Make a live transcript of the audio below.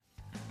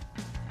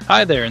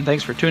Hi there, and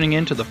thanks for tuning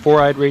in to the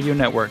Four-Eyed Radio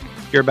Network.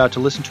 You're about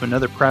to listen to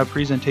another proud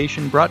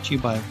presentation brought to you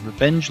by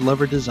Revenge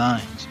Lover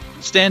Designs.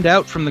 Stand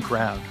out from the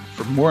crowd.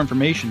 For more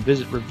information,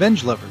 visit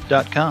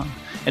revengelover.com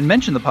and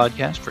mention the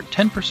podcast for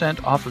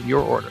 10% off of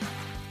your order.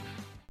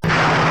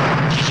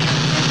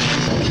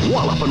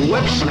 Wallop and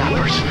web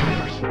snappers.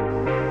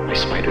 My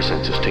spider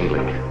sense is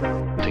tingling.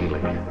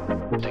 Tingling.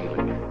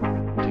 Tingling.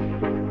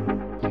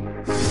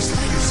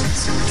 Spider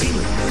sense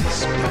tingling.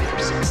 Spider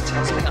sense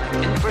tells me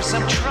I'm in for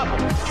some trouble.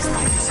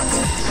 Spider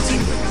sense tingling.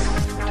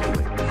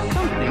 Tingling.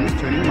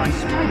 Something's turning my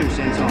spider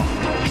sense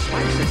off.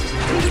 Spider sense is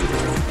tingling.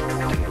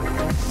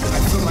 I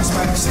feel my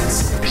spider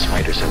sense. My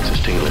spider sense is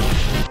tingling.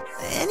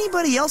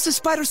 Anybody else's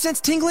spider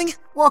sense tingling?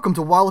 Welcome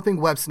to Walloping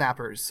Web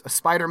Snappers, a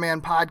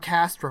Spider-Man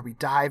podcast where we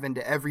dive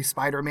into every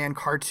Spider-Man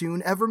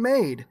cartoon ever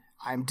made.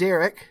 I'm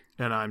Derek.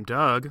 And I'm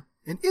Doug.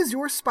 And is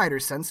your spider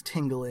sense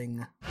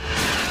tingling?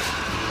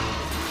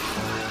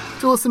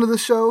 To listen to the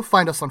show,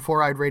 find us on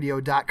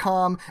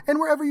foureyedradio.com and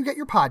wherever you get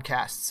your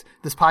podcasts.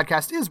 This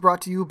podcast is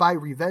brought to you by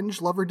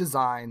Revenge Lover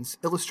Designs,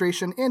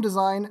 illustration and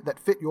design that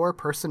fit your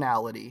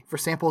personality. For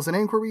samples and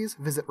inquiries,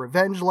 visit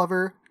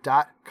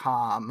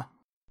revengelover.com.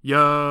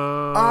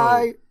 Yo!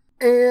 I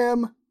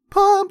am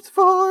pumped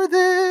for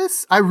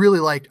this. I really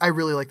like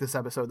this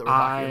episode that we're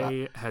talking about.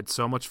 I had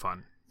so much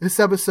fun. This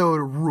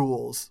episode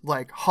rules,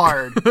 like,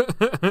 hard.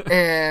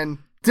 And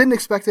didn't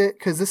expect it,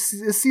 because this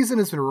season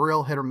has been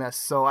real hit or miss,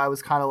 so I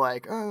was kind of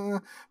like,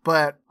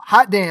 but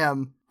hot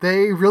damn,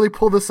 they really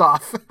pulled this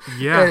off.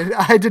 Yeah. And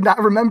I did not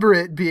remember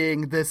it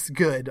being this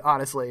good,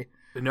 honestly.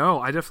 No,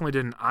 I definitely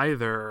didn't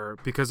either,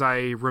 because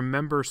I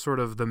remember sort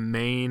of the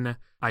main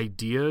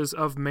ideas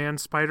of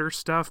Man-Spider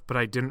stuff, but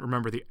I didn't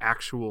remember the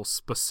actual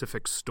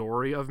specific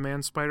story of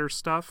Man-Spider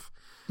stuff.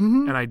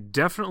 Mm-hmm. And I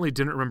definitely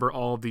didn't remember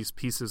all of these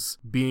pieces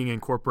being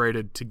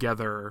incorporated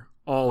together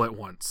all at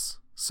once.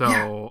 So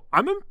yeah.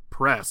 I'm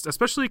impressed,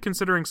 especially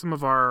considering some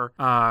of our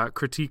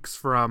critiques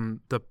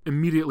from the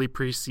immediately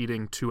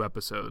preceding two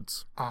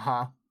episodes.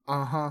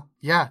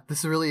 Yeah,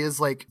 this really is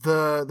like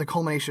the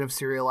culmination of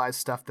serialized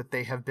stuff that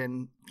they have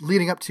been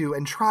leading up to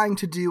and trying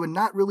to do and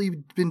not really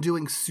been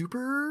doing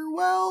super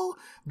well,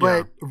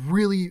 but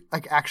really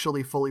like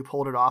actually fully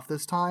pulled it off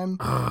this time.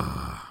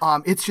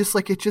 It's just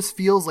like, it just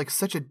feels like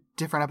such a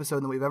different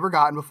episode than we've ever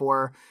gotten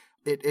before.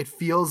 It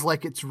feels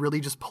like it's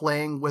really just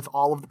playing with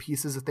all of the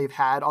pieces that they've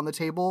had on the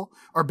table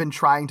or been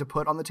trying to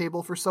put on the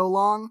table for so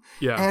long.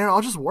 Yeah. And it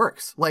all just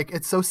works. Like,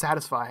 it's so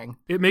satisfying.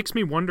 It makes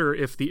me wonder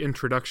if the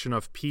introduction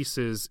of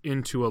pieces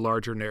into a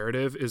larger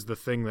narrative is the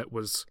thing that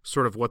was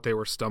sort of what they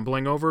were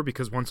stumbling over,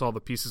 because once all the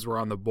pieces were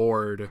on the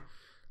board,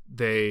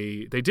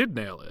 they did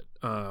nail it.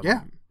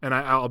 Yeah. And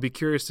I'll be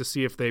curious to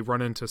see if they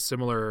run into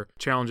similar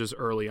challenges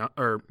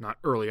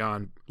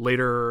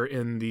later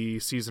in the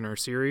season or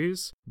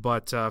series.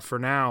 But for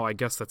now, I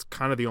guess that's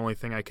kind of the only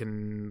thing I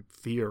can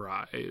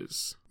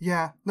theorize.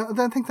 Yeah, no,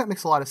 I think that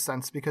makes a lot of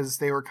sense, because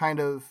they were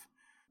kind of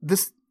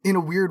this, in a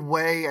weird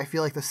way. I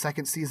feel like the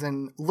second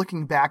season,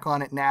 looking back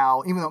on it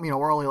now, even though,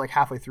 we're only like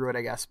halfway through it,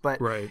 I guess, but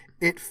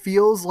it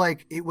feels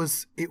like it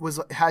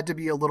had to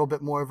be a little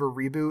bit more of a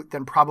reboot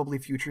than probably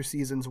future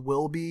seasons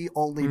will be,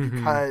 only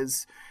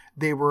because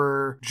they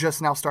were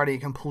just now starting a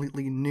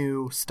completely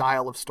new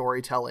style of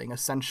storytelling,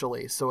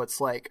 essentially. So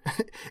it's like,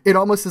 it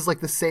almost is like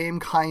the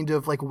same kind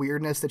of like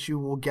weirdness that you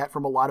will get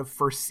from a lot of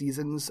first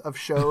seasons of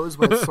shows,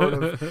 but it's sort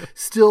of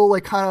still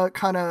like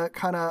kind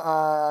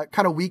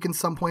of weak in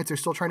some points. They're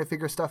still trying to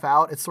figure stuff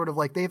out. It's sort of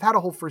like they've had a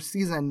whole first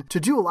season to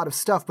do a lot of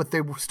stuff, but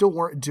they still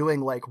weren't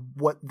doing like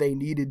what they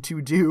needed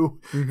to do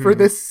for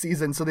this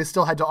season. So they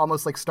still had to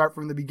almost like start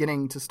from the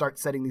beginning to start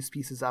setting these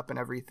pieces up and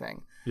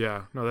everything.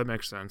 Yeah, no, that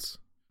makes sense.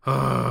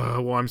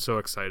 Well, I'm so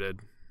excited.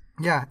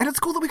 Yeah, and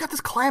it's cool that we got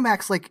this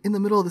climax like in the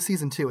middle of the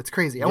season too. It's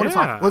crazy. I want to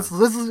talk. Let's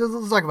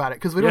talk about it,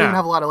 because we don't even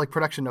have a lot of like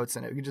production notes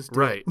in it. We can just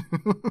do it.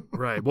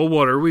 Right. Well,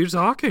 what are we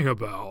talking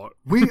about?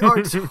 We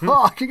are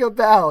talking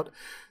about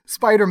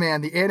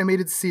Spider-Man: The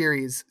Animated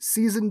Series,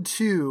 Season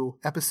 2,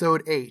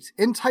 Episode 8,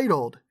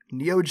 entitled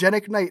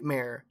Neogenic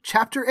Nightmare,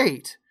 Chapter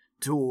 8.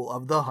 Duel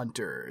of the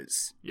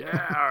Hunters.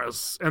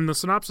 Yes. And the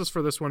synopsis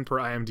for this one per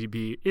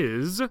IMDb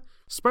is: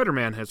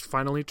 Spider-Man has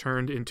finally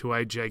turned into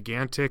a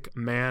gigantic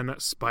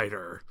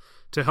man-spider.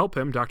 To help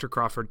him, Dr.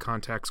 Crawford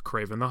contacts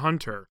Kraven the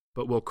Hunter.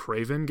 But will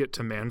Kraven get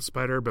to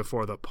Man-Spider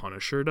before the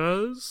Punisher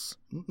does?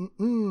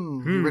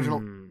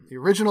 The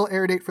original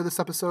air date for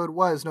this episode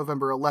was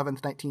November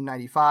 11th,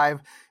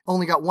 1995.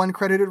 Only got one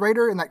credited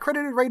writer, and that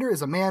credited writer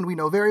is a man we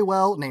know very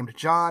well named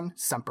John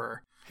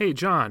Semper. Hey,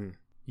 John.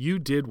 You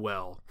did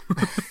well.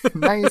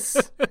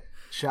 Nice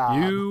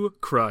job. You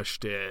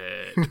crushed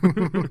it.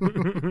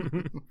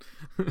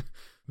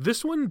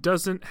 This one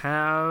doesn't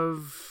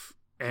have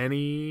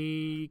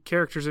any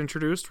characters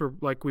introduced.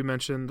 Like we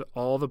mentioned,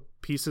 all the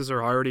pieces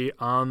are already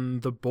on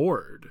the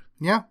board.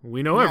 Yeah.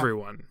 We know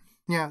everyone.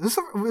 Yeah,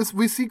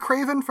 we see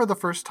Kraven for the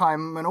first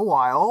time in a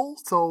while.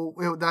 So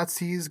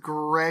he's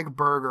Greg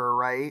Berger,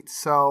 right?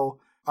 So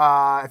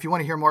if you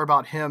want to hear more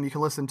about him, you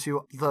can listen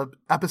to the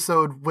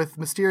episode with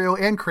Mysterio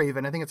and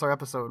Kraven. I think it's our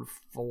episode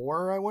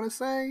 4, I want to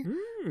say.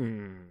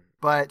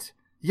 But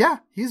yeah,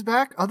 he's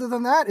back. Other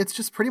than that, it's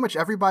just pretty much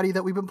everybody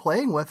that we've been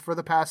playing with for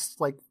the past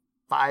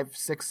 5,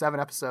 6, 7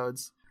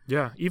 episodes.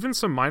 Yeah, even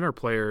some minor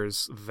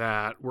players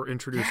that were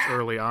introduced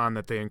early on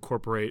that they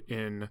incorporate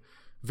in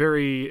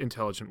very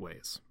intelligent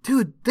ways.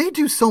 Dude, they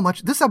do so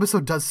much. This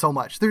episode does so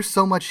much. There's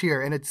so much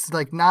here, and it's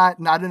not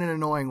in an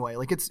annoying way.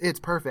 It's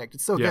perfect.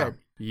 It's so good.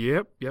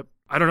 Yep.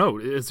 I don't know.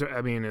 Is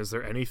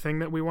there anything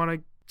that we want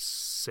to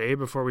say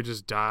before we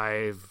just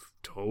dive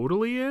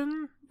totally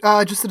in?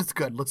 Just that it's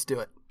good. Let's do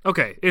it.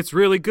 Okay, it's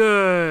really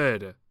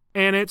good.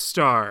 And it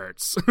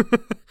starts.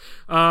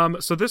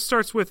 So this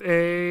starts with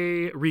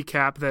a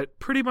recap that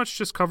pretty much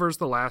just covers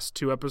the last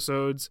 2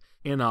 episodes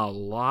in a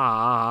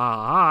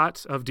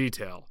lot of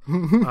detail.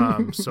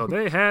 So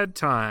they had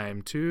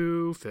time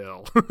to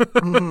fill.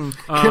 Can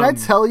I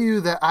tell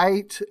you that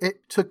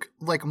it took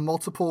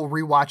multiple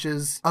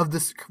rewatches of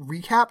this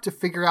recap to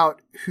figure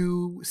out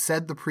who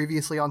said the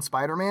previously on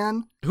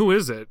Spider-Man? Who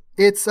is it?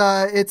 It's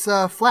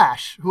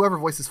Flash, whoever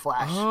voices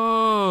Flash.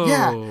 Oh.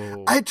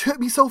 Yeah. It took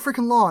me so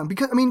freaking long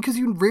because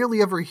you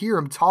rarely ever hear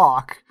him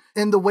talk.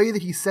 And the way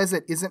that he says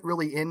it isn't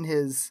really in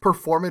his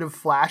performative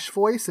Flash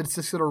voice. It's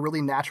just sort of really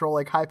natural,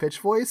 high-pitched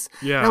voice.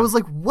 Yeah. And I was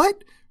like,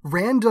 what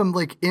random,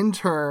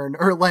 intern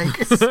or,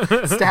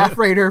 staff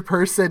writer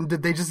person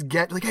did they just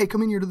get? Hey,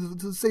 come in here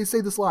to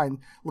say this line.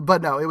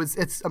 But no,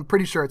 I'm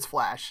pretty sure it's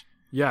Flash.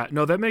 Yeah,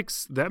 no, that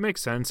makes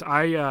sense.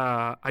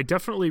 I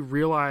definitely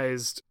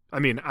realized, I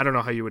don't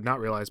know how you would not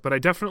realize, but I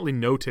definitely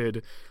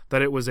noted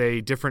that it was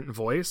a different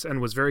voice and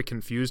was very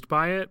confused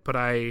by it, but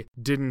I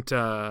didn't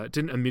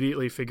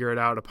immediately figure it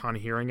out upon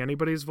hearing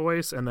anybody's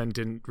voice, and then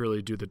didn't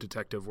really do the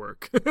detective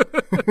work.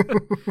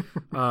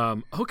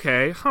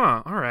 Okay,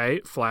 all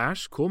right,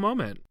 Flash, cool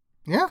moment.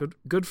 Yeah.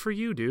 Good for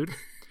you, dude.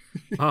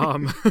 Well,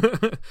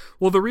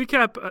 the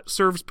recap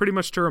serves pretty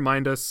much to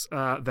remind us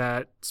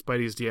that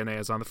Spidey's DNA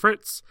is on the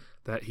fritz,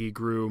 that he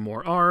grew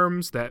more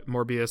arms, that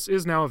Morbius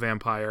is now a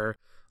vampire,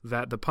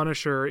 that the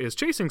Punisher is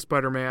chasing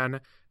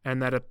Spider-Man,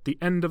 and that at the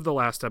end of the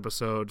last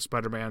episode,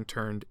 Spider-Man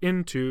turned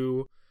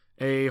into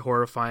a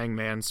horrifying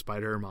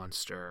man-spider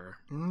monster.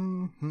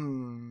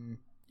 Mm-hmm.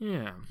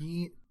 Yeah.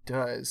 He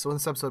does. So when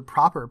this episode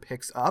proper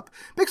picks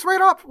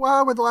right up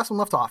where the last one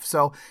left off.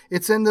 So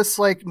it's in this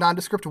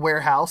nondescript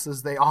warehouse,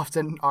 as they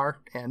often are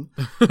in.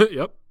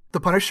 Yep. The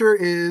Punisher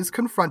is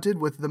confronted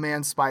with the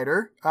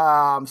Man-Spider.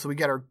 So we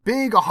get our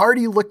big,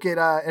 hearty look at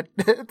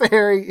the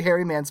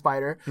hairy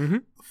Man-Spider. Mm-hmm.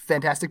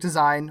 Fantastic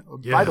design,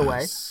 by the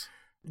way.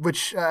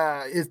 Which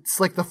it's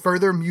the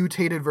further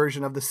mutated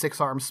version of the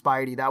 6-armed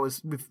Spidey.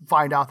 We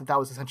find out that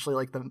was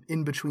essentially the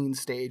in-between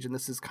stage, and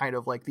this is kind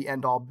of the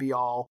end-all,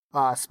 be-all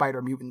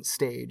Spider Mutant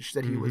stage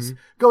that he was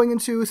going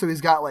into. So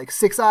he's got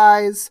 6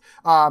 eyes.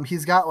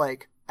 He's got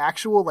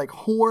actual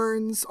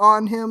horns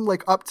on him,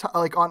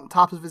 on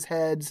top of his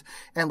heads,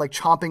 and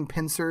chomping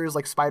pincers,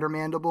 spider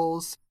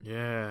mandibles.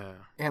 Yeah.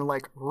 And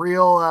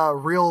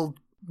real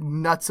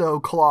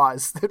nutso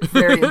claws that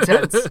very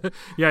intense.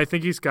 Yeah, I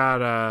think he's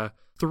got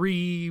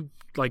 3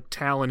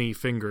 talony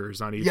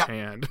fingers on each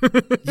hand.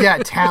 Yeah,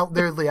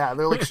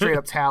 they're straight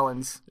up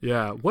talons.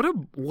 Yeah. What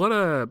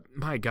a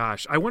my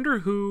gosh. I wonder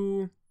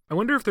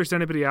if there's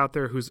anybody out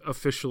there who's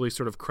officially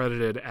sort of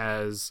credited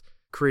as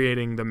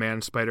creating the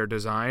Man-Spider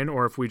design,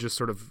 or if we just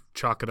sort of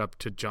chalk it up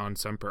to John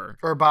Semper.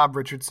 Or Bob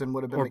Richardson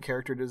would have been the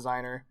character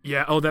designer.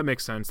 Yeah, that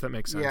makes sense.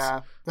 Yeah,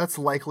 that's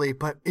likely,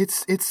 but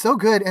it's so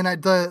good, and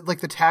the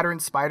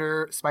Tatterin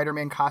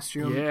Spider-Man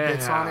costume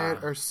bits on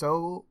it are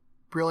so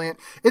brilliant.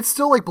 It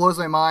still like blows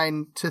my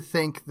mind to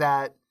think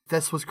that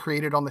this was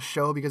created on the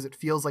show because it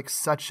feels like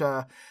such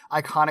a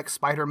iconic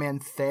Spider-Man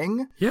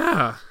thing.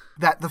 Yeah.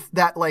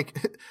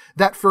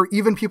 That for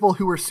even people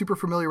who were super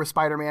familiar with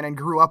Spider-Man and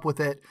grew up with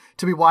it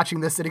to be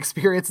watching this and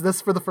experience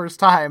this for the first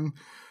time,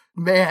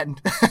 man.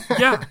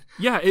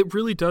 Yeah, it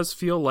really does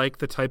feel like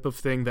the type of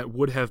thing that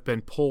would have been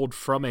pulled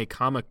from a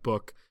comic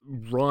book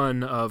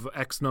run of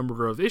X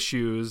number of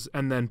issues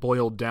and then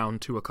boiled down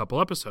to a couple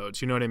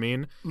episodes. You know what I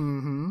mean?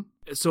 Mm-hmm.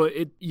 So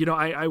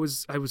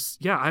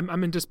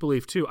I'm in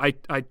disbelief too. I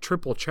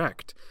triple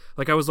checked.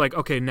 Like I was like,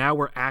 okay, now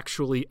we're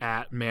actually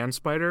at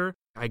Man-Spider.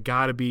 I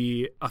gotta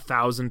be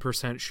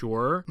 1,000%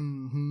 sure.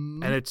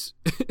 Mm-hmm. And it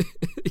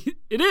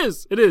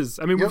is.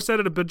 I mean, We've said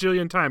it a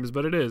bajillion times,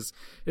 but it is.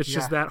 It's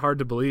just that hard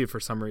to believe for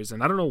some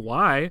reason. I don't know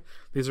why.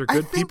 These are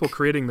good people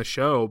creating the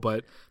show,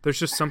 but there's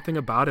just something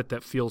about it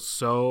that feels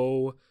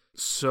so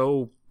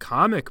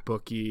comic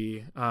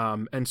booky,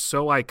 and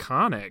so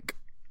iconic.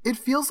 It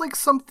feels like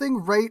something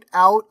right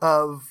out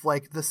of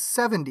like the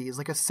 70s,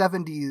 like a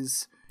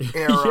 70s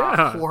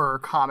era horror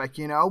comic,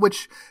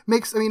 which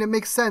makes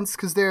sense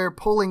because they're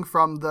pulling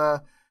from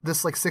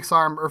this like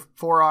 6-arm or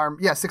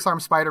 6-arm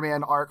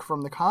Spider-Man arc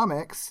from the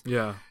comics.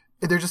 Yeah.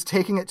 They're just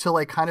taking it to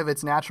like kind of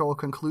its natural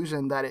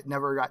conclusion that it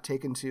never got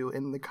taken to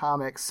in the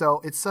comics. So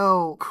it's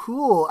so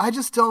cool. I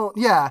just don't,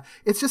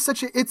 it's just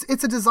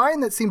it's a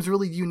design that seems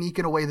really unique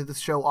in a way that this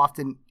show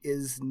often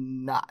is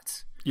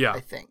not. Yeah. I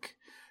think.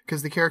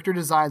 Because the character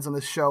designs on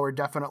this show are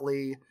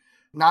definitely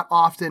not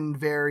often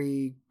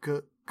very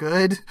good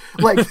good.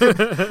 Like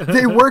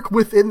they work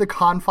within the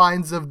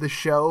confines of the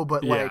show,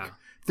 but like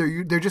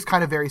they're just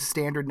kind of very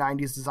standard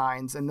 90s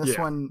designs. And this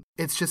one,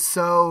 it's just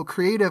so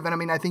creative. And I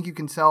mean, I think you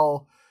can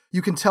tell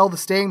the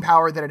staying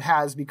power that it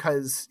has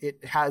because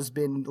it has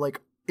been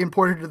like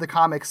imported to the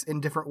comics in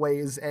different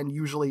ways and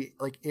usually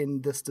like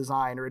in this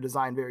design or a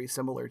design very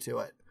similar to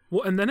it.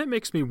 Well, and then it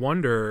makes me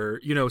wonder,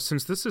 you know,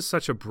 since this is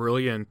such a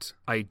brilliant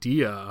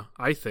idea,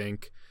 I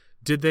think,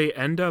 did they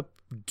end up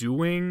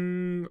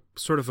doing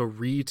sort of a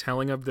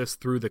retelling of this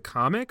through the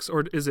comics,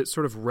 or is it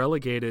sort of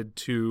relegated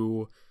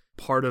to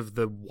part of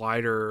the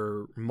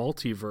wider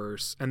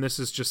multiverse, and this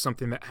is just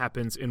something that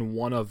happens in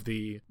one of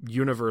the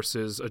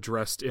universes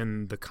addressed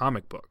in the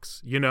comic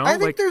books, you know? I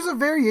think there's a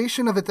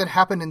variation of it that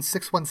happened in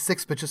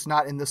 616, but just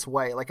not in this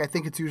way. Like, I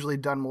think it's usually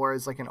done more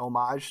as like an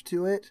homage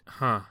to it.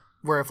 Huh.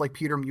 Where if like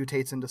Peter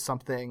mutates into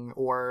something,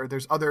 or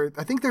there's other,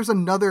 I think there's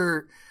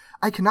another,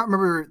 I cannot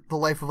remember the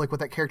life of like what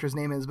that character's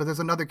name is, but there's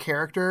another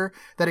character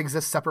that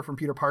exists separate from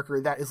Peter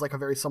Parker that is like a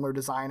very similar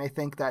design. I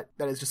think that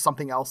is just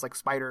something else, like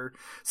Spider,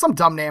 some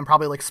dumb name,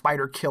 probably like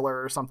Spider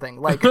Killer or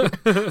something, like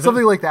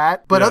something like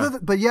that. But I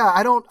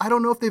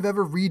don't know if they've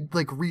ever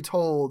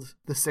retold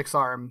the Six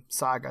Arm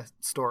Saga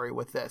story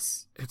with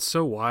this. It's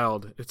so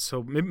wild. It's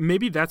so,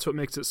 maybe that's what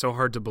makes it so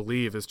hard to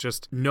believe, is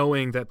just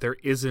knowing that there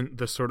isn't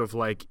the sort of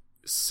like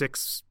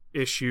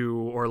 6-issue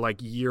or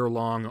like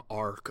year-long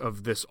arc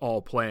of this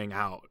all playing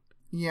out.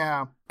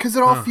 Yeah, because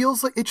it all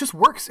feels like it just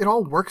works. It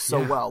all works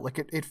so well. Like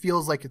it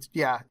feels like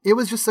it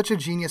was just such a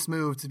genius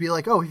move to be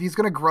like, oh, if he's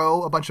going to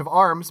grow a bunch of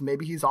arms,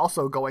 maybe he's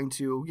also going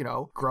to, you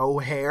know, grow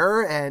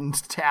hair and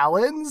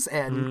talons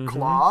and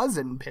claws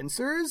and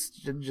pincers,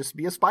 just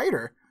be a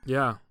spider.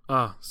 Yeah.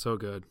 So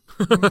good.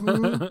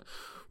 Mm-hmm.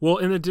 Well,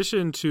 in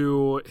addition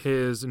to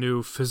his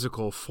new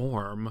physical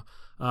form,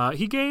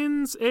 he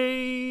gains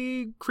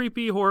a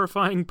creepy,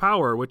 horrifying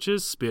power, which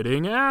is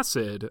spitting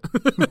acid.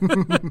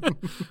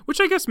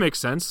 Which I guess makes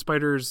sense.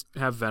 Spiders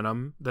have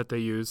venom that they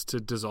use to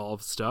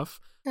dissolve stuff.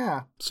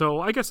 Yeah. So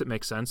I guess it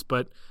makes sense,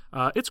 but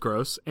it's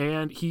gross.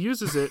 And he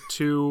uses it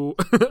to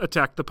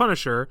attack the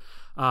Punisher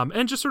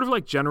and just sort of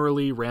like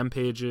generally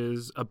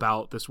rampages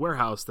about this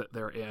warehouse that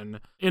they're in.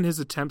 In his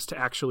attempts to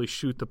actually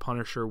shoot the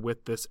Punisher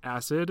with this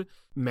acid,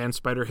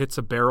 Man-Spider hits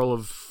a barrel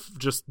of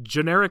just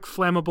generic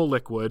flammable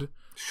liquid.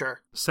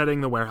 Sure. Setting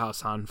the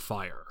warehouse on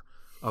fire,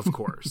 of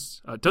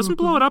course. Doesn't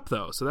blow it up,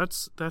 though, so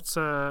that's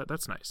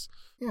nice.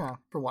 Yeah,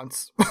 for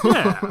once.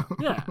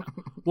 Yeah.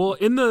 Well,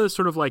 in the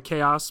sort of like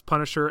chaos,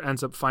 Punisher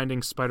ends up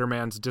finding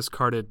Spider-Man's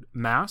discarded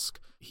mask.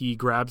 He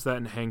grabs that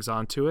and hangs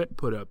onto it,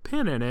 put a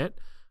pin in it,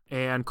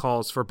 and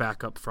calls for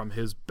backup from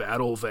his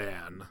battle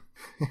van.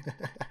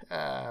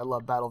 I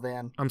love Battle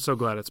Van. I'm so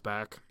glad it's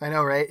back. I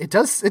know, right? It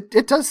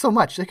does so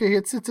much.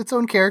 It's its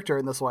own character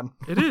in this one.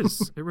 It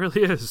is. It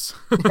really is.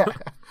 Yeah,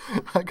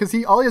 because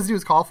all he has to do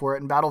is call for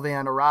it, and Battle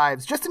Van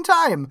arrives just in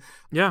time.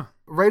 Yeah.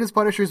 Right as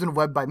Punisher's been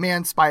webbed by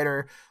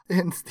Man-Spider,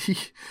 and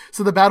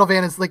so the Battle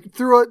Van is like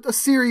through a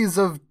series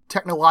of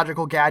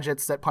technological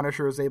gadgets that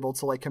Punisher is able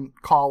to like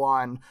call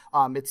on.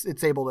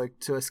 It's able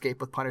to escape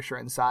with Punisher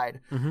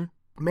inside. Mm-hmm.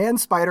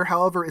 Man-Spider,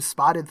 however, is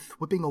spotted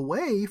whipping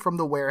away from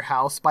the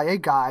warehouse by a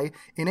guy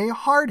in a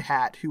hard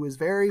hat who is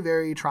very,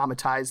 very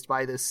traumatized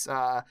by this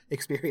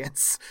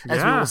experience,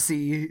 as we will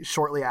see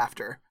shortly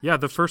after. Yeah,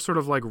 the first sort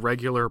of like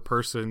regular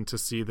person to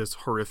see this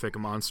horrific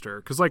monster.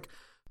 Because like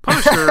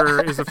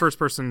Punisher is the first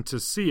person to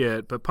see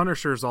it, but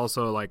Punisher is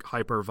also like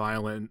hyper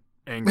violent,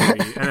 angry,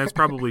 and has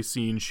probably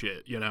seen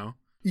shit, you know?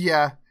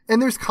 Yeah.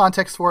 And there's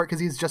context for it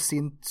because he's just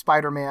seen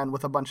Spider-Man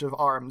with a bunch of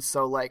arms.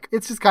 So, like,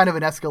 it's just kind of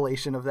an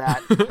escalation of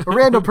that. A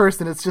random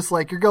person, it's just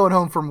like, you're going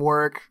home from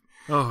work.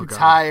 You're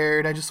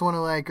tired. I just want to,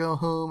 like, go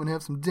home and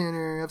have some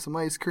dinner, have some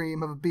ice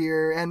cream, have a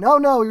beer. And, oh,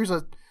 no, here's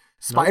a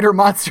spider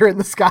monster in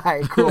the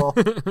sky. Cool.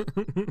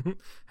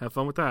 Have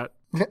fun with that.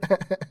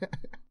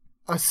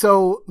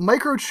 So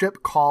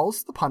Microchip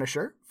calls the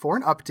Punisher for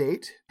an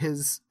update,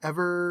 his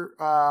ever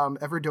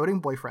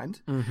doting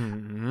boyfriend.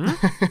 Mm-hmm.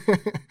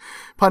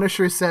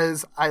 Punisher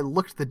says, I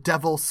looked the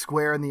devil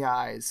square in the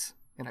eyes,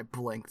 and I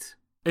blinked.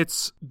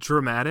 It's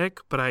dramatic,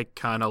 but I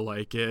kind of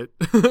like it.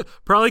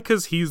 Probably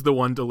because he's the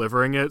one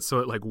delivering it, so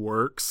it like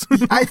works.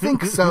 I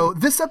think so.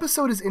 This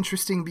episode is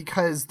interesting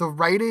because the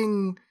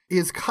writing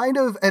is kind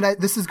of, and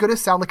this is going to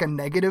sound like a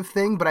negative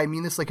thing, but I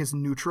mean this like as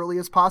neutrally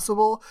as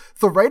possible.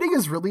 The writing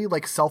is really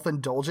like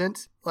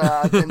self-indulgent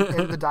in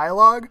the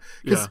dialogue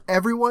because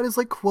everyone is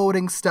like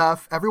quoting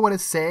stuff. Everyone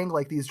is saying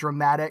like these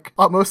dramatic,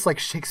 almost like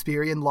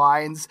Shakespearean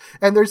lines,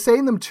 and they're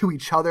saying them to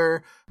each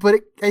other.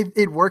 But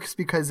it works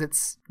because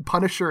it's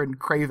Punisher and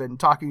Kraven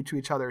talking to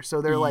each other.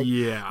 So they're like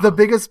the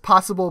biggest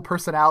possible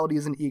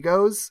personalities and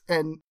egos.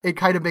 And it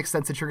kind of makes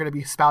sense that you're going to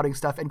be spouting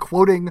stuff and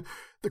quoting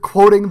the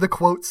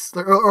quotes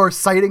or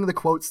citing the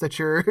quotes that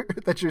you're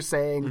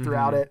saying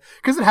throughout it.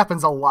 Because it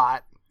happens a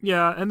lot.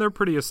 Yeah, and they're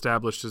pretty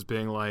established as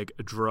being like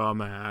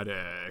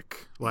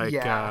dramatic. Like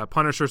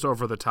Punisher's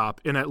over the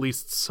top in at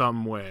least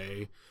some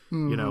way.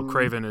 You know,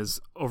 Kraven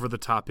is over the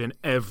top in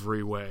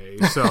every way.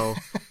 So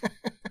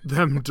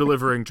them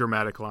delivering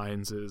dramatic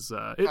lines is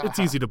it's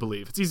easy to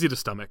believe. It's easy to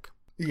stomach.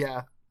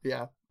 Yeah,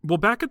 yeah. Well,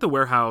 back at the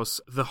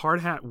warehouse, the hard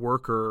hat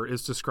worker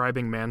is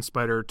describing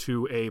Man-Spider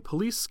to a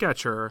police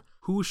sketcher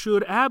who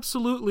should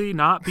absolutely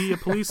not be a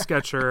police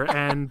sketcher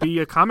and be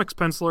a comics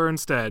penciler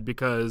instead,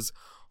 because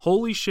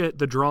holy shit,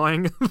 the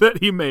drawing that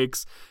he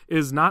makes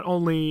is not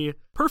only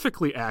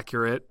perfectly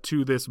accurate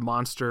to this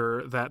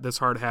monster that this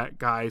hard hat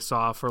guy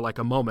saw for like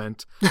a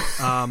moment,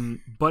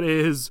 but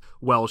is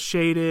well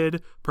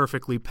shaded,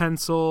 perfectly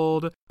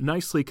penciled,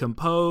 nicely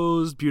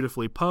composed,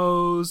 beautifully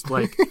posed.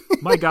 Like,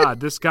 my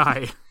God, this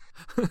guy...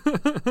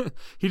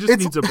 he just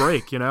needs a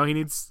break, you know? He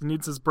needs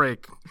his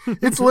break.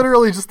 It's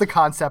literally just the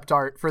concept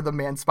art for the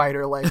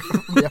Man-Spider, like,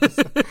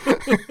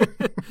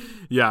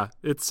 yeah,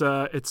 it's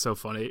so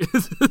funny.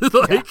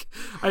 Like,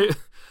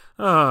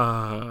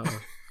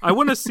 I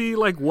want to see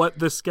like what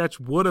the sketch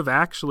would have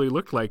actually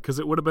looked like, because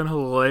it would have been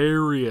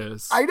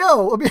hilarious. I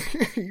know. I mean,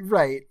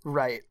 right.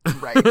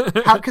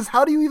 Because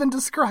how do you even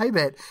describe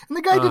it? And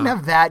the guy didn't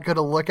have that good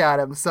a look at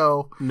him.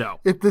 So no,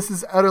 if this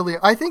is utterly,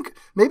 I think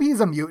maybe he's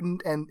a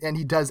mutant and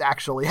he does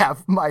actually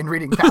have mind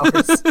reading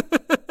powers.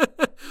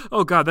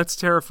 Oh God, that's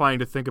terrifying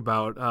to think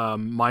about.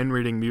 Mind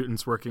reading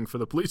mutants working for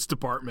the police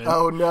department.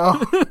 Oh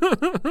no.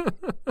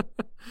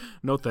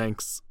 No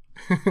thanks.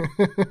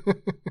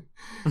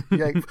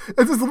 Yeah,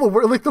 this is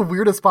like the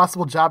weirdest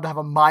possible job to have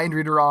a mind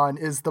reader on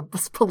is the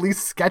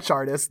police sketch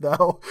artist,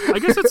 though. I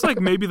guess it's like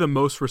maybe the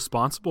most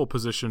responsible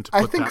position to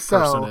put that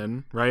person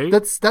in, right?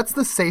 That's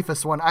the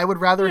safest one. I would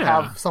rather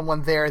have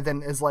someone there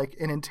than as like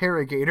an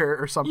interrogator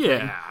or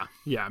something.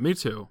 Yeah, me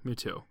too.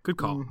 Good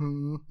call.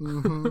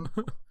 Mm-hmm.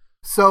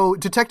 So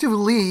Detective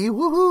Lee,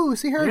 woohoo,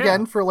 see her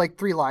again for like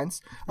 3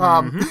 lines.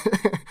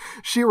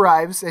 She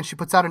arrives and she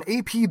puts out an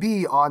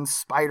APB on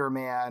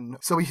Spider-Man.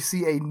 So we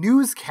see a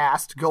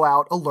newscast go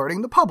out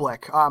alerting the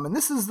public. And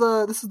this is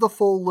the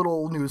full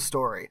little news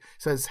story. It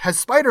says, has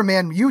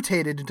Spider-Man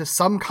mutated into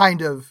some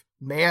kind of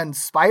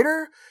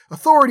man-spider?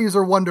 Authorities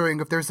are wondering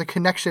if there's a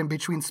connection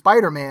between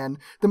Spider-Man,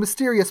 the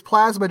mysterious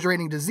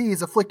plasma-draining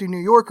disease afflicting New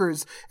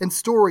Yorkers, and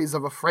stories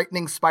of a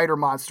frightening spider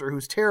monster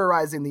who's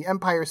terrorizing the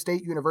Empire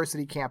State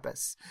University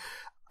campus.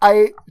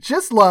 I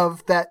just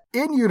love that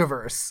in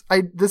universe,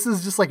 this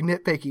is just like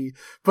nitpicky,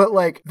 but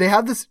like they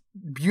have this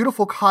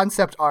beautiful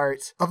concept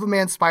art of a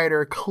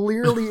man-spider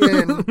clearly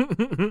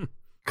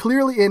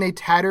in a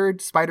tattered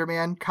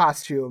Spider-Man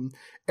costume,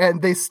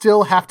 and they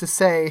still have to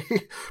say,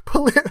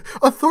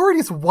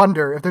 authorities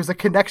wonder if there's a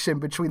connection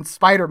between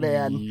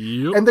Spider-Man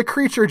and the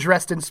creature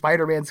dressed in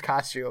Spider-Man's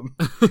costume.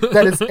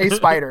 That is a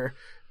spider,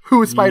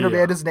 who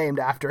Spider-Man is named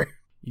after.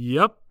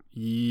 Yep,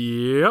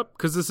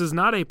 because this is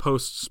not a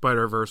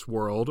post-Spider-Verse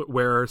world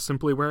where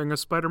simply wearing a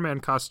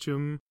Spider-Man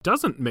costume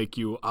doesn't make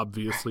you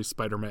obviously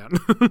Spider-Man.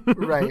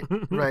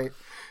 Right.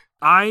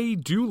 I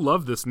do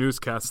love this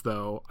newscast,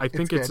 though. I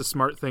think it's a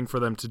smart thing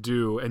for them to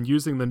do, and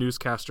using the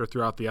newscaster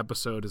throughout the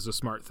episode is a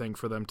smart thing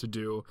for them to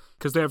do,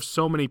 because they have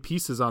so many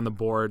pieces on the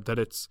board that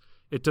it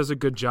does a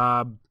good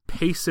job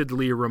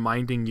pacedly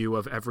reminding you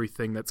of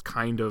everything that's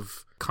kind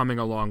of coming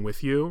along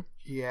with you.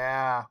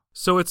 Yeah.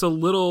 So it's a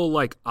little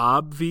like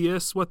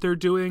obvious what they're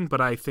doing, but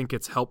I think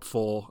it's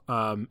helpful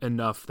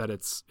enough that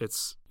it's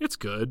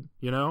good,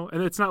 you know?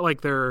 And it's not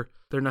like they're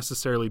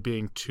necessarily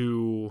being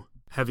too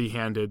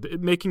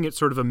heavy-handed. Making it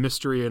sort of a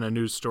mystery in a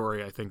news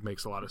story, I think,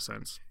 makes a lot of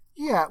sense.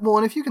 Yeah, well,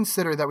 and if you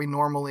consider that we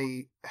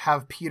normally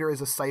have Peter as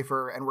a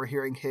cipher and we're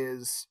hearing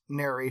his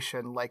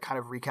narration, like kind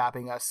of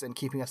recapping us and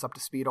keeping us up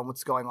to speed on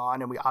what's going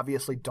on, and we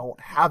obviously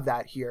don't have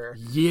that here.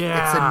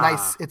 Yeah.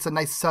 It's a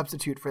nice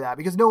substitute for that,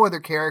 because no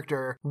other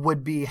character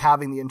would be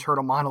having the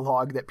internal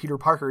monologue that Peter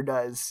Parker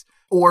does,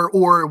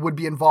 or would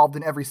be involved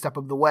in every step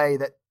of the way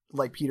that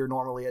like Peter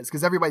normally is,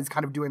 because everybody's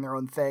kind of doing their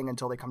own thing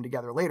until they come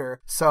together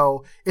later.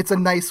 So it's a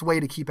nice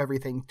way to keep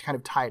everything kind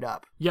of tied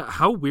up. Yeah,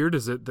 how weird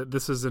is it that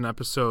this is an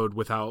episode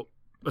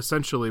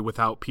essentially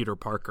without Peter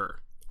Parker?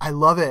 I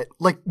love it.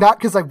 Like, not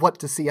because I want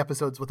to see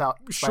episodes without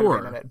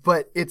Spider-Man in it,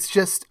 but it's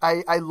just,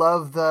 I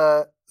love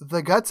the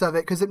guts of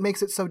it, because it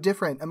makes it so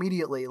different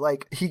immediately.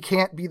 Like, he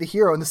can't be the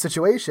hero in the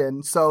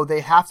situation, so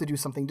they have to do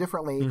something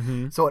differently.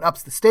 Mm-hmm. So it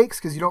ups the stakes,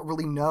 because you don't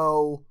really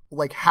know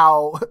like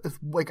how,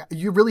 like,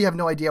 you really have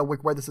no idea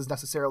where this is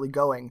necessarily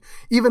going.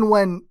 Even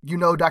when you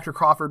know Dr.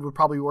 Crawford would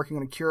probably be working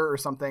on a cure or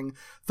something,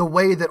 the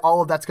way that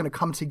all of that's going to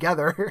come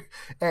together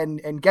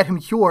and get him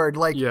cured,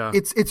 like,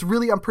 it's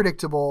really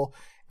unpredictable,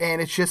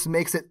 and it just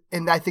makes it,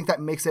 and I think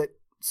that makes it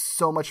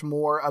so much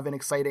more of an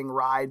exciting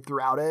ride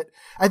throughout it.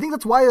 I think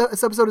that's why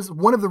this episode is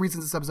one of the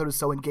reasons this episode is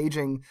so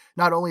engaging.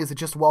 Not only is it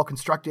just well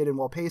constructed and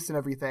well paced and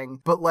everything,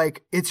 but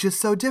like it's just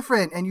so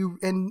different,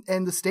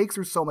 and the stakes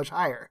are so much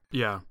higher.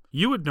 Yeah,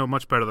 you would know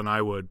much better than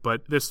I would,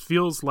 but this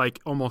feels like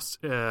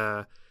almost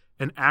an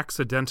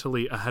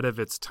accidentally ahead of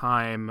its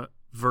time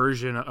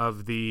version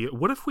of the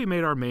what if we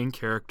made our main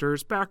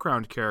characters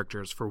background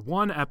characters for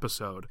one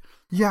episode.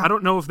 Yeah, I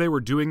don't know if they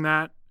were doing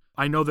that.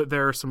 I know that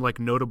there are some like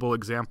notable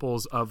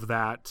examples of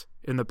that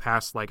in the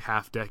past like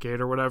half decade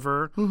or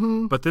whatever,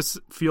 but this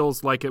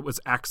feels like it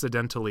was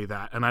accidentally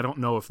that, and I don't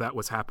know if that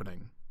was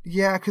happening.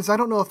 Yeah, because I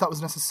don't know if that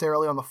was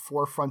necessarily on the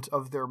forefront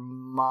of their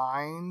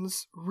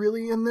minds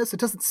really in this. It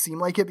doesn't seem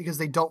like it because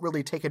they don't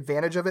really take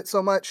advantage of it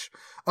so much.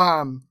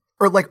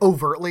 Or like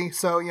overtly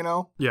so, you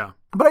know? Yeah.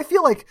 But I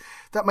feel like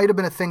that might have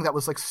been a thing that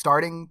was like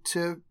starting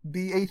to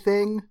be a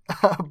thing,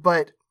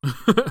 but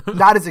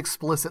not as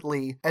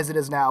explicitly as it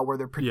is now where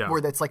where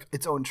that's like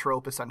its own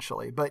trope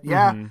essentially. But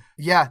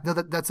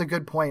that's a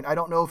good point. I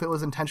don't know if it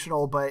was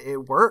intentional, but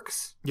it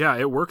works. Yeah,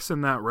 it works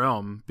in that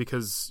realm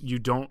because you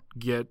don't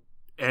get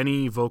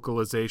any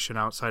vocalization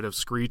outside of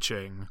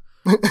screeching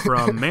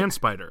from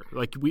Man-Spider.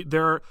 Like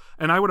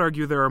and I would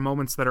argue there are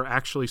moments that are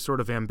actually sort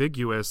of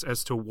ambiguous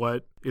as to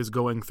what is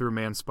going through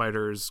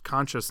Man-Spider's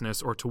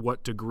consciousness, or to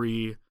what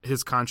degree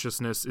his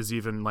consciousness is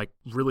even like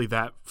really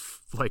that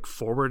like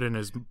forward in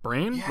his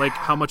brain. Yeah. Like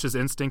how much is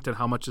instinct and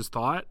how much is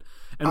thought,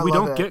 and we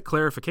don't get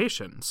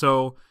clarification.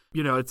 So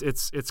you know,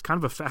 it's kind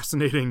of a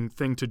fascinating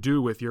thing to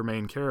do with your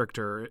main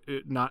character,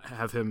 not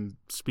have him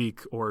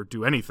speak or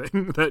do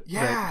anything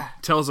that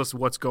tells us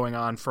what's going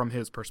on from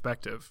his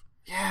perspective.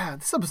 Yeah,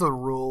 this episode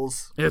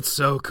rules. It's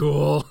so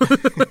cool.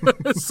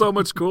 It's so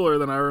much cooler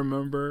than I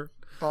remember.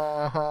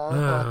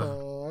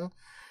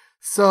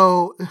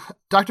 So,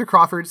 Dr.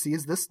 Crawford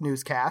sees this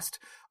newscast.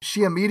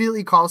 She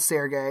immediately calls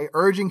Sergei,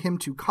 urging him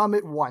to come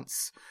at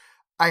once.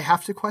 I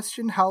have to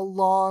question how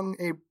long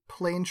a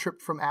plane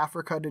trip from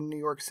Africa to New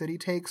York City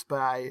takes, but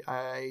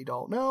I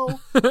don't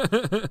know.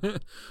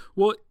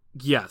 Well,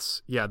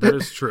 yes. Yeah, that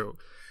is true.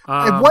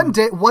 And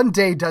one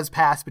day does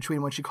pass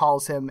between when she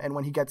calls him and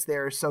when he gets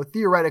there. So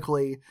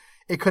theoretically,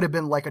 it could have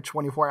been like a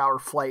 24-hour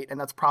flight, and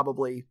that's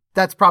probably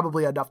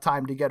enough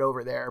time to get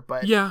over there.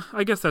 But yeah,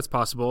 I guess that's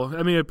possible.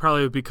 I mean, it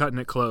probably would be cutting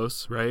it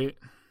close, right?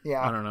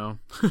 Yeah. I don't know.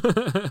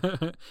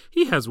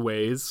 He has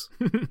ways.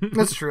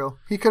 That's true.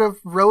 He could have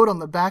rode on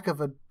the back of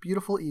a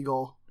beautiful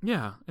eagle.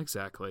 Yeah,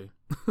 exactly.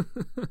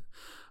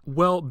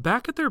 Well,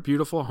 back at their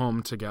beautiful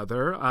home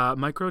together,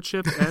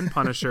 Microchip and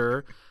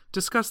Punisher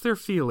discuss their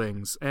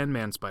feelings and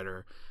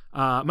Man-Spider.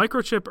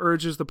 Microchip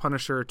urges the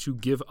Punisher to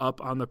give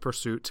up on the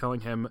pursuit,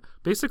 telling him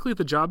basically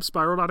the job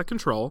spiraled out of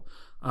control.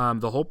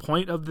 The whole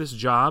point of this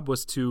job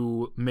was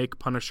to make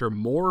Punisher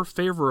more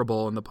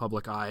favorable in the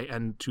public eye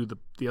and to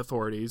the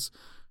authorities.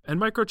 And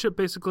Microchip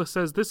basically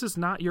says, this is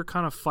not your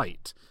kind of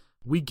fight.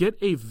 We get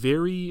a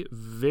very,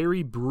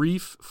 very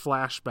brief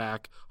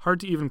flashback. Hard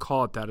to even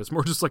call it that. It's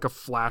more just like a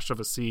flash of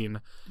a scene.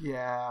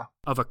 Yeah.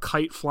 Of a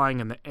kite flying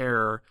in the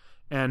air.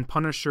 And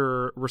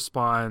Punisher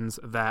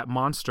responds that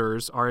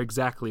monsters are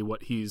exactly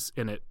what he's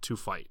in it to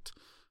fight.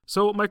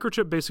 So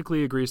Microchip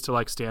basically agrees to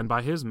like stand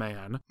by his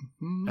man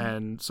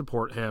and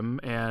support him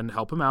and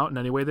help him out in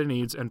any way that he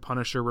needs. And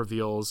Punisher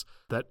reveals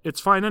that it's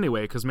fine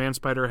anyway because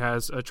Man-Spider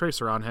has a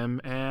tracer on him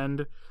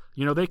and,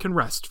 you know, they can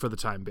rest for the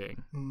time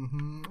being.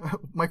 Mm-hmm.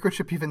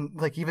 Microchip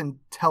even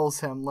tells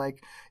him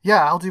like,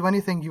 yeah, I'll do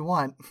anything you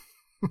want.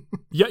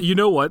 Yeah, you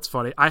know what's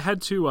funny? I had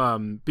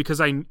to,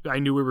 because I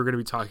knew we were going to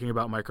be talking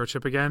about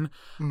Microchip again,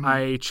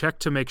 I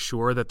checked to make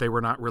sure that they were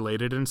not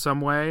related in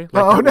some way.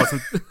 Like no.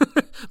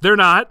 They're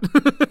not.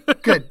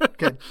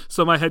 Good.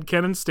 So my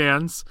headcanon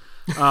stands.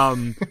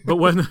 But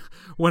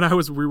when I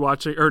was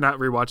rewatching, or not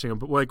rewatching them,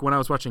 but like when I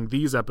was watching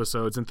these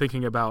episodes and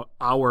thinking about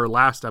our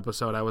last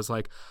episode, I was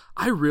like,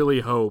 I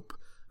really hope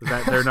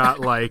that they're not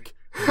like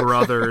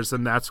brothers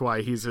and that's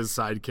why he's his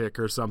sidekick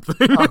or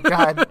something. Oh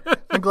God,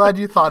 I'm glad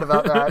you thought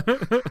about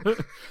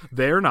that.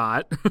 They're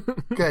not.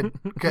 Good.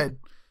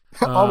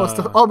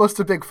 Almost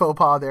a big faux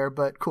pas there,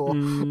 but cool.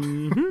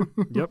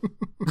 Mm-hmm. Yep.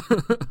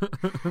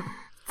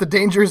 The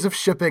dangers of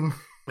shipping.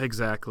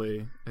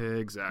 Exactly.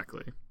 Oh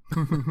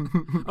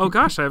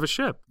gosh, I have a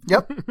ship.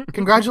 Yep.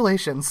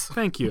 Congratulations.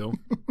 Thank you.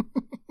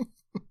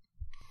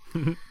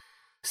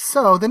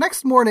 So the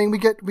next morning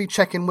we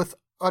check in with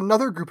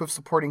another group of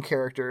supporting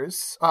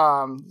characters.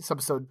 This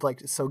episode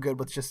is so good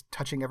with just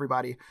touching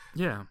everybody.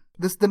 Yeah.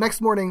 The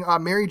next morning,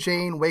 Mary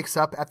Jane wakes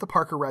up at the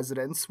Parker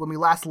residence. When we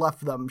last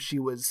left them, she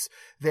was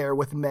there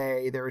with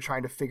May. They were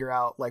trying to figure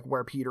out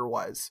where Peter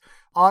was.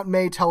 Aunt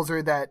May tells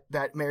her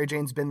that Mary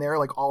Jane's been there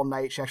all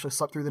night. She actually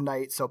slept through the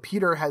night. So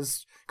Peter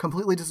has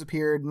completely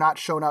disappeared, not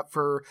shown up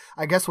for,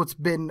 I guess, what's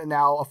been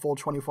now a full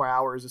 24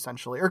 hours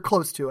essentially, or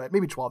close to it,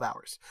 maybe 12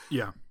 hours.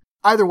 Yeah.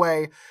 Either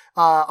way,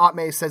 Aunt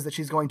May says that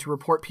she's going to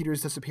report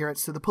Peter's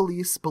disappearance to the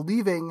police,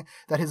 believing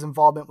that his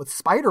involvement with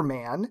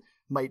Spider-Man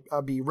might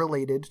be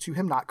related to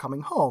him not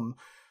coming home.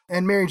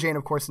 And Mary Jane,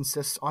 of course,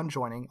 insists on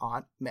joining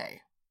Aunt May.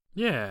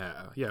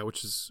 Yeah,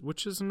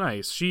 which is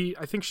nice.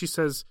 I think she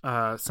says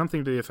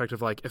something to the effect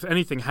of if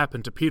anything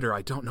happened to Peter,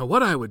 I don't know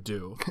what I would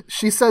do.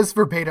 She says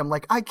verbatim,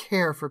 I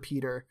care for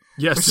Peter.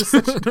 Yes. Which is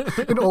such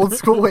an old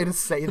school way to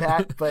say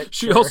that, but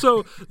she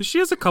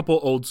has a couple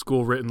old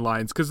school written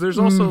lines, because there's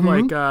also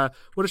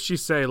what does she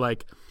say?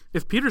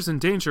 If Peter's in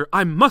danger,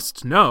 I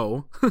must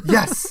know.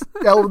 Yes.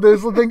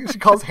 There's the thing she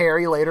calls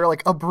Harry later,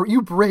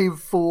 you brave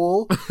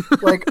fool.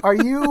 Are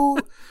you...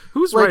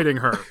 Who's writing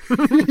her?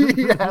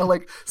 Yeah,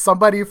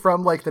 somebody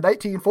from the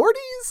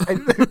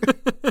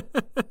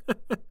 1940s?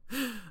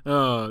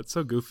 Oh, it's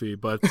so goofy,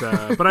 but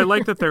I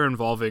like that they're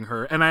involving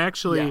her, and I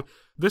actually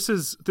this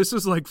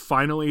is like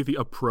finally the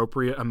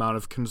appropriate amount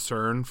of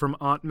concern from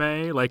Aunt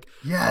May. Like,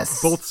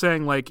 yes, both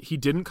saying like he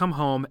didn't come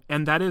home,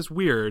 and that is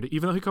weird.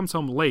 Even though he comes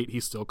home late, he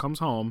still comes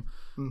home.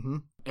 Mm-hmm.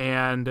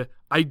 And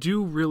I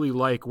do really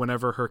like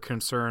whenever her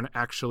concern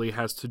actually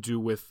has to do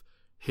with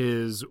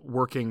his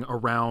working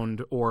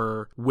around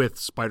or with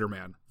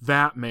Spider-Man.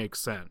 That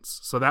makes sense.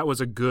 So that was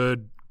a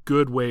good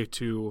way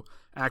to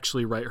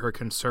actually write her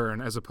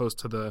concern, as opposed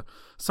to the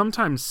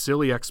sometimes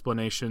silly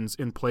explanations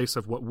in place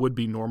of what would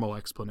be normal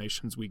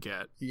explanations we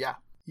get. Yeah.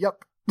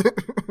 Yep.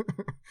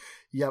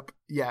 Yep.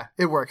 Yeah,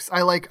 it works.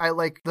 I like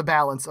the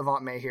balance of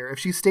Aunt May here. If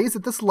she stays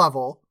at this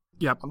level,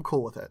 I'm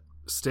cool with it.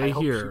 Stay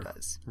here.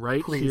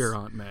 Right Please. Here,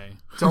 Aunt May.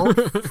 Don't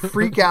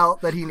freak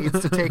out that he needs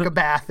to take a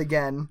bath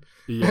again.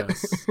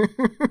 Yes.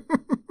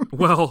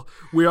 Well,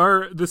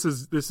 this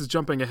is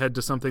jumping ahead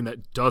to something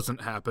that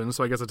doesn't happen,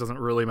 so I guess it doesn't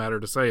really matter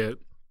to say it.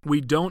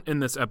 We don't in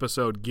this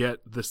episode get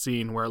the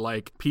scene where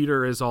like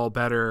Peter is all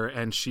better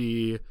and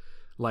she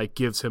like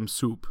gives him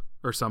soup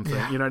or something.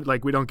 Yeah. You know,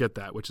 like we don't get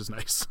that, which is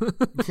nice.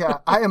 Yeah,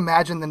 I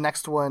imagine the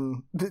next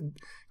one,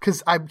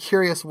 because I'm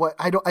curious what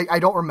I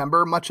don't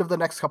remember much of the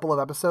next couple of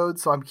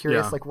episodes, so I'm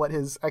curious like what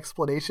his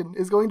explanation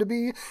is going to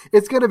be.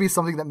 It's going to be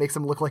something that makes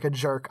him look like a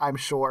jerk, I'm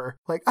sure.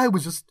 Like, I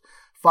was just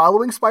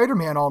following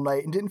Spider-Man all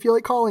night and didn't feel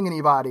like calling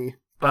anybody.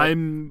 But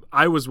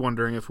I was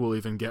wondering if we'll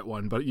even get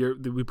one, but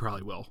we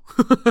probably will.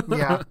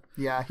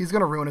 Yeah, he's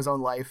gonna ruin his own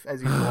life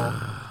as usual.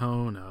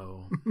 Oh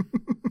no.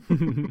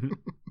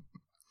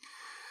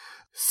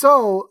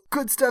 So,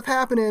 good stuff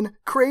happening.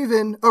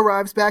 Craven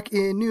arrives back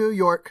in New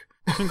York.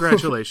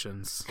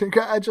 Congratulations.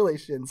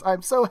 Congratulations.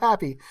 I'm so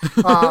happy.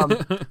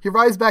 He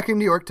arrives back in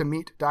New York to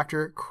meet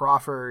Dr.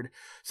 Crawford.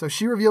 So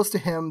she reveals to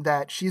him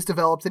that she's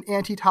developed an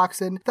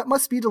antitoxin that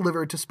must be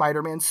delivered to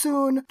Spider-Man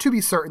soon to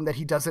be certain that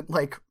he doesn't,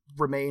 like,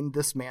 remain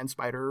this man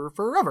spider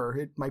forever.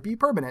 It might be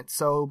permanent,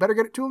 so better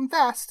get it to him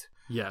fast.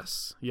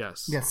 Yes.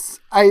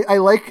 I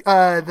like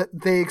that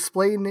they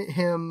explain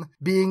him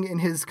being in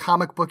his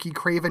comic booky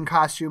Craven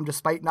costume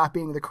despite not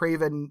being the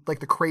Craven, like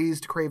the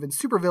crazed Craven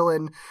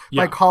supervillain,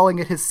 by calling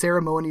it his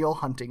ceremonial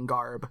hunting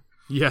garb.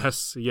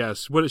 Yes.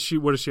 What does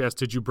she ask?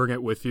 Did you bring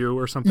it with you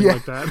or something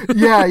like that?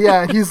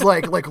 Yeah. He's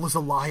like, was a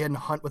lion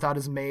hunt without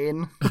his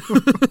mane?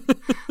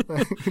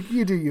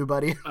 You do you,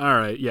 buddy. All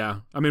right,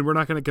 yeah. I mean, we're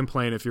not going to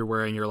complain if you're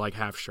wearing your like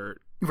half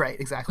shirt. Right,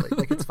 exactly.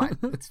 Like, it's fine.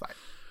 It's fine.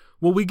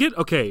 Well,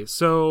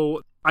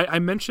 so I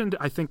mentioned,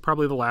 I think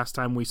probably the last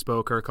time we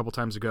spoke or a couple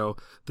times ago,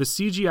 the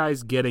CGI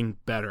is getting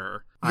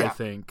better, I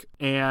think.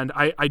 And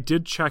I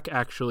did check,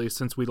 actually,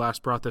 since we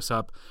last brought this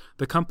up,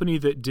 the company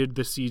that did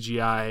the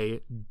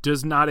CGI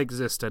does not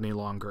exist any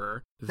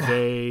longer.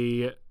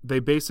 They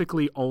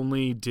basically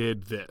only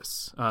did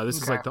this.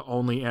 This is like the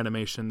only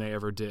animation they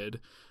ever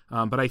did.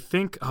 But I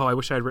think, I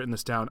wish I had written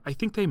this down. I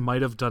think they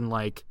might have done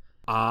like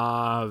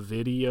a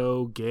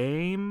video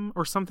game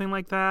or something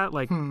like that.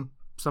 Like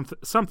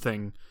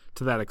something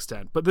to that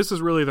extent. But this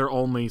is really their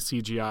only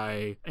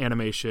CGI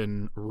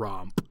animation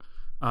romp.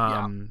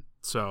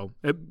 So,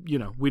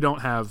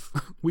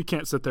 we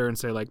can't sit there and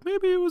say like,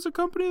 maybe it was a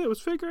company that was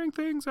figuring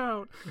things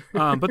out.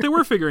 But they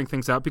were figuring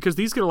things out because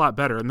these get a lot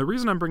better. And the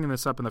reason I'm bringing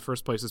this up in the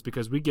first place is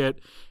because we get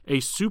a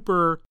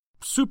super,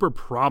 super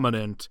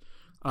prominent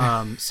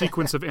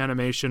sequence of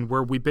animation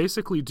where we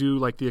basically do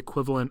like the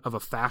equivalent of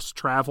a fast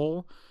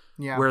travel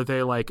where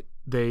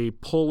they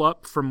pull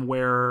up from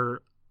where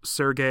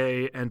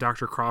Sergei and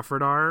Dr.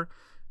 Crawford are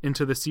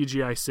into the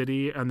CGI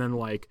city and then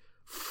like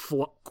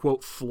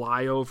quote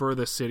fly over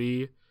the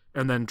city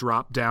and then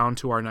drop down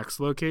to our next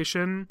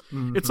location.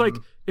 Mm-hmm. It's like,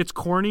 it's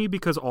corny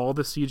because all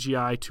the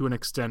CGI to an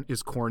extent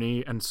is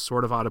corny and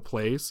sort of out of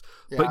place.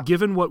 Yeah. But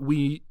given what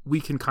we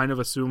can kind of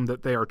assume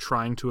that they are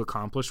trying to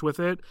accomplish with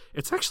it,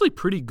 it's actually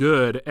pretty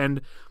good. And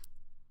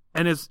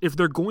if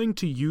they're going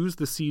to use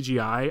the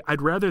CGI,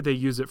 I'd rather they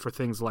use it for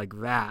things like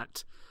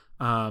that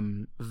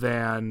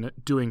than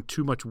doing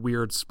too much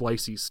weird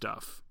splicey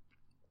stuff.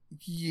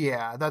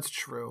 Yeah, that's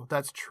true.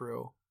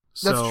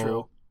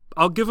 So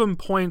I'll give them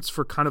points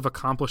for kind of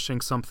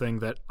accomplishing something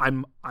that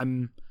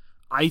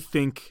I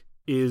think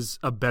is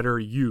a better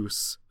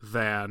use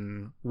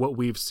than what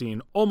we've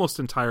seen almost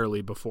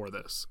entirely before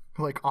this.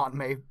 Like Aunt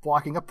May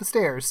walking up the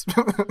stairs.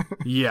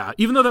 Yeah,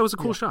 even though that was a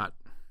cool shot.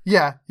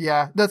 Yeah,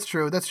 that's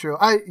true.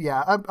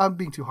 I'm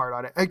being too hard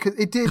on it.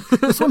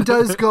 This one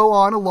does go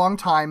on a long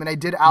time, and I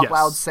did out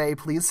loud say,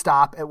 please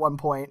stop at one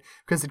point,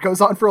 because it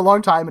goes on for a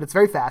long time, and it's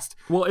very fast.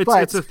 Well,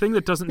 it's a thing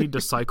that doesn't need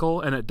to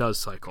cycle, and it does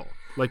cycle.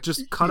 Like,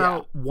 just cut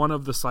out one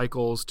of the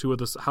cycles, two of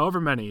the,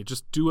 however many,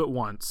 just do it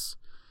once,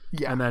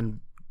 and then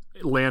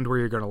land where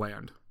you're going to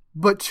land.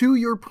 But to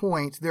your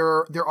point,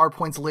 there are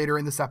points later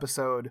in this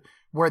episode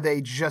where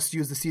they just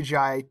use the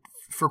CGI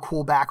for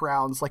cool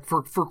backgrounds, like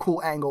for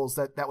cool angles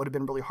that would have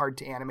been really hard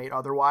to animate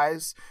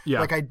otherwise. Yeah.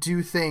 Like, I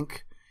do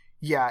think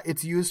Yeah,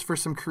 it's used for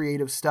some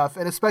creative stuff,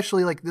 and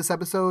especially like this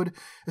episode,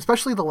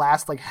 especially the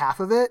last like half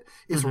of it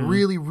is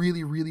really,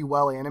 really, really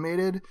well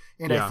animated,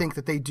 and I think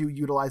that they do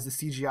utilize the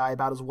CGI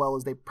about as well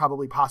as they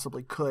probably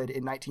possibly could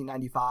in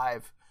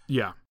 1995.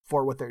 Yeah,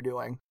 for what they're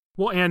doing.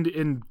 Well, and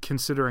in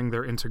considering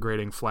they're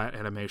integrating flat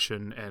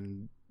animation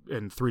and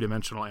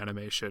 3-dimensional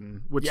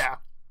animation, which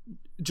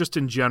just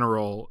in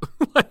general,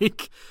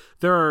 like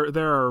there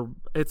are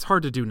it's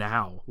hard to do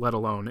now, let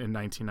alone in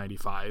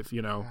 1995.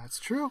 You know, that's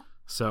true.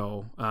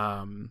 So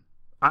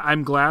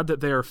I'm glad that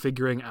they are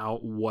figuring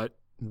out what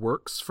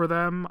works for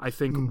them. I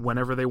think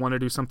whenever they want to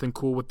do something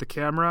cool with the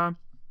camera,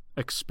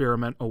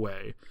 experiment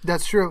away.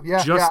 That's true.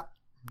 Yeah.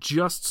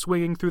 Just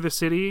swinging through the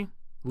city,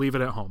 leave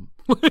it at home.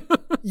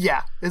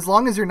 Yeah. As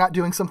long as you're not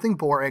doing something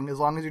boring, as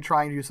long as you're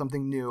trying to do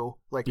something new,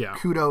 like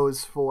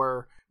kudos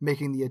for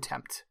making the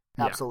attempt.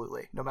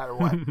 Absolutely. No matter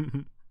what.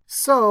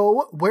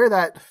 So, where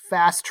that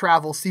fast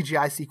travel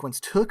CGI sequence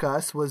took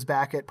us was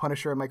back at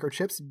Punisher and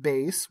Microchip's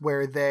base,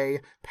 where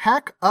they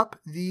pack up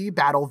the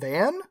battle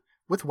van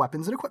with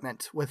weapons and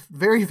equipment, with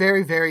very,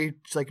 very, very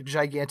like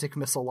gigantic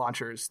missile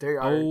launchers. They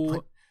are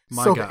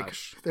my so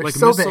gosh. Big. They're like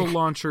so missile big.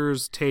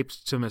 Launchers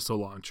taped to missile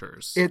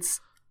launchers. It's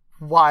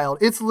wild.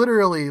 It's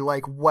literally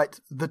like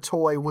what the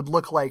toy would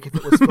look like if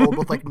it was filled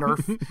with like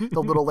the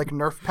little like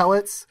Nerf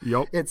pellets.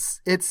 Yep. It's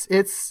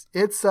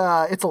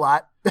a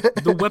lot.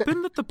 The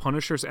weapon that the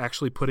Punisher's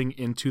actually putting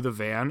into the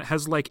van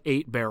has like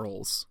 8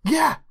 barrels.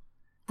 Yeah.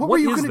 What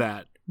is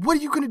that? What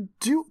are you gonna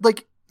do?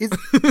 Like,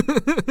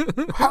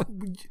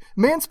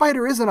 Man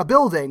Spider isn't a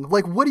building.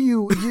 Like, what do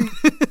you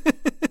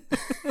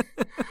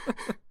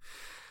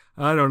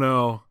I don't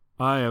know.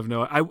 I have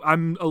no.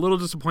 I'm a little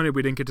disappointed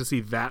we didn't get to see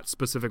that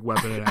specific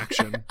weapon in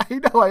action. I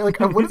know.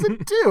 What does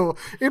it do?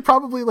 It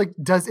probably like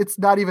does. It's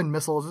not even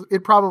missiles.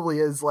 It probably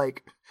is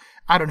like,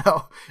 I don't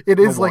know. It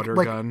is like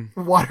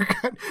water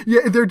gun.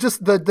 Yeah, they're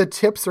just the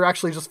tips are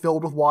actually just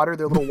filled with water.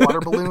 They're little water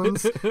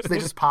balloons, so they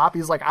just pop.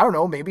 He's like, I don't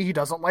know. Maybe he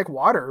doesn't like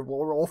water.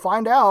 We'll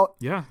find out.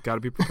 Yeah, got to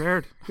be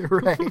prepared.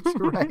 Right.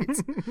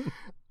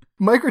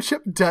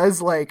 Microchip does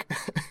like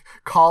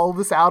call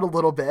this out a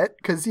little bit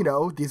because, you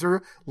know, these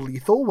are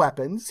lethal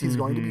weapons. He's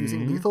going to be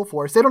using lethal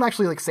force. They don't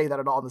actually like say that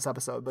at all in this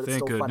episode, but it's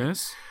still funny.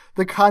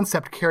 The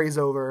concept carries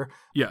over.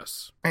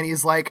 Yes. And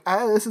he's like,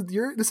 this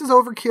is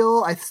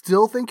overkill. I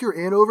still think you're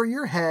in over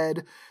your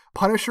head.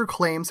 Punisher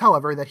claims,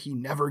 however, that he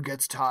never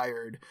gets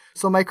tired.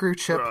 So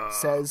Microchip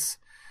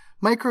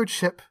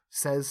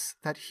says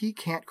that he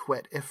can't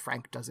quit if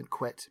Frank doesn't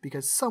quit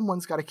because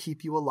someone's got to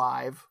keep you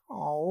alive.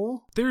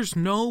 Oh. There's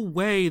no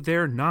way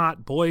they're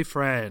not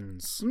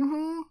boyfriends.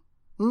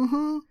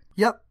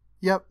 Yep.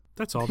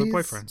 That's all. They're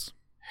boyfriends.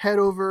 Head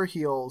over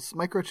heels.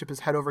 Microchip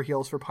is head over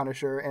heels for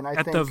Punisher, and I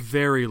think at the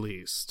very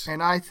least.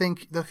 And I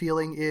think the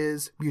feeling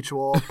is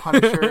mutual.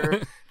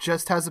 Punisher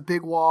just has a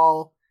big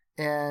wall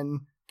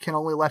and can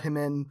only let him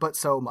in but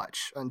so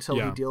much until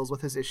he deals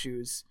with his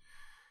issues.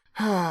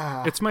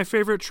 It's my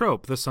favorite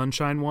trope, the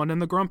sunshine one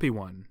and the grumpy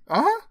one.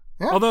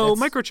 Yeah, although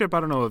Microchip, I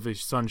don't know if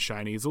he's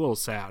sunshiny. He's a little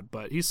sad,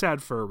 but he's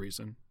sad for a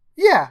reason.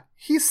 Yeah,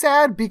 he's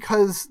sad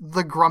because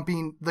the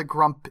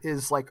grump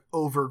is like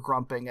over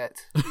grumping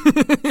it.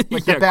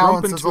 Like the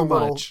balance is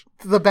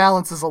the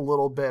balance is a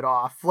little bit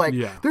off. Like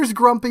there's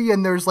grumpy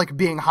and there's like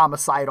being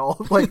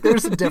homicidal. Like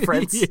there's a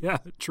difference. Yeah,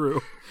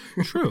 true.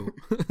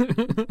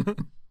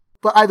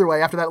 But either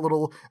way, after that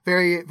little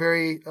very,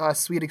 very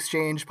sweet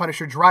exchange,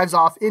 Punisher drives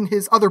off in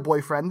his other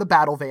boyfriend, the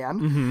battle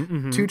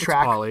van, to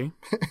track. Polly.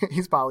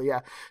 He's Polly,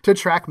 yeah. To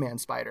track Man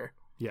Spider.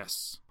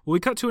 Yes. Well, we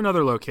cut to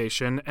another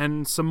location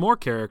and some more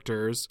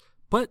characters,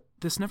 but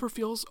this never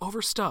feels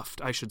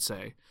overstuffed, I should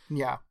say.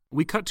 Yeah.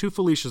 We cut to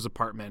Felicia's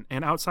apartment,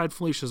 and outside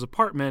Felicia's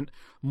apartment,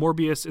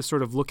 Morbius is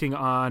sort of looking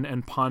on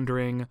and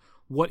pondering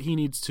what he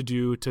needs to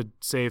do to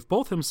save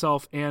both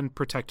himself and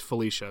protect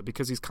Felicia,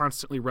 because he's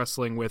constantly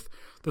wrestling with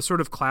the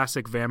sort of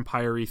classic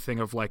vampire-y thing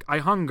of like, I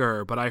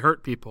hunger, but I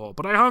hurt people,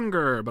 but I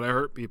hunger, but I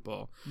hurt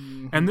people.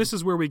 And this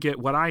is where we get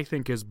what I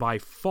think is by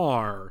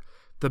far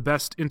the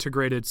best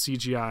integrated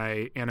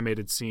CGI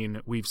animated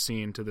scene we've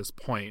seen to this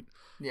point,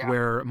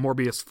 where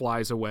Morbius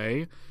flies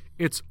away.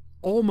 It's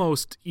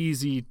almost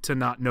easy to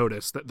not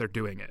notice that they're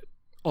doing it.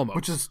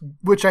 Almost.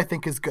 Which I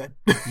think is good.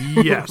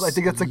 Yes. I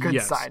think that's a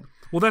good sign.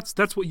 Well,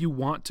 that's what you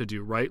want to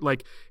do, right?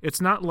 Like,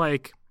 it's not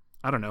like,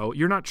 I don't know,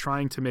 you're not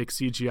trying to make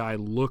CGI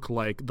look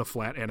like the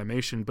flat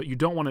animation, but you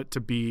don't want it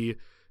to be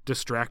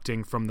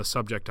distracting from the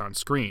subject on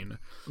screen.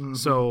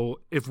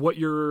 So if what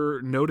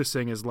you're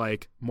noticing is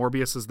like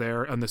Morbius is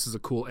there and this is a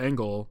cool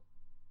angle,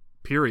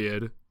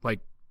 period,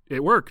 like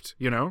it worked,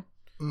 you know?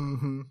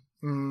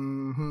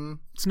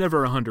 It's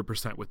never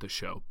 100% with the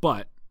show,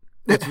 but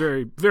it's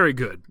very, very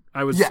good.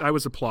 I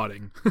was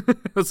applauding. I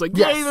was like,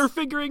 yay, they're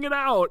figuring it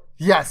out.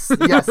 Yes.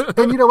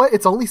 And you know what?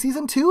 It's only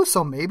season 2,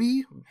 so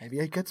maybe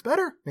it gets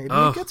better.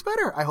 It gets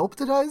better. I hope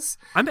it does.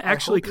 I'm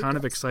actually kind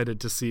of excited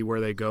to see where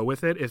they go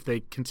with it if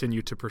they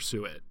continue to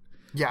pursue it.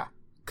 Yeah.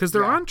 Because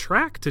they're on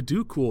track to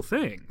do cool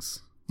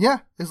things. Yeah,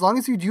 as long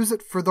as you use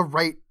it for the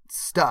right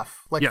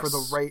stuff. Like for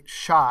the right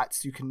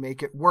shots, you can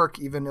make it work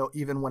even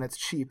when it's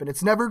cheap. And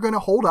it's never going to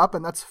hold up,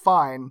 and that's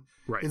fine.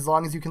 Right. As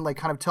long as you can like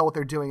kind of tell what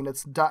they're doing and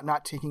it's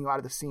not taking you out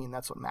of the scene.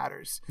 That's what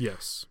matters.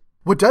 Yes.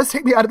 What does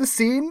take me out of the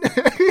scene?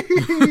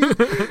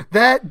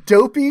 That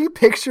dopey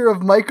picture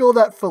of Michael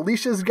that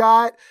Felicia's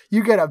got.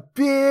 You get a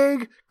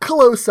big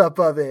close-up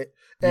of it.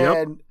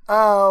 And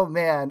oh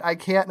man, I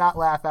can't not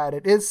laugh at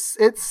it. It's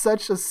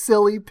such a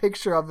silly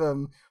picture of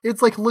him.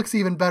 It's like looks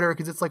even better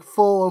because it's like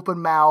full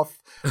open mouth,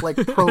 like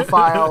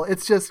profile.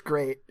 It's just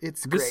great.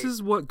 It's great. This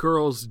is what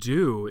girls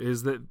do,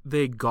 is that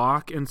they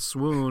gawk and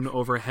swoon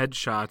over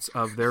headshots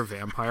of their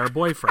vampire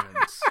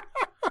boyfriends.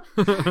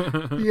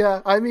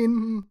 Yeah, I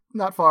mean,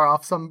 not far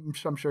off. Some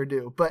I'm sure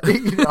do, but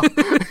you know.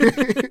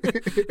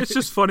 It's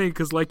just funny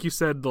because, like you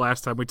said the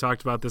last time we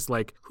talked about this,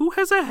 like, who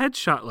has a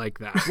headshot like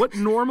that? What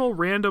normal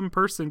random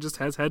person just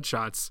has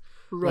headshots,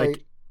 right?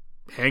 Like,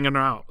 hanging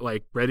out,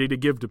 like ready to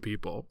give to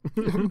people?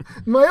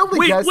 My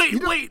only guess.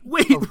 Wait.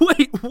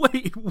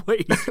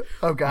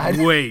 Oh God.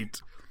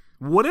 Wait.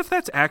 What if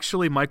that's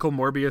actually Michael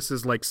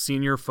Morbius's like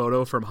senior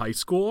photo from high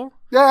school?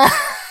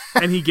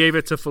 And he gave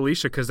it to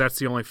Felicia because that's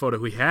the only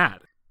photo he had.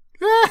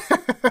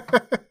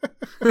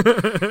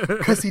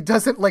 Because he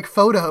doesn't like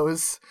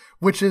photos,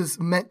 which is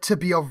meant to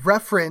be a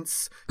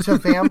reference to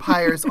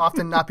vampires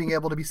often not being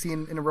able to be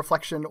seen in a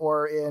reflection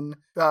or in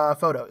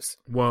photos.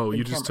 Whoa,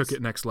 you cameras. just took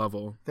it next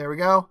level. There we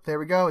go.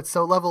 It's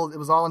so level. It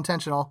was all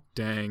intentional.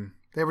 Dang.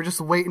 They were just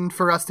waiting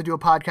for us to do a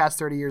podcast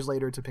 30 years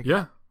later to pick it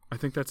up. I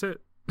think that's it.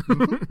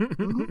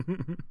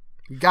 Mm-hmm.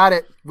 We got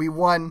it. We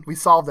won. We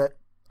solved it.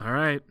 All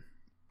right.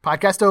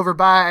 Podcast over.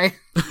 Bye.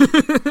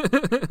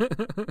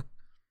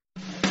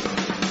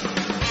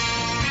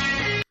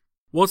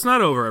 Well, it's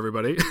not over,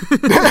 everybody.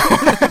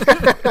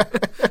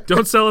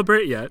 Don't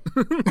celebrate yet.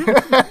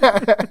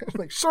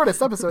 Like,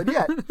 shortest episode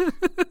yet.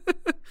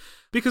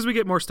 Because we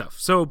get more stuff.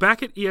 So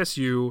back at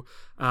ESU,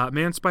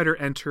 Man-Spider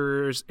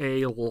enters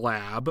a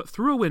lab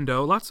through a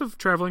window. Lots of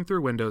traveling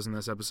through windows in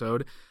this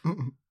episode.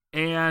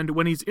 And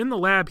when he's in the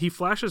lab, he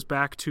flashes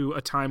back to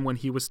a time when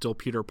he was still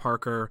Peter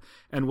Parker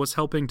and was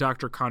helping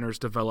Dr. Connors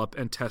develop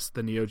and test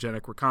the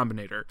neogenic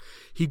recombinator.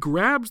 He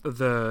grabs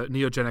the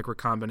neogenic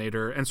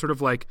recombinator and sort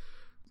of like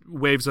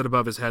waves it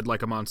above his head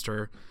like a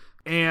monster.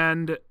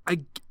 And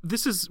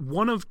this is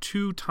one of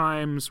two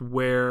times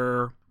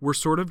where we're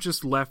sort of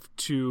just left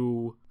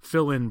to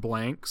fill in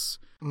blanks.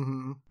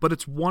 Mm-hmm. But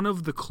it's one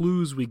of the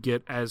clues we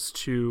get as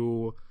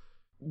to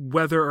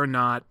whether or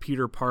not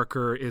Peter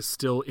Parker is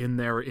still in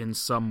there in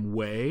some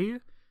way.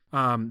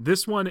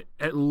 This one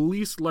at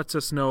least lets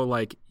us know,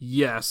 like,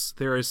 yes,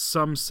 there is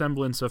some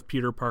semblance of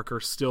Peter Parker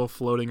still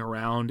floating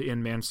around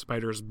in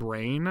Man-Spider's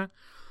brain.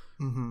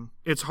 Mm-hmm.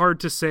 It's hard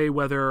to say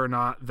whether or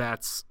not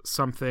that's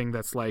something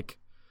that's like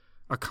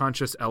a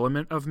conscious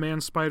element of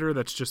Man-Spider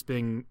that's just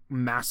being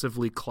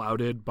massively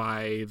clouded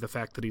by the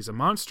fact that he's a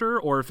monster,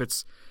 or if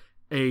it's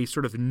a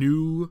sort of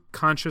new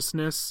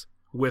consciousness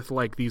with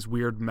like these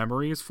weird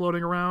memories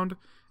floating around.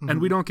 Mm-hmm. And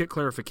we don't get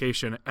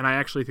clarification, and I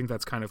actually think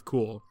that's kind of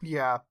cool.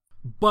 Yeah.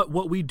 But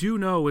what we do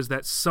know is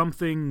that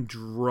something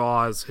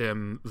draws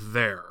him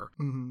there,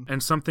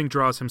 and something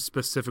draws him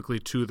specifically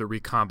to the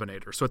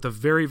recombinator. So at the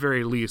very,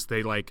 very least,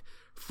 they like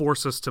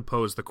force us to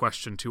pose the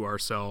question to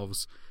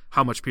ourselves,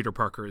 how much Peter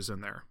Parker is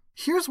in there.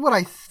 Here's what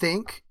I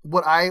think,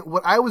 what I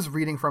was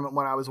reading from it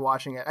when I was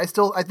watching it. I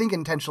think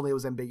intentionally it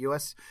was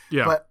ambiguous,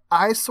 but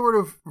I sort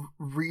of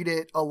read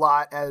it a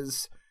lot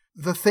as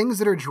the things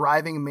that are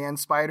driving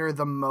Man-Spider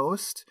the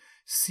most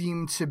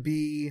seem to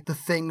be the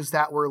things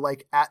that were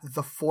like at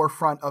the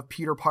forefront of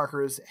Peter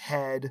Parker's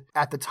head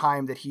at the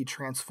time that he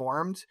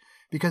transformed,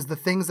 because the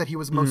things that he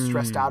was most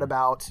stressed out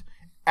about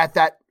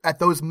at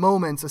those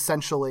moments,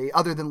 essentially,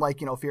 other than like,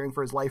 you know, fearing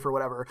for his life or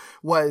whatever,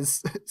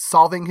 was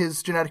solving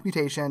his genetic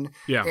mutation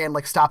and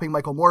like stopping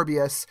Michael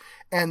Morbius.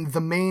 And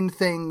the main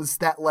things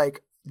that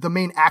like the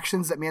main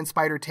actions that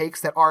Man-Spider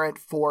takes that aren't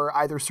for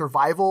either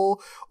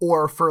survival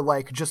or for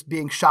like just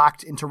being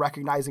shocked into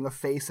recognizing a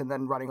face and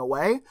then running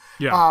away,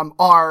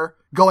 are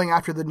going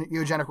after the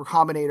neogenic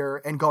recombinator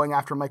and going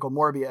after Michael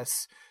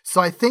Morbius. So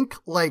I think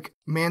like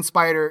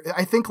Man-Spider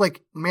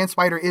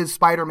is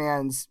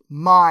Spider-Man's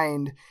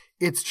mind.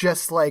 It's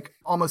just like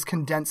almost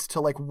condensed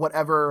to like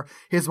whatever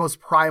his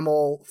most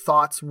primal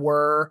thoughts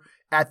were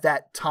at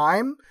that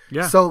time.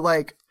 Yeah. So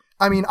like,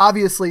 I mean,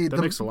 obviously that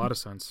makes a lot of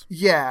sense.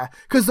 Yeah,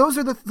 because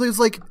there's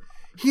like,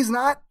 he's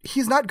not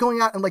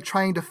going out and like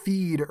trying to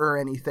feed or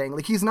anything.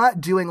 Like he's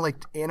not doing like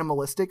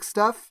animalistic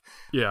stuff.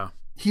 Yeah.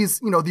 He's,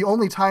 you know, the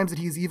only times that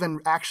he's even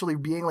actually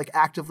being like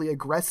actively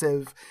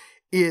aggressive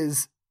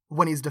is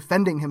when he's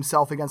defending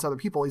himself against other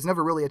people. He's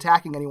never really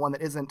attacking anyone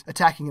that isn't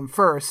attacking him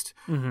first.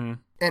 Mm-hmm.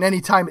 And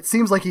anytime it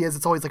seems like he is,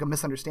 it's always like a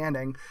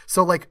misunderstanding.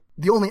 So like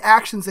the only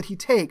actions that he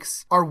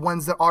takes are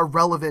ones that are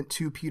relevant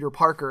to Peter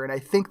Parker. And I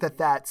think that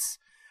that's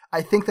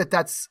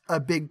a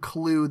big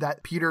clue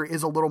that Peter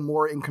is a little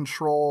more in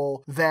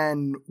control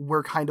than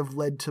we're kind of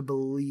led to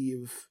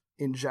believe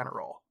in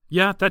general.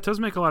 Yeah, that does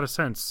make a lot of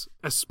sense,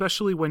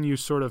 especially when you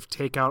sort of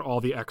take out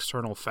all the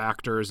external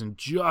factors and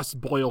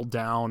just boil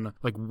down,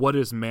 like, what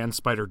is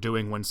Man-Spider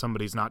doing when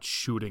somebody's not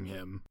shooting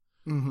him?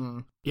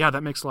 Mm-hmm. Yeah,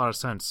 that makes a lot of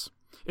sense.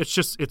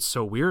 It's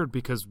so weird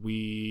because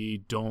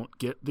we don't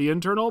get the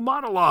internal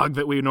monologue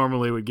that we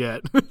normally would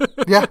get.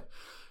 Yeah.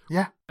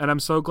 Yeah. And I'm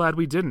so glad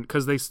we didn't,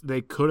 because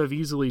they could have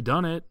easily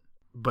done it,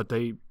 but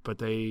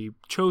they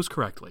chose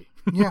correctly.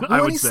 Yeah,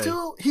 well,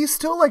 and he's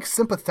still like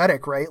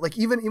sympathetic, right? Like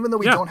even though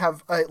we don't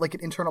have like an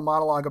internal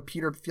monologue of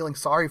Peter feeling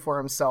sorry for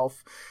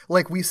himself,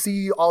 like we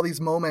see all these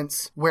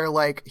moments where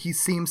like he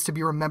seems to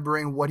be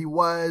remembering what he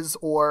was,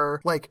 or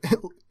like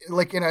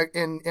like in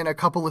a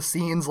couple of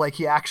scenes, like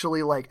he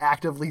actually like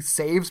actively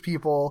saves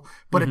people,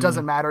 but it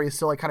doesn't matter. He's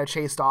still like kind of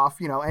chased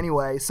off,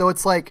 anyway. So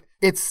it's like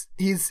it's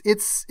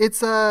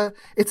a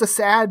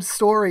sad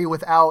story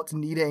without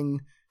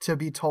needing to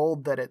be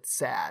told that it's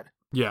sad.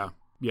 Yeah.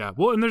 Yeah,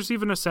 well, and there's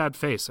even a sad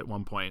face at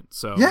one point,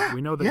 so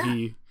we know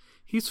that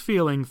he's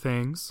feeling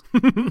things.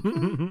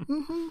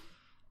 Mm-hmm.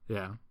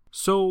 Yeah.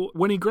 So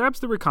when he grabs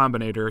the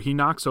recombinator, he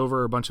knocks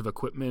over a bunch of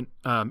equipment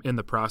in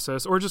the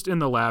process, or just in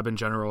the lab in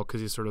general,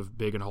 because he's sort of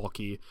big and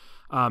hulky.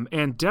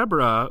 And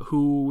Deborah,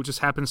 who just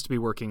happens to be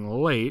working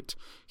late,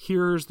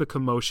 hears the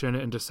commotion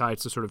and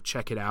decides to sort of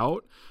check it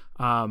out.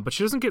 But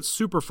she doesn't get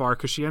super far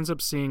because she ends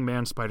up seeing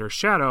Man-Spider's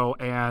shadow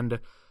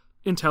and,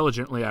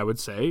 intelligently, I would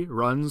say,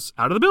 runs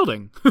out of the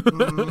building.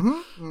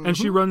 And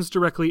she runs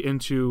directly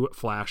into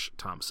Flash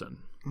Thompson.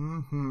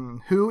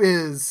 Who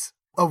is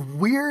a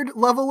weird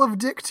level of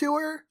dick to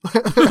her.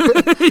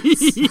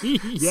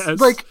 Yes.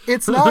 Like,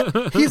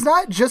 he's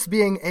not just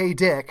being a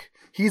dick.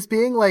 He's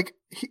being like,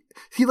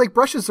 he like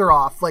brushes her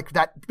off like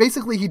that.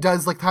 Basically, he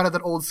does like kind of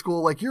that old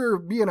school, like, you're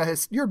being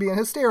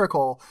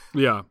hysterical.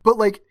 Yeah. But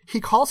like he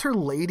calls her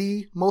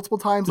lady multiple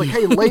times, like,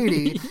 hey,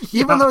 lady,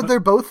 even though they're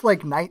both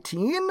like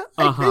 19.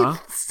 I think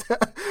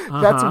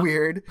that's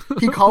weird.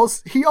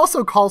 He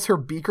also calls her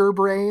beaker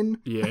brain.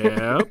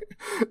 Yeah.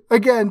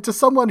 Again, to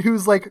someone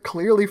who's like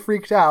clearly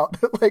freaked out.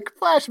 Like,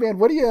 Flash, man,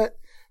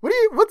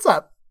 what's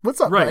up? What's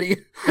up, buddy?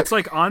 It's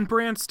like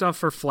on-brand stuff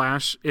for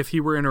Flash if he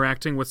were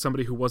interacting with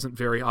somebody who wasn't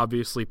very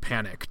obviously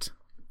panicked.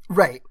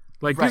 Right.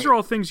 Like, these are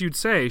all things you'd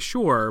say,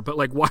 sure, but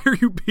like, why are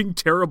you being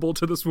terrible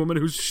to this woman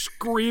who's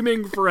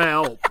screaming for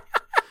help?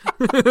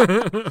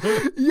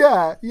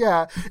 Yeah.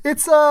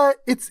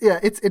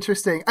 It's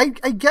interesting.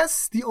 I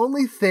guess the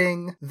only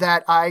thing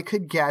that I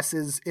could guess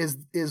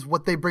is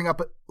what they bring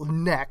up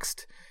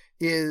next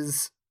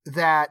is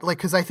that, like,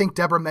 because I think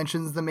Deborah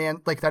mentions the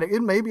man, like, that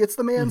maybe it's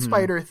the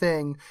Man-Spider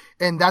thing,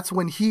 and that's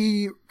when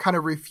he kind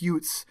of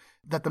refutes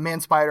that the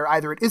Man-Spider,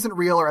 either it isn't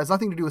real or has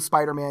nothing to do with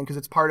Spider-Man because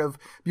it's part of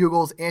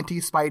Bugle's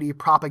anti-Spidey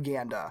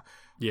propaganda.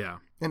 Yeah.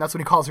 And that's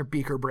when he calls her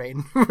beaker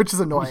brain, which is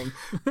annoying.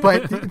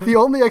 But the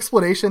only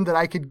explanation that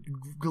I could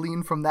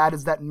glean from that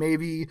is that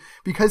maybe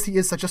because he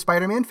is such a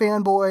Spider-Man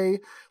fanboy,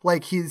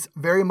 like, he's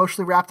very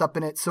emotionally wrapped up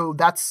in it, so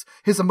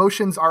his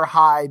emotions are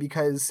high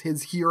because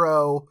his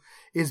hero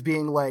is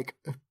being like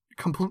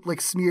completely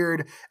like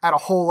smeared at a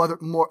whole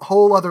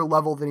other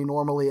level than he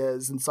normally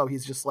is, and so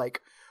he's just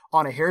like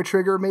on a hair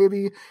trigger.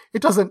 Maybe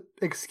it doesn't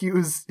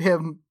excuse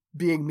him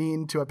being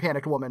mean to a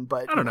panicked woman,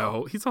 but I don't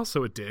know. He's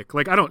also a dick.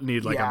 Like, I don't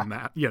need like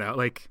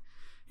like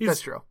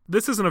that's true.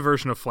 This isn't a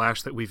version of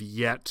Flash that we've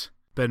yet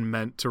been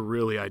meant to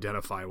really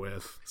identify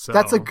with. So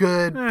that's a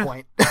good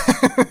point.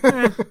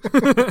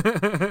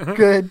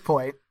 Good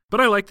point. But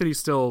I like that he's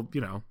still,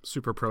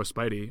 super pro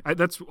Spidey.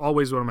 That's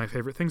always one of my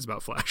favorite things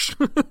about Flash.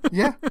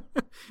 Yeah.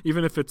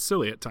 Even if it's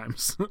silly at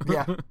times.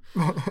 Yeah.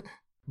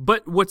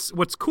 But what's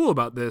cool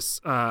about this,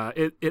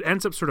 it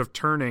ends up sort of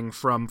turning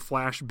from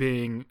Flash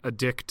being a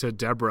dick to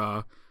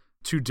Deborah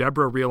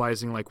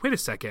realizing, like, wait a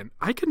second,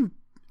 I can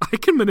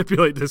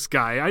manipulate this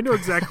guy. I know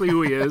exactly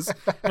who he is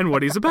and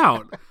what he's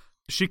about.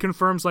 She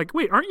confirms, like,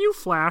 wait, aren't you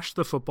Flash,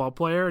 the football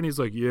player? And he's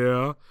like,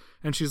 yeah.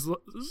 And she's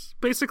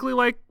basically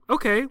like,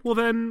 okay, well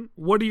then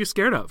what are you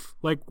scared of?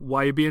 Like,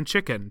 why are you being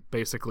chicken,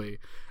 basically?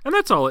 And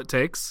that's all it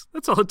takes.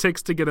 That's all it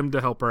takes to get him to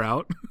help her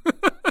out.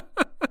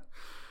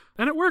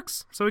 And it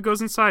works. So he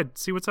goes inside,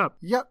 see what's up.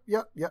 Yep.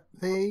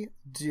 They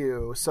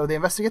do. So they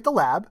investigate the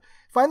lab,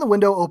 find the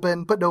window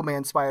open, but no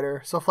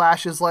Man-Spider. So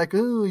Flash is like,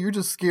 oh, you're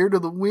just scared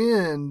of the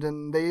wind.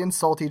 And they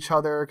insult each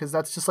other because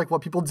that's just like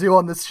what people do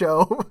on this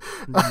show.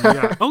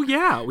 Yeah. Oh,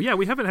 yeah. Yeah,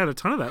 we haven't had a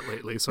ton of that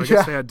lately. So I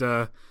guess they had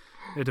to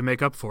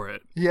make up for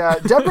it. Yeah,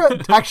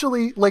 Deborah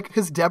actually, like,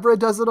 because Deborah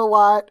does it a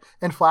lot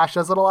and Flash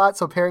does it a lot,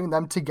 so pairing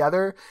them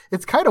together,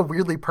 it's kind of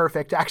weirdly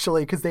perfect,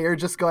 actually, because they are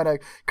just going to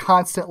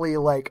constantly,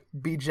 like,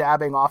 be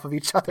jabbing off of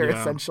each other,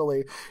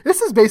 essentially.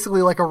 This is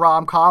basically like a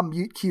rom-com,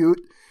 Meet Cute,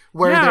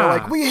 where they're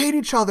like, we hate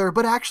each other,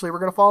 but actually we're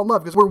going to fall in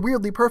love because we're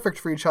weirdly perfect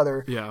for each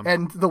other. Yeah.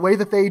 And the way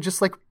that they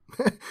just, like,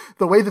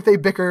 the way that they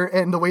bicker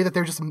and the way that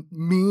they're just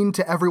mean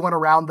to everyone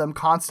around them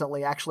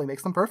constantly actually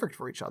makes them perfect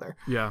for each other.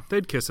 Yeah,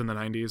 they'd kiss in the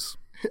 90s.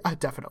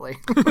 Definitely.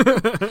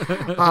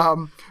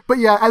 But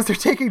yeah, as they're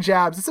taking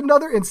jabs, it's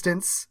another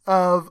instance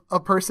of a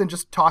person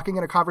just talking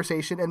in a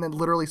conversation and then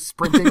literally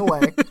sprinting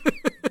away.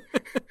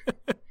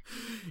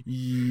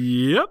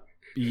 Yep.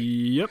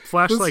 Yep,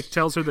 Flash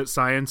tells her that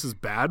science is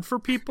bad for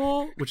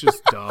people, which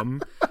is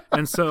dumb.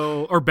 And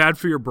so, or bad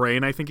for your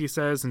brain, I think he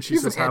says. And she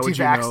says, how would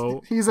you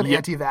know? He's an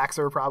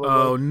anti-vaxxer, probably.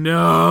 Oh,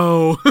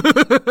 no.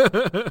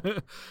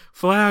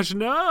 Flash,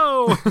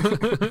 no.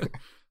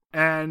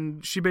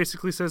 And she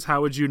basically says,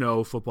 how would you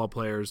know football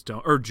players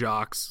don't, or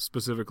jocks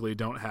specifically,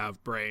 don't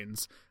have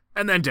brains?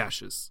 And then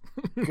dashes.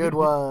 Good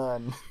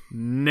one.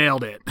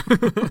 Nailed it.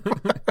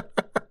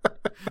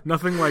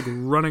 Nothing like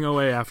running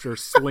away after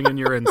slinging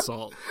your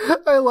insult.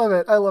 I love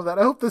it. I love that.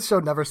 I hope this show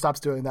never stops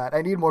doing that.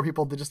 I need more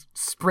people to just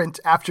sprint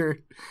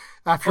after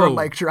a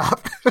mic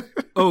drop.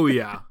 Oh,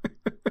 yeah.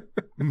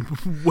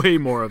 Way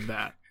more of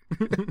that.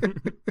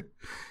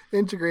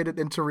 Integrate it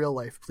into real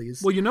life,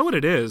 please. Well, you know what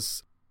it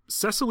is?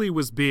 Cecily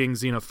was being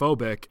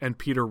xenophobic, and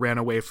Peter ran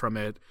away from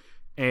it,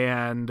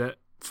 and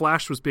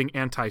Flash was being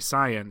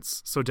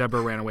anti-science, so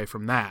Deborah ran away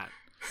from that.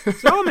 So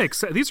that all makes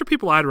sense. These are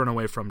people I'd run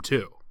away from,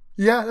 too.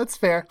 Yeah, that's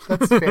fair.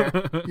 That's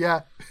fair.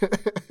 Yeah.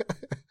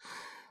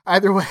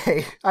 Either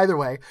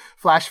way,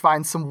 Flash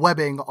finds some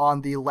webbing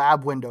on the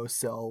lab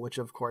windowsill, which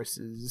of course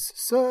is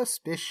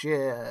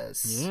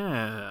suspicious.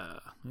 Yeah.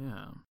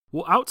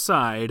 Well,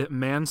 outside,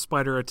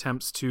 Man-Spider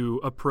attempts to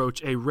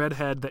approach a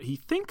redhead that he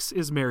thinks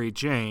is Mary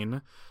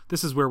Jane.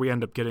 This is where we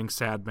end up getting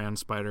sad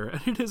Man-Spider,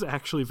 and it is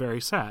actually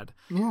very sad.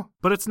 Yeah.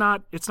 But it's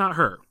not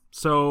her.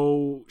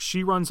 So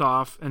she runs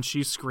off, and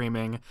she's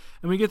screaming,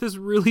 and we get this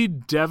really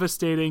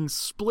devastating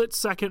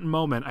split-second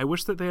moment. I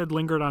wish that they had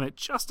lingered on it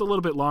just a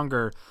little bit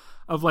longer,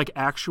 of like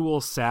actual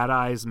sad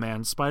eyes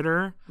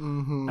Man-Spider.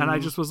 Mm-hmm. And I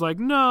just was like,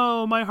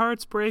 no, my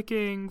heart's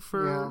breaking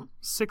for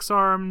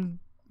six-armed,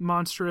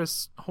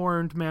 monstrous,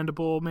 horned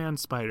mandible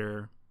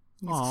Man-Spider.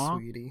 He's a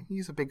sweetie.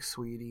 He's a big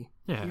sweetie.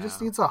 Yeah. He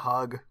just needs a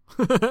hug.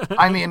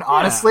 I mean,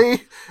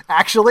 honestly,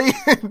 actually,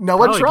 no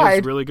one tried. He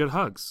gives really good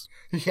hugs.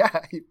 Yeah,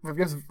 he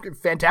gives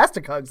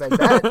fantastic hugs, I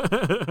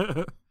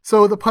bet.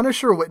 So the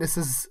Punisher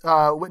witnesses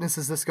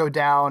this go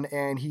down,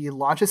 and he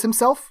launches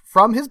himself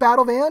from his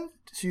battle van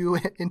to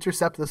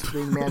intercept this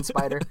fleeing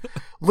Man-Spider.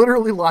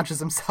 Literally launches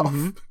himself.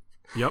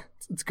 Mm-hmm. Yep.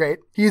 It's great.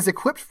 He is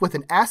equipped with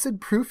an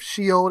acid-proof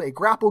shield, a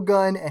grapple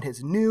gun, and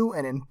his new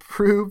and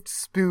improved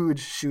spooge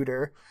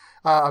shooter.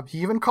 He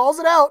even calls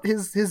it out.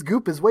 His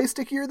goop is way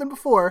stickier than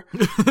before.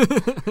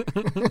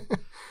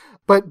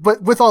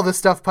 But with all this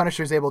stuff,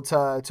 Punisher's able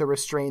to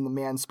restrain the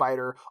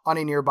Man-Spider on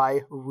a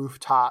nearby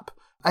rooftop.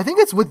 I think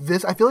it's with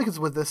this. I feel like it's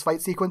with this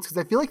fight sequence because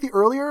I feel like the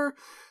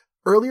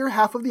earlier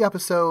half of the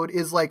episode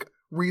is like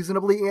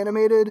reasonably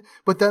animated,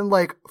 but then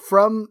like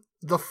from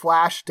the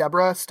Flash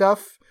Deborah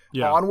stuff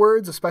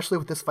onwards, especially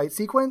with this fight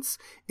sequence,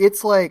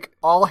 it's like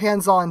all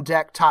hands on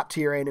deck, top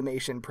tier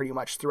animation pretty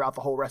much throughout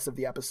the whole rest of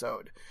the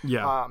episode.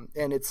 Yeah.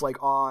 And it's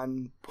like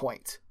on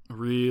point.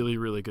 Really,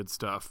 really good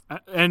stuff.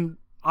 And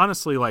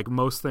honestly, like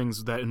most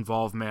things that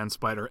involve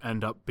Man-Spider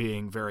end up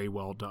being very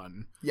well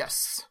done.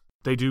 Yes.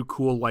 They do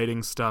cool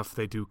lighting stuff.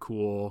 They do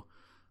cool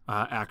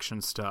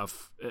action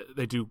stuff.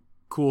 They do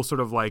cool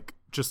sort of like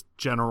just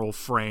general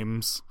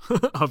frames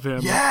of him.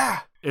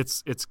 Yeah.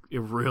 It's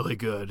really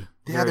good.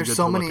 Yeah, very there's good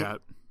so to many look at.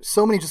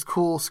 So many just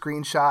cool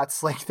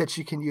screenshots like that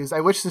you can use.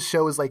 I wish the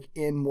show was like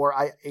in more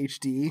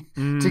HD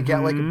to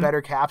get like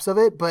better caps of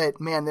it.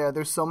 But man,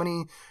 there's so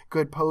many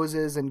good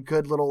poses and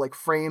good little like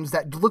frames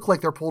that look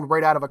like they're pulled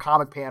right out of a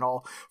comic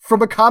panel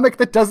from a comic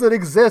that doesn't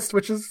exist,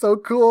 which is so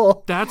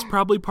cool. That's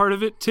probably part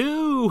of it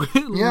too.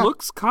 It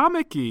looks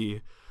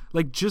comic-y.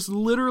 Like just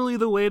literally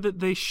the way that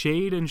they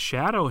shade and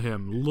shadow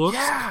him looks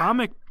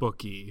comic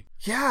booky.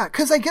 Yeah,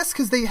 because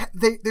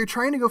they're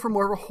trying to go for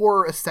more of a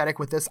horror aesthetic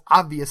with this,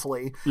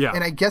 obviously. Yeah.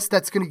 And I guess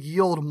that's going to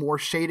yield more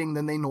shading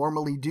than they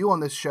normally do on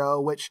this show,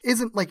 which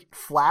isn't like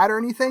flat or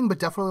anything, but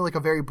definitely like a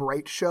very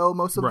bright show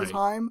most of the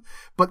time.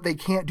 But they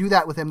can't do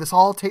that with him. This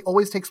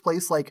always takes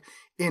place like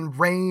in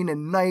rain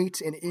and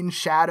night and in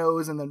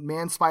shadows, and the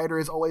Man-Spider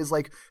is always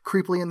like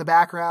creepily in the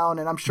background.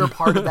 And I'm sure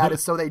part of that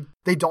is so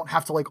they don't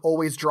have to like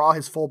always draw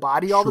his full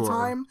body all the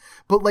time.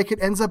 But like it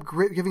ends up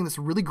giving this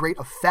really great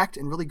effect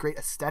and really great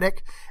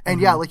aesthetic. And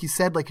yeah, like you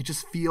said, like it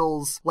just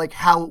feels like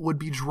how it would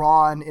be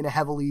drawn in a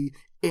heavily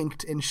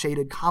inked and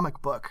shaded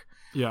comic book.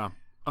 Yeah.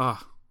 So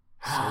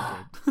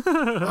good.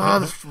 Oh,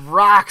 this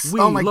rocks.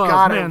 Oh my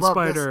God, I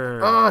love this.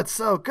 Oh, it's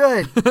so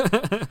good.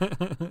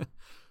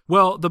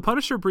 Well, the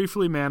Punisher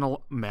briefly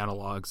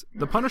monologues.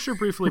 The Punisher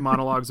briefly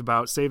monologues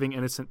about saving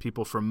innocent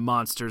people from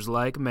monsters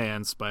like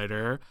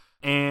Man-Spider.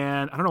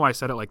 And I don't know why I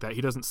said it like that.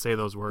 He doesn't say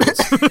those words.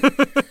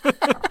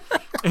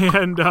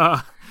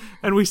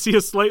 And we see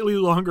a slightly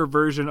longer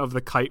version of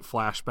the kite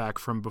flashback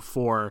from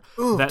before.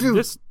 Ooh, dude.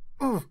 It's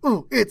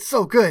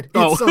so good.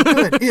 It's so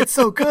good. It's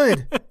so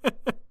good.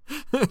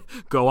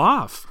 Go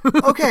off.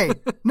 Okay.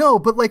 No,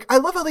 but like I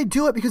love how they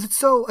do it because it's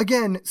so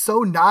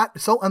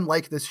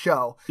unlike this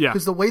show. Yeah.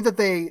 Because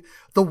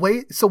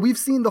so we've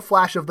seen the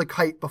flash of the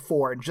kite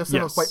before, and just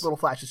in a quite little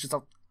flash, it's just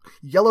a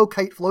yellow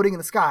kite floating in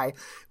the sky.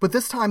 But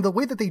this time, the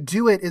way that they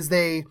do it is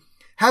they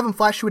have him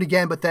flash to it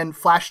again, but then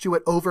flash to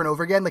it over and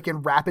over again, like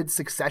in rapid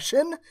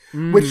succession,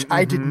 which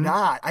I did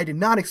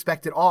not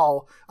expect at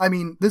all. I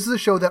mean, this is a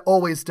show that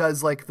always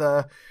does like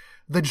the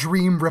the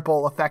dream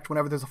ripple effect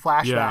whenever there's a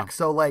flashback. Yeah.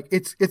 So like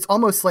it's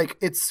almost like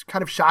it's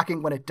kind of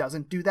shocking when it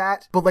doesn't do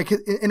that, but like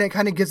and it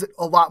kind of gives it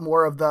a lot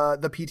more of the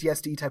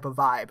PTSD type of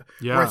vibe.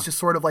 Yeah. Where it's just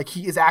sort of like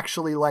he is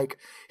actually like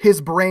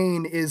his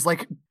brain is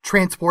like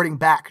transporting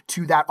back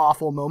to that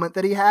awful moment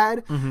that he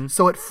had. Mm-hmm.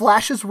 So it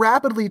flashes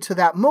rapidly to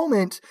that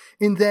moment,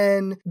 and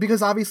then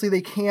because obviously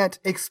they can't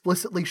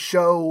explicitly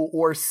show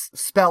or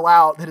spell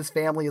out that his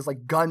family is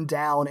like gunned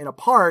down in a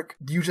park,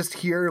 you just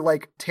hear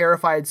like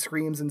terrified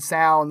screams and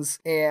sounds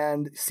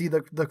and see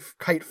the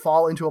kite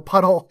fall into a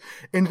puddle,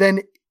 and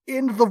then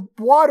in the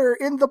water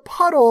in the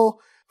puddle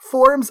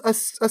forms a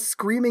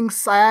screaming,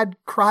 sad,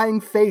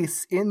 crying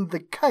face in the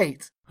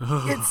kite.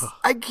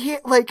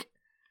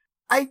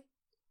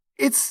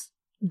 It's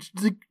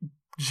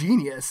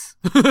genius.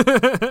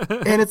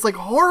 And it's like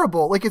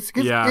horrible. Like it's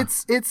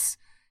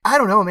I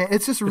don't know, man.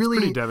 It's just really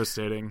pretty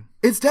devastating.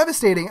 It's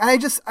devastating. And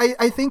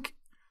I think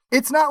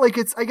it's not like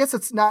I guess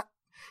it's not,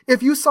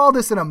 if you saw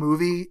this in a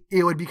movie,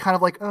 it would be kind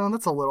of like, oh,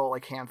 that's a little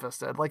like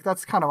ham-fisted. Like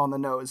that's kind of on the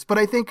nose. But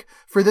I think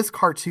for this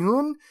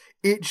cartoon,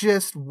 it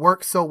just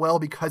works so well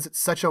because it's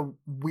such a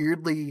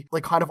weirdly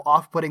like kind of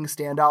off-putting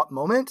standout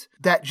moment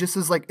that just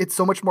is like, it's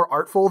so much more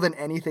artful than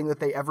anything that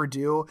they ever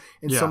do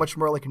and so much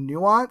more like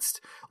nuanced.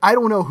 I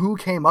don't know who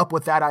came up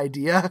with that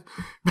idea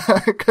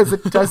because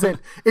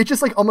it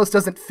just like almost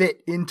doesn't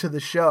fit into the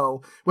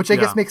show, which I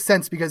guess makes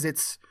sense because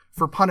it's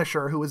for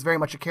Punisher, who is very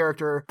much a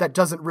character that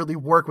doesn't really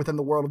work within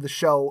the world of the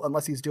show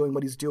unless he's doing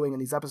what he's doing in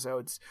these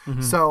episodes. Mm-hmm.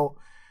 So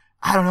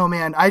I don't know,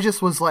 man. I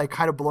just was like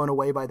kind of blown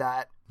away by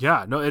that.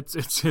 Yeah, no,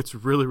 it's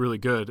really, really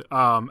good.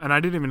 And I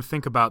didn't even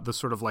think about the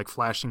sort of like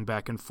flashing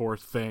back and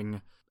forth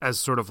thing as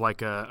sort of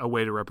like a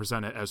way to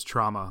represent it as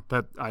trauma.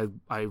 That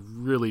I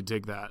really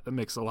dig that. It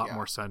makes a lot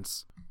more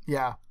sense.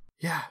 Yeah.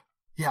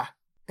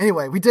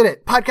 Anyway, we did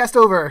it. Podcast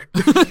over.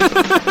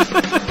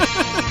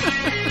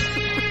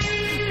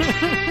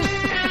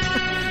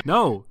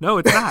 No,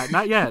 it's not.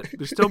 Not yet.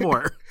 There's still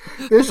more.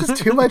 There's just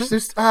too much.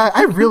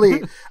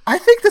 I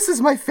think this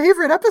is my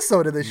favorite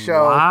episode of this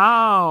show.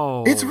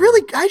 Wow. It's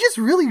really, I just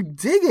really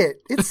dig it.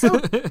 It's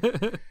so...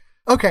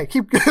 Okay,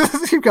 keep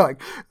going.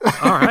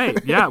 All right.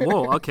 Yeah.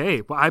 Well.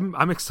 Okay. Well,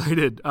 I'm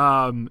excited.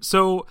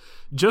 So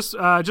just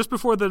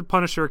before the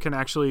Punisher can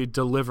actually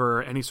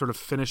deliver any sort of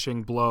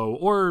finishing blow,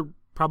 or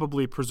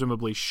probably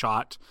presumably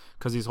shot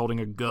because he's holding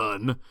a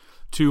gun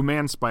to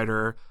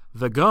Man-Spider,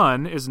 the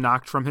gun is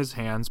knocked from his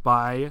hands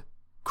by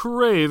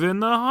Kraven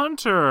the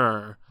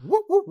Hunter.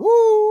 Woo woo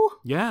woo.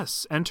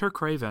 Yes. Enter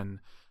Kraven.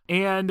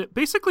 And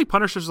basically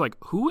Punisher's like,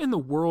 who in the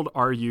world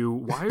are you?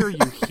 Why are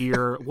you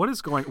here? What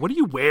are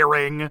you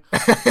wearing?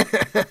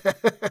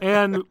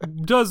 And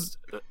does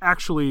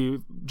actually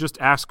just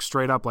ask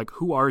straight up, like,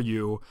 who are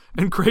you?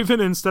 And Kraven,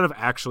 instead of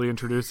actually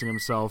introducing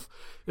himself,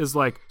 is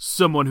like,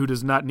 someone who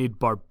does not need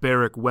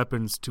barbaric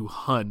weapons to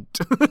hunt.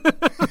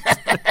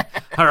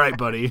 All right,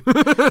 buddy.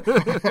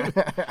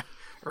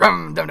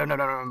 Rum, dum, dum, dum,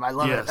 dum. I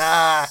love it.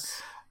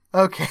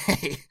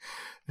 Okay.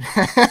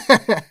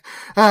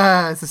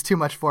 This is too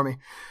much for me.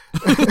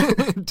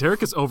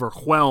 Derek is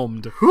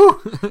overwhelmed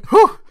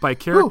by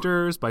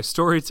characters, by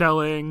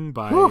storytelling,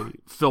 by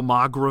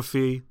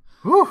filmography,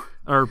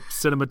 or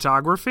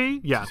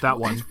cinematography. Yeah, that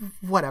one.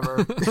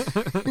 Whatever.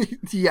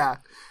 Yeah.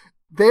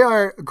 They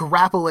are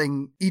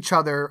grappling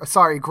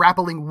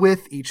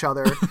with each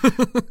other.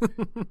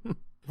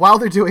 While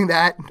they're doing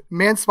that,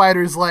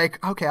 Man-Spider's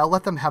like, okay, I'll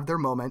let them have their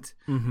moment.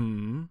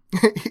 Mm-hmm.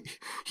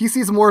 He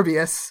sees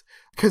Morbius,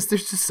 because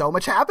there's just so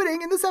much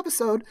happening in this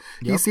episode.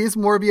 Yep. He sees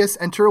Morbius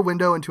enter a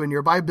window into a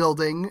nearby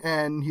building,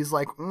 and he's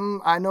like,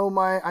 I know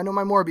my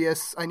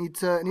Morbius. I need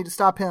to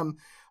stop him.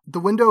 The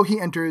window he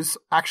enters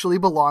actually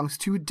belongs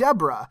to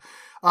Deborah.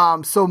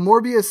 So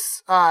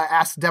Morbius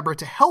asks Deborah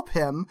to help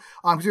him,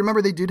 because you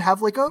remember they did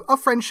have like a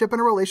friendship and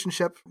a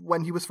relationship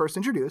when he was first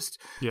introduced.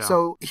 Yeah.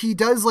 So he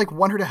does like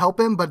want her to help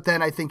him, but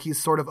then I think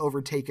he's sort of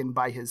overtaken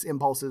by his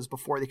impulses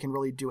before they can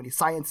really do any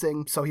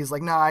sciencing. So he's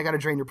like, nah, I gotta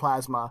drain your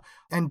plasma.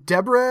 And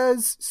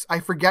Deborah's, I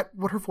forget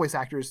what her voice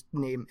actor's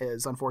name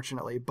is,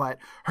 unfortunately, but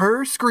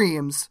her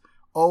screams,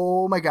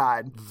 oh my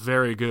God.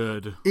 Very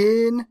good.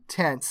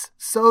 Intense.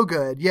 So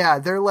good. Yeah,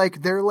 they're like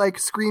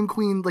Scream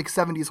Queen, like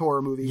 70s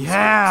horror movies.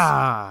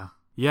 Yeah.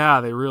 Yeah,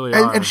 they really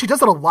are. And she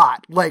does it a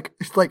lot. Like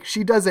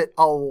she does it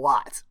a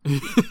lot.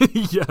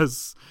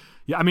 Yes.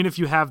 Yeah, I mean, if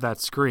you have that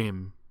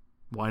scream,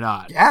 why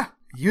not? Yeah,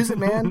 use it,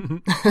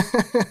 man.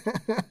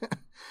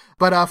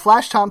 But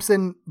Flash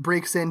Thompson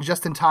breaks in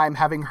just in time,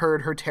 having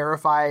heard her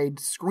terrified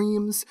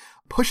screams,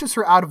 pushes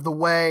her out of the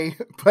way,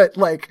 but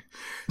like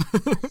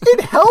it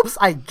helps,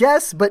 I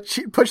guess, but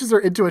she pushes her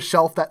into a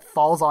shelf that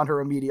falls on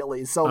her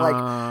immediately. So like,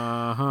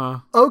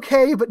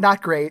 okay, but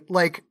not great.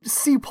 Like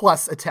C+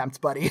 attempt,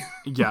 buddy.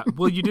 Yeah.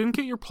 Well, you didn't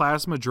get your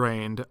plasma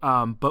drained,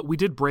 but we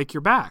did break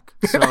your back.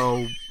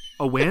 So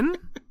a win?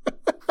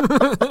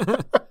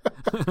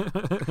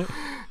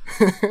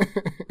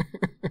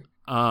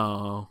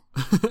 Oh.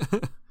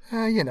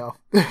 You know.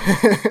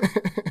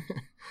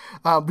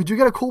 We do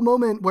get a cool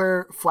moment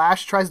where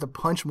Flash tries to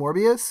punch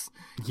Morbius.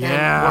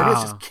 Yeah. And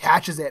Morbius just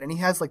catches it, and he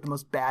has like the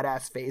most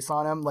badass face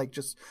on him, like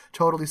just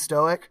totally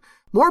stoic.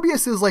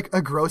 Morbius is like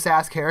a gross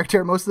ass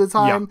character most of the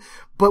time,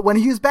 but when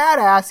he's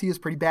badass, he is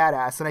pretty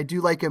badass. And I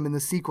do like him in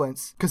the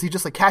sequence because he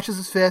just like catches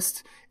his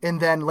fist and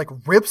then like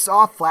rips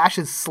off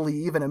Flash's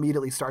sleeve and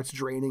immediately starts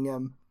draining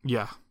him.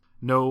 Yeah.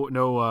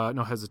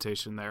 No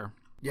hesitation there.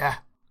 Yeah.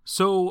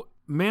 So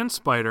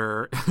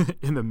Man-Spider,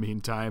 in the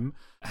meantime,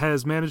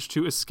 has managed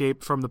to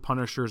escape from the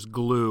Punisher's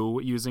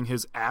glue using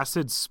his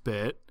acid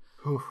spit.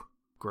 Oof.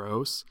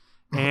 Gross.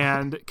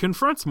 And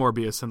confronts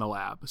Morbius in the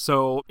lab.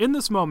 So in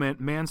this moment,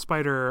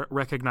 Man-Spider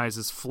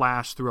recognizes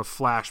Flash through a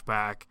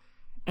flashback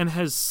and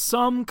has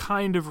some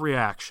kind of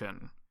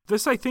reaction.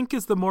 This, I think,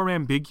 is the more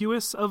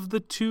ambiguous of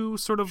the two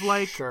sort of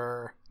like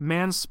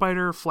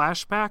Man-Spider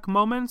flashback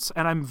moments,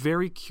 and I'm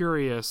very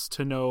curious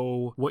to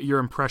know what your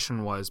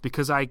impression was,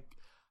 because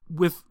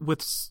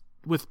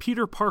with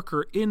Peter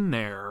Parker in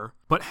there,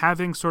 but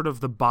having sort of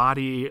the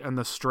body and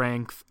the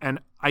strength, and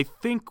I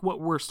think what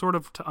we're sort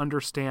of to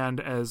understand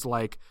as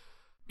like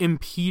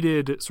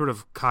impeded sort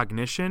of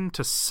cognition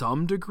to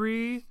some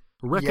degree,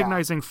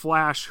 recognizing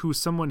Flash, who's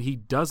someone he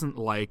doesn't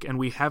like, and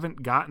we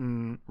haven't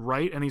gotten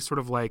any sort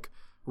of like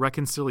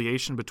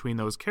reconciliation between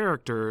those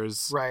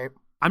characters. Right.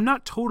 I'm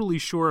not totally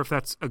sure if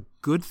that's a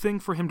good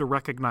thing for him to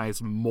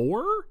recognize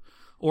more,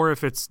 or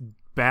if it's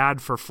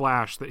bad for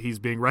Flash that he's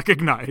being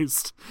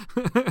recognized.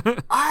 Because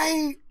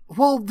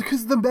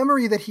the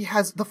memory that he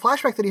has, the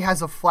flashback that he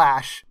has of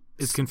Flash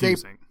is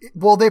confusing.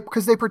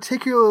 Because they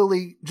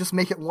particularly just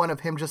make it one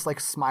of him just like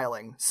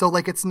smiling. So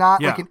like it's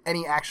not like in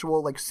any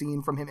actual like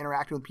scene from him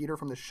interacting with Peter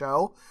from the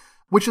show,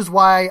 which is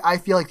why I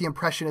feel like the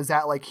impression is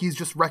that like he's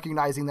just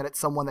recognizing that it's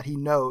someone that he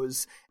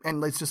knows,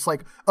 and it's just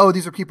like, oh,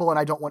 these are people and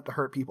I don't want to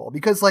hurt people.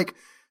 Because like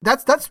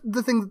that's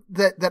the thing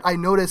that I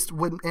noticed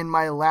when in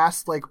my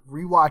last like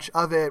rewatch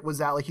of it was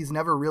that like he's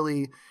never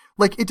really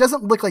like, it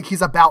doesn't look like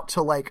he's about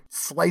to like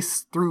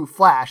slice through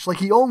Flash. Like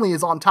he only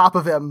is on top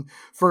of him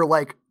for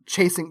like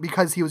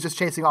because he was just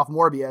chasing off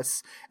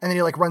Morbius, and then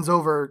he like runs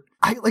over.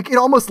 It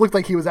almost looked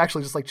like he was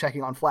actually just like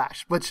checking on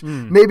Flash, which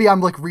maybe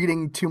I'm like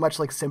reading too much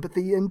like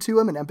sympathy into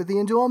him and empathy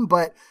into him,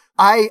 but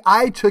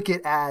I took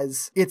it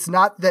as it's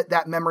not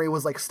that memory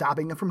was like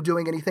stopping him from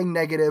doing anything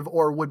negative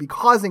or would be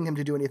causing him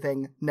to do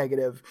anything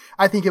negative.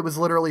 I think it was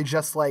literally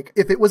just like,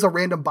 if it was a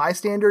random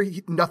bystander,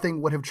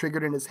 nothing would have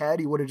triggered in his head.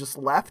 He would have just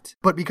left.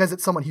 But because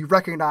it's someone he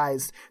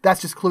recognized,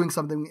 that's just cluing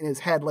something in his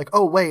head. Like,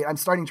 oh wait, I'm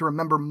starting to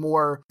remember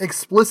more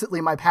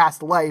explicitly my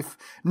past life,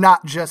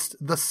 not just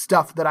the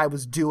stuff that I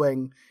was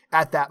doing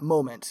at that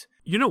moment.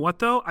 You know what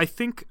though? I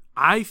think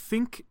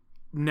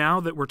now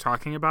that we're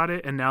talking about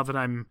it, and now that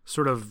I'm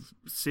sort of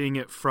seeing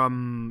it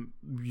from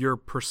your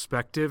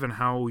perspective and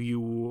how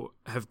you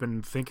have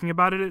been thinking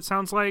about it, it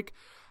sounds like,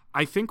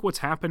 I think what's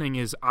happening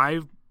is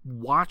I've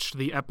watched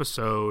the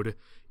episode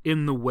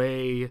in the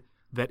way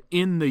that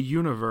in the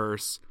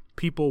universe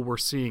people were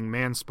seeing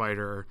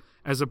Man-Spider,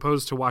 as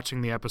opposed to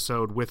watching the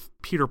episode with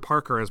Peter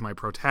Parker as my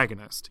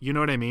protagonist. You know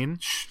what I mean?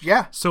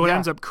 Yeah. So it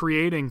ends up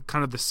creating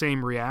kind of the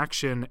same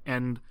reaction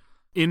and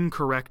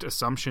incorrect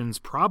assumptions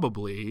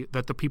probably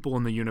that the people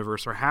in the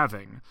universe are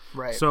having.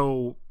 Right.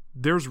 So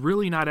there's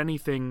really not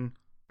anything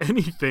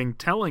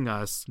telling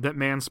us that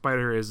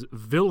Man-Spider is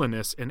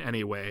villainous in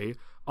any way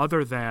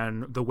other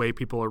than the way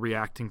people are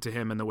reacting to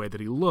him and the way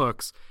that he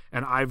looks.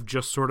 And I've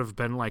just sort of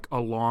been like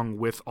along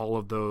with all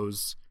of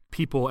those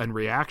people and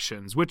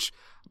reactions, which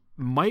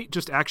might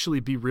just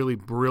actually be really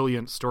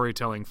brilliant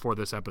storytelling for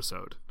this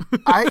episode.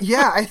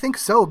 I think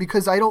so,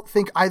 because I don't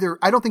think either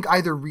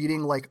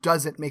reading like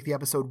doesn't make the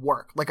episode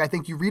work. Like I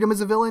think you read him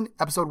as a villain,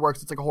 episode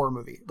works, it's like a horror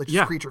movie, like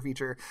just creature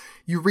feature.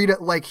 You read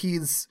it like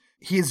he's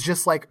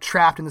just like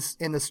trapped in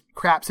this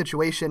crap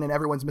situation and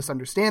everyone's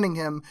misunderstanding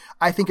him.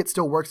 I think it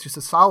still works just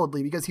as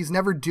solidly because he's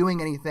never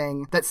doing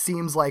anything that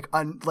seems like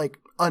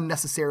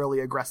unnecessarily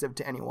aggressive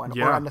to anyone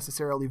or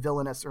unnecessarily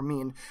villainous or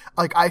mean.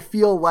 Like I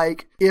feel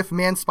like if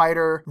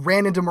Man-Spider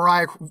ran into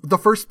the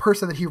first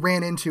person that he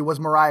ran into was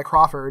Mariah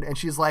Crawford, and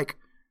she's like,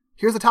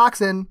 here's a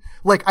toxin.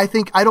 Like I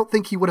don't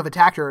think he would have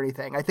attacked her or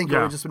anything. I think it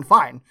would have just been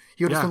fine.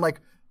 He would have just been like,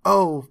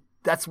 oh,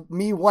 that's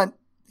me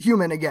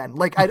human again.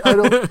 Like I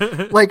don't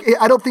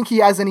I don't think he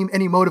has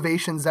any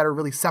motivations that are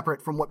really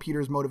separate from what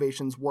Peter's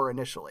motivations were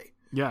initially.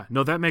 Yeah,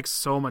 no, that makes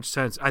so much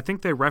sense. I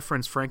think they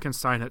reference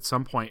Frankenstein at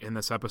some point in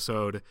this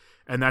episode,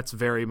 and that's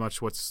very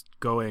much what's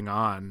going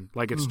on.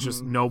 Like it's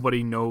just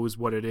nobody knows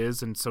what it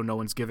is, and so no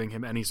one's giving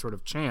him any sort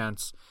of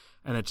chance,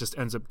 and it just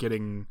ends up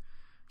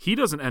he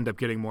doesn't end up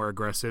getting more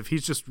aggressive.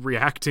 He's just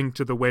reacting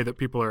to the way that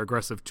people are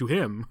aggressive to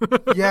him.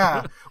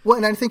 Yeah. Well,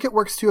 and I think it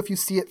works too if you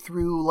see it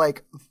through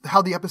like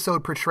how the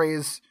episode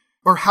portrays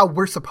or how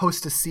we're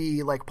supposed to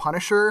see like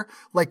Punisher.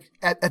 Like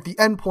at the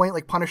end point,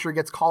 like Punisher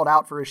gets called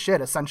out for his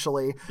shit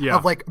essentially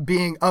of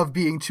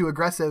being too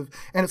aggressive.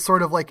 And it's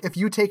sort of like if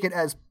you take it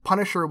as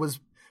Punisher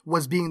was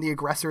was being the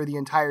aggressor the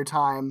entire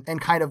time and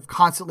kind of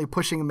constantly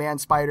pushing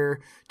Man-Spider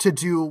to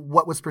do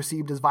what was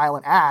perceived as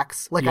violent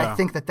acts. Like, I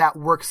think that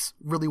works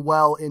really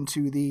well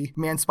into the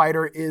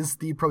Man-Spider is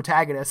the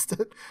protagonist,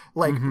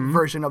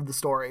 version of the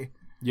story.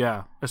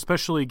 Yeah,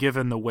 especially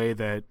given the way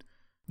that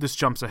this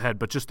jumps ahead,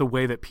 but just the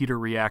way that Peter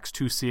reacts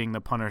to seeing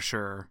the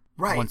Punisher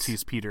once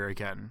he's Peter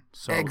again.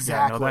 So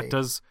exactly.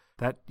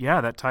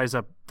 That ties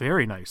up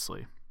very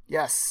nicely.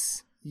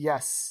 Yes.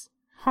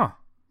 Huh.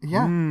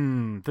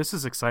 Yeah. This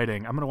is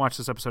exciting. I'm going to watch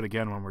this episode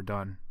again when we're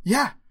done.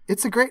 Yeah.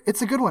 It's a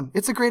good one.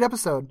 It's a great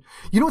episode.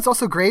 You know what's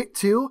also great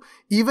too?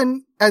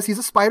 Even as he's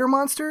a spider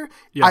monster,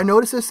 I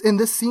notice this in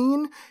this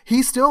scene,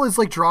 he still is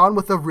like drawn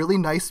with a really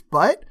nice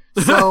butt.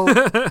 So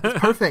it's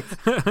perfect.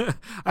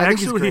 I think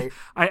he's great.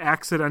 I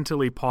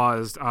accidentally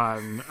paused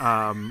on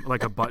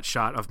like a butt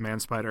shot of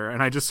Man-Spider,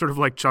 and I just sort of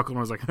like chuckled and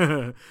was like,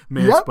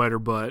 Man-Spider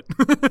butt.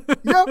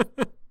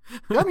 Yep.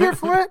 I'm here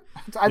for it.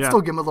 I'd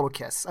still give him a little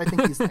kiss. I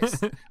think he's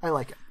nice. I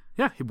like it.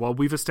 Yeah, well,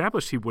 we've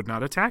established he would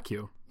not attack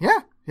you.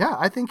 Yeah.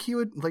 I think he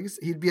would,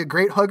 he'd be a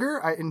great hugger,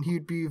 and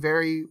he'd be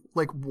very,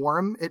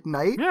 warm at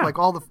night. Yeah. Like,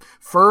 all the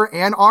fur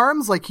and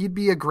arms, he'd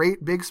be a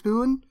great big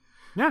spoon.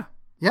 Yeah.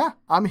 Yeah,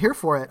 I'm here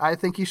for it. I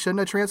think he shouldn't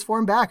have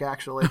transformed back,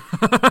 actually.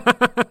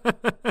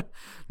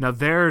 Now,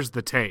 there's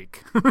the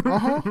take.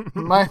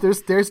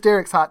 There's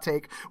Derek's hot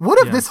take. What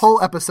if this whole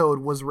episode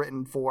was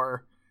written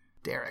for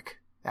Derek,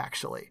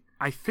 actually?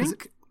 I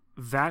think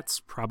that's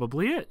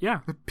probably it,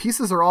 yeah. The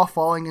pieces are all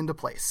falling into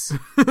place.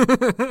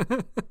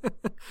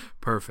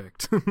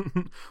 Perfect.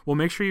 Well,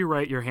 make sure you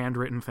write your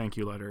handwritten thank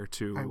you letter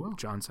to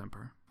John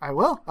Semper. I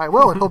will,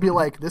 and he'll be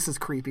like, this is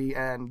creepy,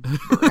 and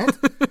burn it,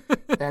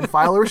 and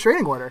file a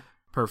restraining order.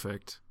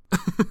 Perfect.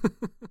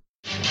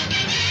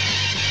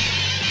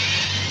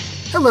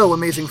 Hello,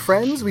 amazing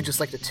friends. We'd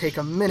just like to take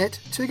a minute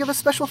to give a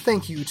special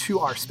thank you to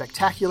our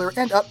spectacular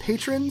and up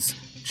patrons,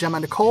 Gemma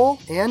Nicole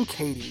and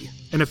Katie.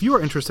 And if you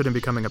are interested in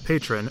becoming a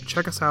patron,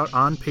 check us out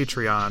on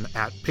Patreon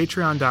at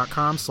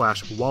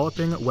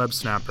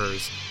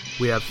patreon.com/wallopingwebsnappers.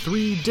 We have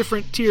 3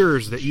 different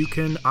tiers that you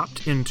can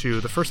opt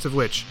into, the first of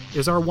which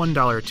is our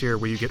 $1 tier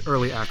where you get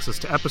early access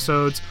to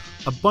episodes,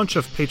 a bunch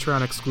of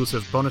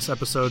Patreon-exclusive bonus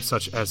episodes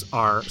such as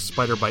our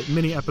Spider Bite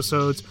mini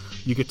episodes.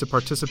 You get to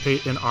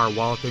participate in our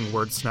Walloping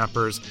Word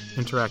Snappers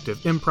interactive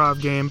improv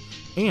game,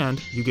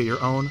 and you get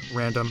your own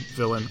random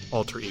villain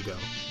alter ego.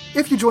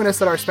 If you join us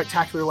at our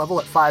spectacular level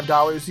at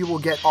 $5, you will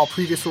get all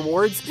previous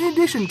rewards, in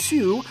addition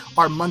to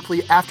our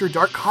monthly After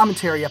Dark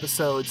commentary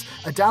episodes,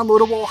 a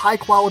downloadable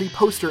high-quality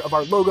poster of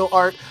our logo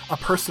art, a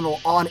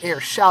personal on-air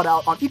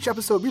shout-out on each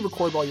episode we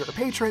record while you're a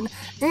patron,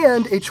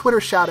 and a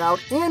Twitter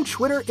shout-out and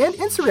Twitter and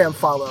Instagram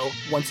follow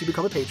once you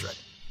become a patron.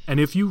 And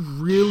if you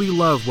really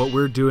love what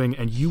we're doing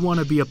and you want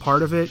to be a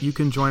part of it, you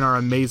can join our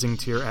amazing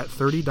tier at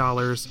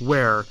 $30,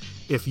 where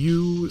if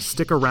you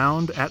stick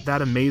around at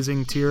that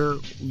amazing tier,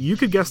 you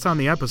could guest on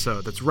the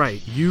episode. That's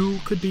right. You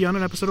could be on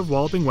an episode of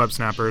Walloping Web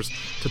Snappers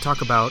to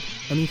talk about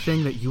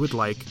anything that you would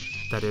like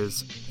that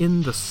is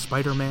in the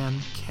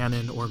Spider-Man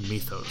canon or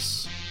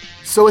mythos.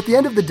 So at the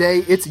end of the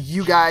day, it's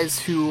you guys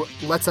who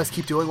lets us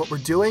keep doing what we're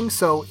doing.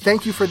 So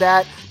thank you for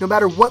that. No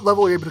matter what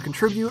level you're able to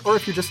contribute, or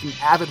if you're just an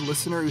avid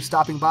listener who's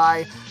stopping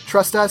by,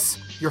 trust us,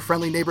 your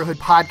friendly neighborhood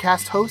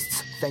podcast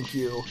hosts, thank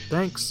you.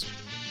 Thanks.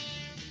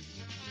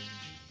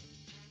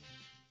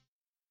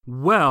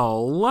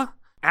 Well,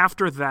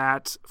 after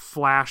that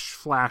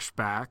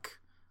flashback,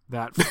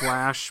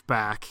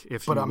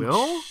 if you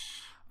will,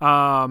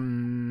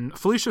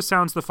 Felicia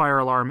sounds the fire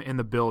alarm in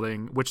the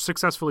building, which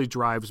successfully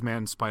drives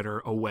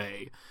Man-Spider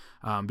away,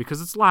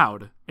 because it's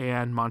loud,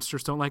 and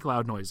monsters don't like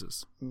loud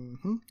noises.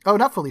 Mm-hmm. Oh,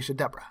 not Felicia,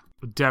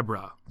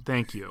 Deborah,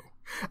 thank you.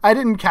 I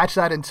didn't catch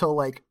that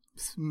until,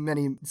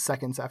 many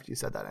seconds after you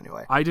said that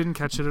anyway. I didn't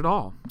catch it at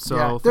all, so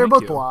yeah, they're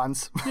both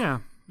blondes. Yeah.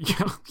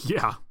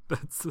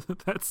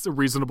 That's a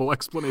reasonable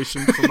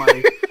explanation for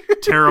my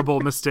terrible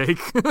mistake.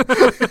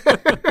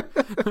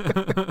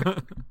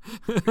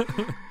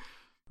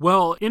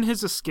 Well, in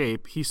his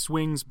escape, he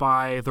swings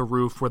by the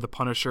roof where the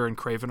Punisher and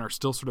Kraven are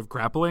still sort of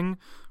grappling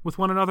with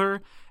one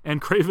another,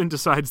 and Kraven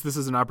decides this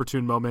is an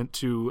opportune moment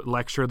to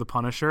lecture the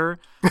Punisher.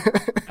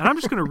 And I'm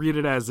just going to read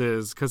it as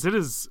is, because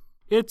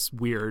it's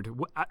weird.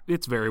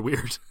 It's very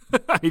weird,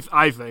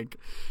 I think.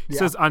 He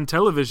says, on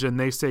television,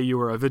 they say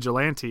you are a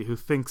vigilante who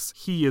thinks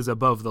he is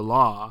above the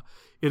law.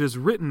 It is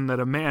written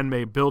that a man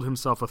may build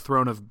himself a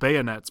throne of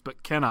bayonets,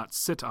 but cannot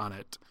sit on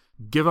it.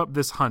 Give up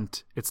this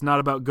hunt. It's not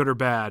about good or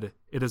bad.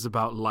 It is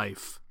about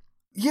life.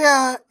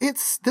 Yeah,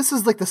 this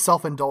is the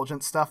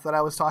self-indulgent stuff that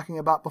I was talking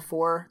about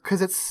before,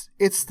 because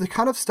it's the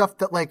kind of stuff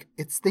that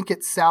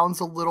it sounds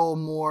a little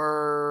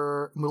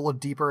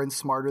deeper and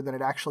smarter than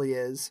it actually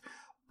is.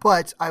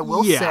 But I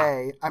will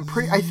say,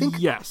 I think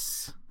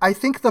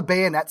the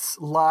bayonets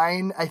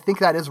line, I think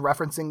that is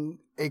referencing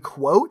a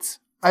quote.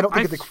 I don't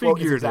think the quote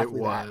is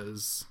exactly that.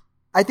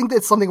 I think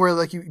that's something where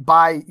like you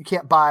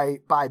can't buy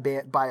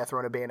a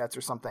throne of bayonets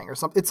or something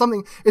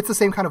it's the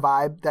same kind of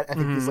vibe that I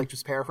think he's like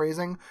just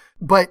paraphrasing,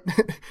 but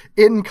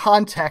in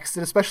context,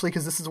 and especially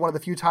because this is one of the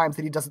few times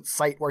that he doesn't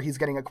cite where he's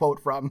getting a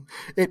quote from,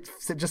 it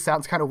just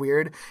sounds kind of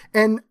weird.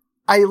 And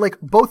I like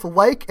both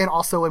like and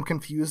also am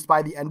confused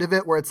by the end of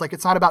it, where it's like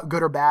it's not about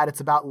good or bad, it's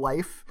about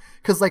life.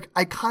 Because like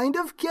I kind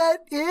of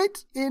get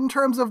it in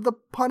terms of the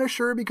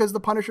Punisher, because the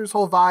Punisher's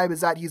whole vibe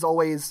is that he's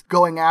always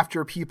going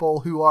after people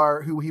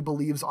who he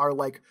believes are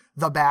like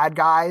the bad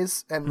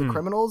guys and the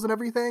criminals and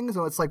everything.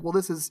 So it's like, well,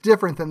 this is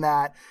different than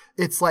that.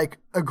 It's like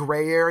a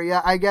gray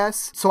area, I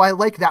guess. So I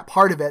like that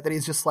part of it, that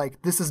he's just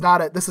like, this is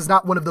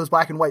not one of those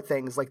black and white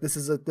things. Like this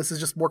is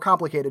just more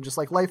complicated, just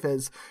like life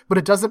is. But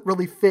it doesn't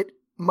really fit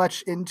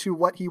much into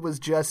what he was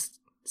just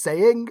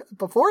saying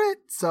before it.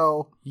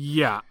 So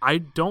yeah, I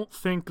don't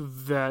think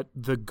that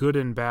the good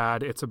and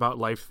bad, it's about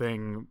life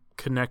thing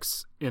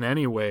connects in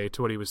any way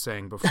to what he was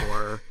saying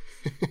before.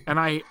 And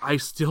I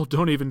still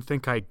don't even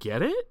think I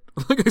get it.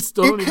 Like I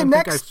still don't even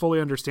think I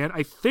fully understand.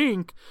 I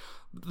think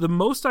the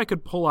most I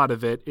could pull out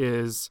of it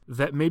is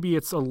that maybe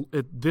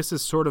this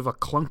is sort of a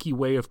clunky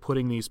way of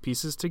putting these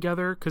pieces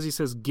together, because he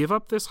says give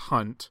up this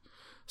hunt.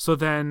 So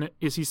then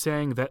is he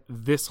saying that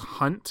this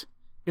hunt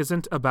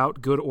isn't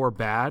about good or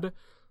bad?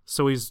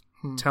 So he's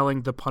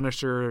telling the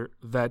Punisher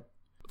that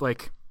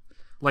like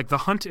the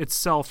hunt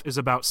itself is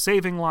about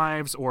saving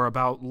lives or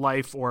about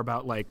life or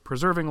about like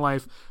preserving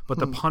life, but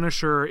the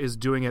Punisher is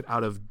doing it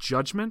out of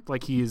judgment,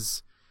 like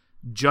he's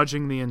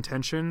judging the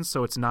intention,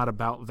 so it's not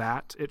about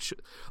that. It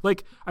should,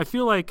 like, I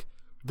feel like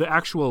the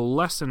actual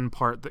lesson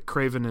part that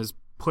Kraven is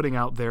putting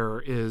out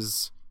there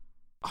is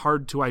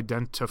hard to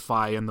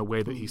identify in the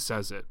way that he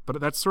says it,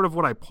 but that's sort of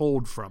what I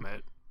pulled from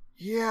it.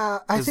 Yeah,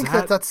 I think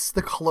that's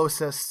the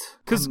closest.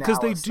 Because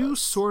they do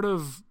sort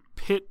of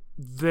pit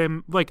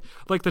them, like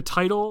the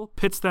title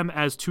pits them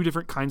as two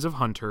different kinds of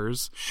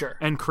hunters. Sure.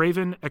 And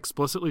Kraven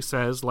explicitly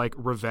says, like,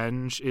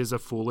 revenge is a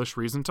foolish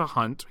reason to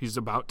hunt. He's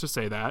about to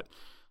say that.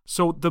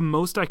 So the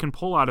most I can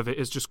pull out of it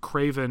is just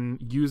Kraven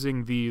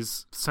using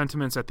these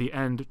sentiments at the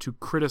end to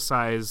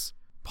criticize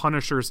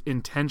Punisher's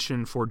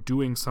intention for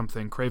doing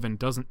something Kraven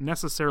doesn't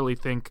necessarily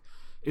think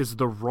is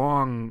the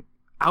wrong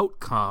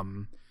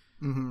outcome.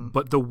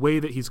 But the way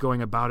that he's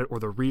going about it, or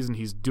the reason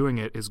he's doing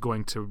it, is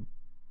going to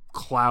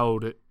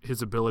cloud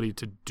his ability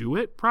to do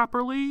it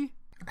properly.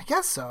 I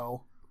guess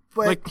so.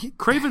 But like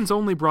Kraven's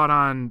only brought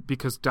on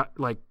because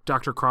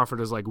Dr. Crawford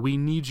is like, we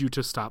need you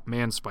to stop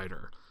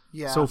Man-Spider.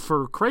 Yeah. So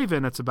for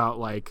Kraven, it's about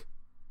like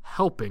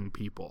helping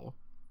people.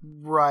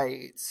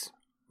 Right.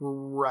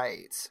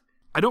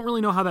 I don't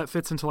really know how that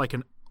fits into like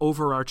an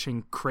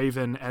overarching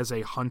Kraven as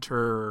a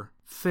hunter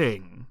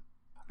thing.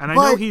 And I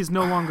know he's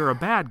no longer a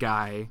bad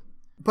guy.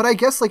 But I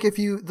guess like if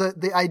you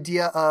the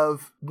idea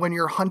of when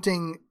you're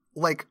hunting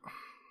like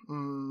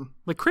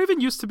Kraven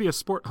used to be a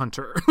sport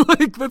hunter.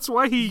 Like that's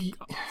why he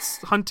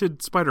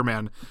hunted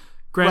Spider-Man.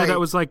 Granted, that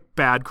was like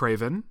bad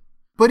Kraven.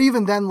 But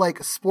even then,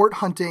 like sport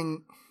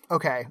hunting,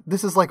 okay,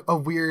 this is like a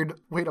weird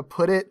way to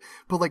put it,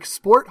 but like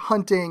sport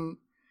hunting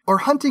or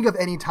hunting of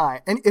any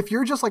time, and if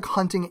you're just like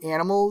hunting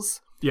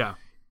animals, yeah,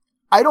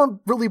 I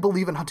don't really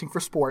believe in hunting for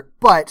sport,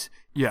 but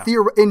yeah,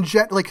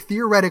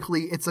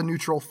 theoretically, it's a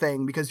neutral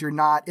thing because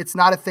it's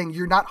not a thing.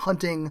 You're not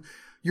hunting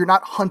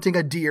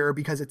a deer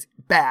because it's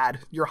bad.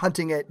 You're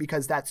hunting it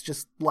because that's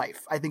just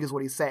life, I think is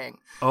what he's saying.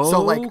 Oh,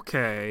 so like,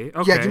 okay.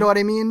 Yeah, do you know what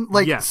I mean?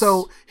 Like, yes.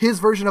 So his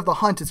version of the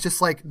hunt is just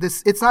like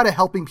this. It's not a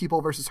helping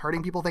people versus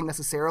hurting people thing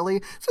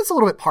necessarily. So it's a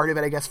little bit part of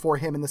it, I guess, for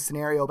him in this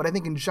scenario. But I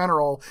think in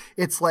general,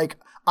 it's like,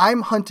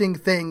 I'm hunting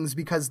things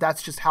because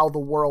that's just how the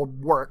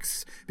world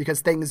works,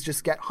 because things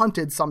just get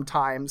hunted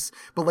sometimes.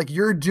 But like,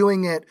 you're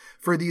doing it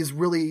for these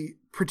really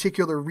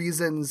particular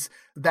reasons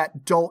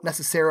that don't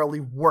necessarily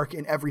work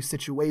in every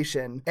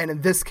situation. And in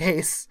this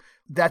case,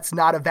 that's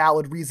not a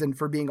valid reason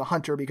for being a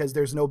hunter because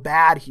there's no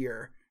bad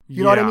here.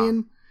 You know what I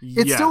mean?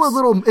 It's still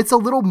it's a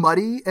little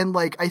muddy. And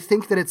like, I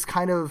think that it's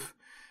kind of,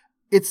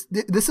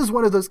 this is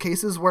one of those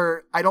cases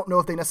where I don't know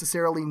if they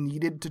necessarily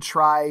needed to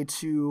try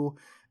to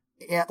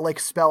like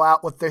spell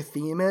out what their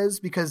theme is,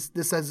 because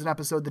this is an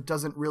episode that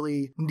doesn't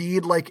really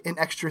need like an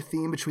extra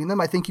theme between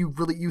them. I think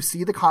you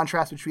see the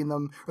contrast between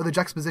them, or the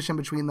juxtaposition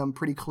between them,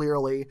 pretty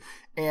clearly.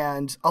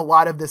 And a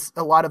lot of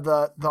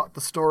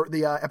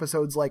the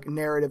episode's like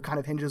narrative kind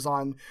of hinges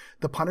on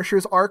the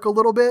Punisher's arc a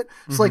little bit.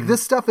 So like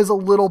this stuff is a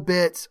little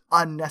bit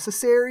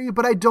unnecessary,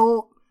 but I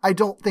don't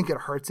think it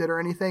hurts it or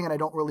anything, and I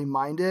don't really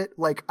mind it.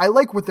 Like, I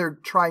like what they're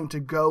trying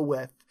to go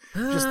with.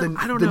 Just the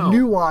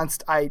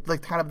nuanced,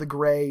 like kind of the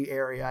gray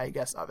area, I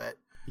guess, of it.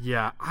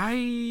 Yeah,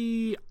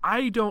 I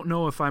don't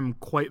know if I'm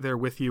quite there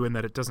with you in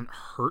that it doesn't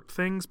hurt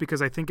things,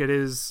 because I think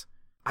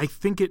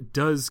it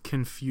does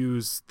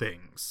confuse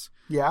things.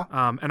 Yeah.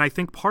 And I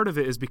think part of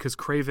it is because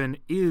Kraven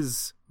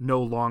is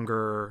no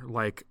longer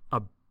like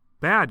a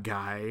bad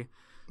guy.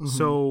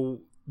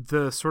 So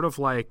the sort of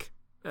like,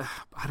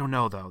 I don't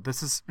know though.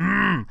 This is,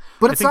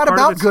 but it's not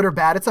about good or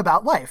bad. It's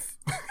about life.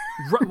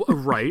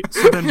 Right.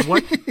 So then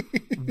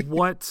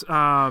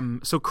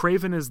so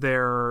Craven is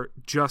there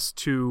just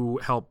to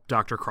help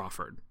Dr.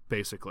 Crawford,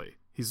 basically.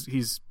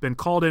 He's been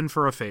called in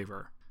for a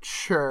favor.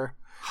 Sure.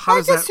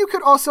 I guess you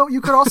could also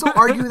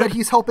argue that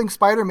he's helping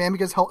Spider-Man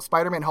because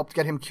Spider-Man helped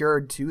get him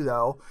cured too,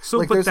 though.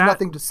 So there's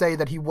nothing to say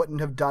that he wouldn't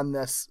have done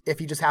this if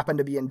he just happened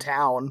to be in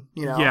town,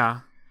 you know?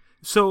 Yeah.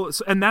 So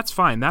and that's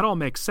fine. That all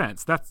makes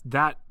sense.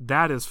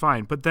 That is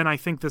fine. But then I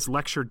think this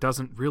lecture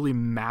doesn't really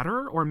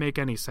matter or make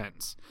any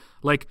sense.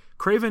 Like,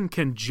 Craven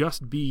can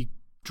just be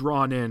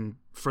drawn in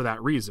for that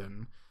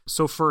reason.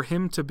 So for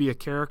him to be a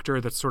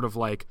character that's sort of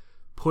like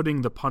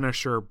putting the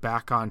Punisher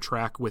back on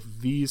track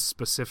with these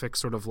specific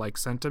sort of like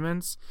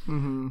sentiments,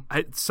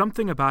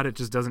 something about it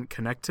just doesn't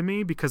connect to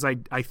me, because I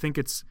think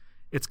it's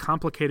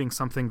complicating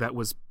something that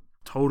was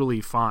totally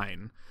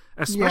fine,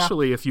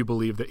 especially if you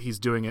believe that he's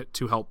doing it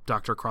to help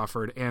Dr.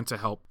 Crawford and to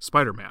help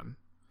Spider-Man.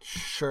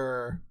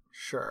 Sure.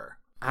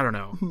 I don't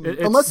know.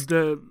 Unless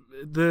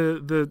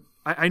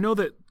I know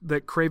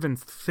that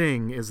Craven's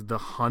thing is the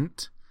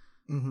hunt,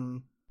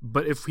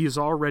 but if he's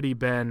already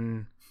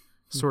been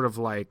sort of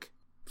like,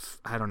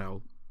 I don't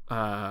know,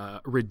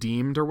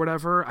 redeemed or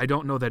whatever, I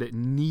don't know that it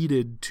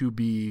needed to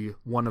be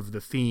one of the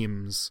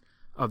themes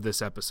of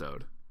this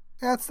episode.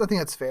 I think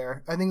that's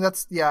fair. I think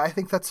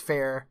that's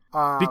fair.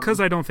 Because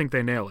I don't think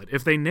they nail it.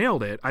 If they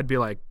nailed it, I'd be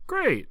like,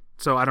 great.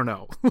 So I don't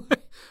know.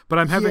 But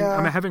I'm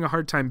having a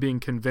hard time being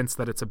convinced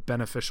that it's a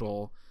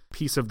beneficial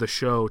piece of the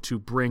show to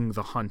bring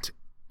the hunt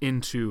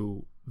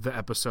into the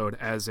episode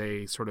as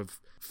a sort of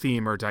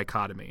theme or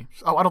dichotomy.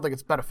 Oh, I don't think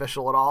it's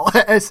beneficial at all.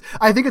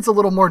 I think it's a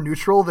little more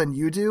neutral than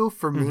you do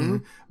for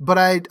me, but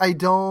I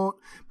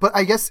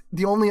guess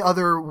the only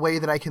other way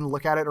that I can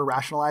look at it or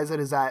rationalize it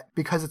is that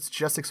because it's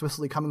just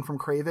explicitly coming from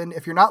Craven,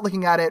 if you're not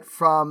looking at it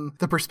from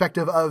the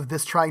perspective of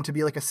this trying to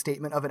be like a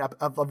statement of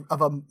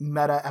a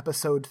meta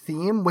episode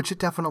theme, which it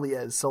definitely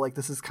is. So like,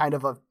 this is kind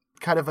of a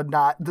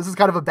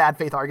bad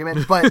faith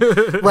argument, but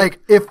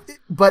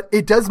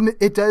it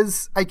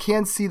does, I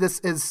can see this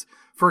as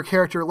for a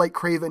character like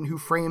Craven who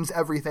frames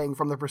everything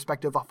from the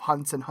perspective of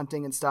hunts and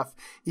hunting and stuff,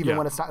 even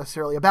when it's not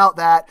necessarily about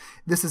that.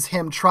 This is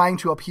him trying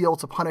to appeal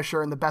to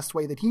Punisher in the best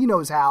way that he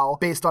knows how,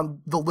 based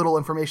on the little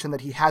information that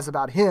he has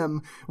about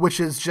him, which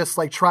is just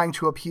like trying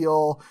to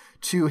appeal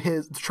to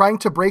trying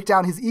to break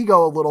down his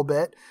ego a little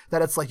bit,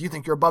 that it's like, you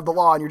think you're above the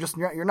law and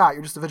you're not,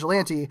 you're just a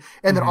vigilante.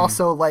 And then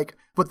also like,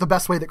 but the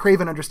best way that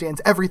Craven understands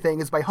everything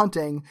is by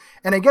hunting.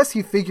 And I guess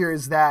he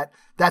figures that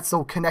that's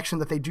the connection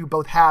that they do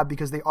both have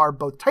because they are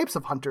both types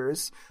of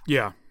hunters.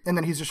 Yeah. And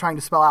then he's just trying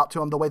to spell out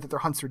to him the way that their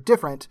hunts are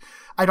different.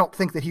 I don't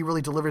think that he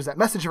really delivers that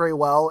message very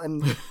well.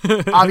 And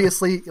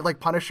obviously, like,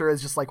 Punisher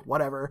is just like,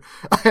 whatever.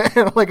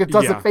 Like, it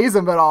doesn't faze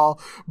him at all.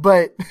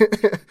 But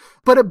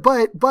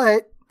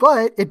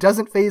it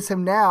doesn't faze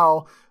him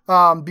now.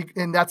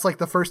 And that's like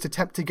the first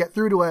attempt to get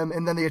through to him.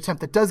 And then the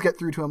attempt that does get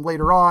through to him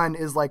later on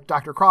is like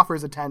Dr.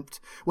 Crawford's attempt,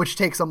 which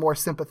takes a more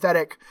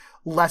sympathetic,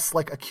 less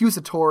like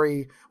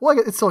accusatory, well,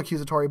 it's still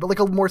accusatory, but like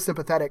a more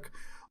sympathetic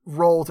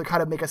role to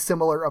kind of make a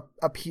similar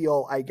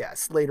appeal, I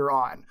guess, later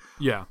on.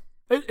 Yeah.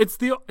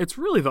 It's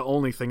really the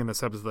only thing in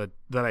this episode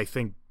that I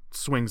think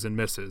swings and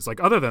misses.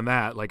 Like, other than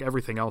that, like,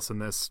 everything else in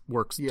this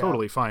works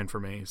totally fine for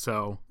me.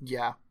 So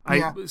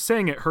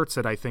saying it hurts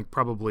it, I think,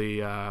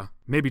 probably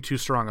maybe too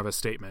strong of a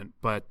statement,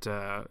 but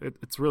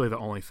it's really the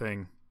only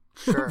thing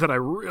that I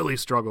really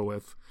struggle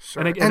with.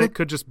 Sure. And it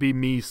could just be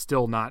me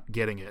still not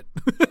getting it.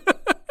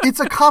 It's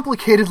a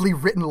complicatedly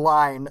written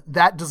line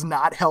that does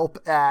not help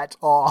at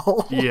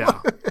all.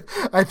 Yeah.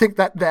 I think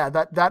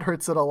that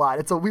hurts it a lot.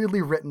 It's a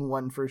weirdly written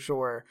one for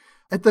sure.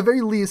 At the very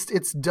least,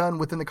 it's done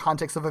within the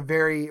context of a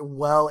very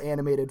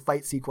well-animated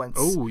fight sequence.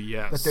 Oh,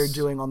 yes. That they're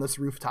doing on this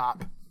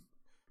rooftop,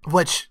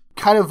 which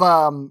kind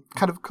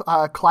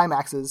of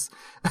climaxes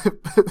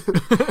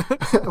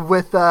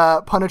with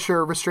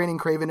Punisher restraining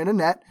Craven in a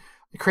net.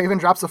 Craven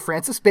drops a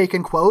Francis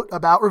Bacon quote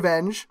about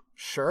revenge.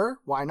 Sure,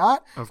 why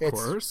not? Of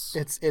course.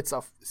 It's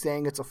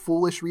saying it's a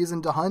foolish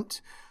reason to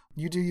hunt.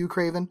 You do you,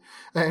 Craven.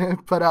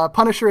 But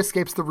Punisher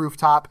escapes the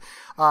rooftop,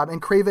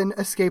 and Craven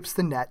escapes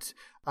the net.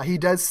 He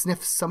does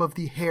sniff some of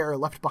the hair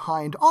left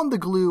behind on the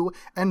glue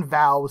and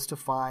vows to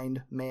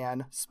find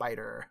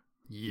Man-Spider.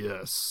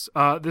 Yes.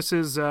 This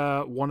is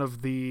one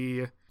of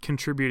the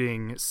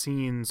contributing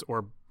scenes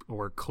or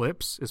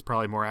clips, is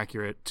probably more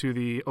accurate, to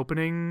the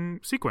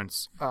opening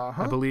sequence.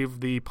 I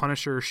believe the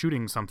Punisher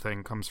shooting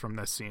something comes from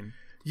this scene.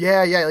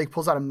 Yeah, like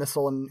pulls out a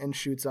missile and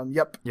shoots him.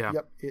 Yep.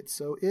 It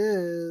so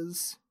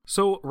is.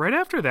 So right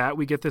after that,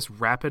 we get this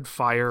rapid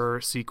fire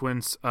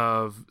sequence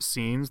of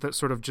scenes that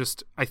sort of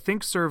just, I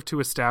think, serve to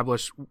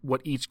establish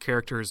what each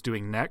character is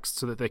doing next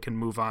so that they can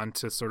move on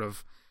to sort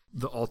of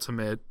the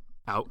ultimate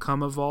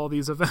outcome of all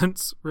these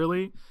events,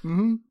 really.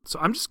 Mm-hmm. So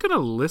I'm just going to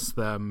list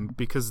them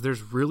because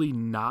there's really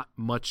not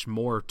much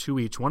more to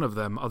each one of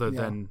them other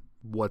than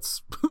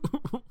what's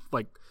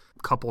like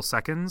a couple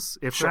seconds,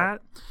 if that.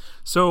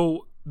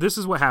 So this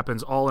is what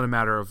happens all in a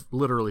matter of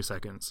literally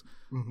seconds.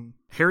 Mm-hmm.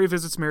 Harry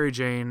visits Mary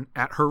Jane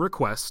at her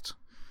request.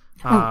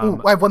 I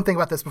have one thing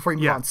about this before you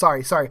move on.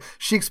 Sorry.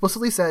 She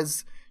explicitly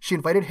says she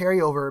invited Harry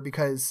over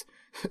because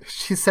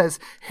she says,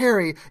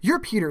 Harry, you're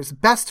Peter's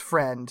best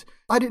friend.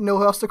 I didn't know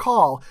who else to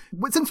call.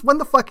 Since when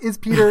the fuck is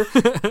Peter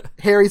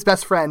Harry's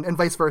best friend and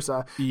vice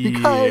versa?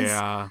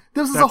 Because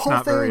this is a whole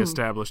not thing. Very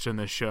established in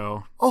this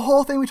show. A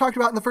whole thing we talked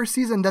about in the first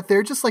season, that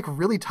they're just like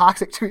really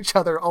toxic to each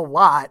other a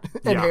lot.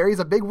 And Harry's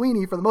a big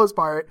weenie for the most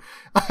part.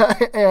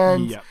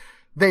 And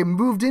they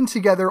moved in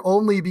together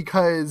only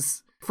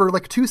because... for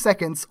like 2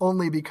 seconds,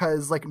 only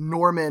because like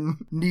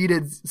Norman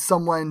needed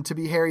someone to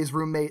be Harry's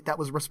roommate that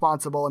was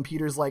responsible, and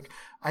Peter's like,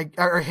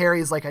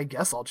 Harry's like, I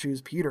guess I'll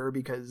choose Peter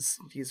because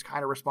he's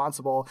kind of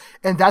responsible,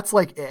 and that's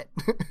like it.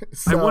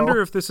 So, I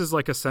wonder if this is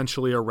like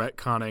essentially a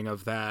retconning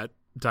of that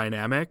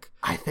dynamic.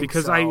 I think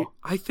because so.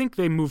 I think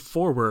they move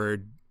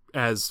forward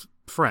as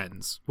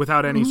friends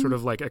without any sort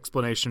of like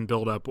explanation,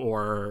 build up,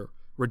 or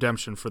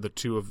redemption for the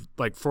two of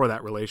like for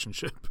that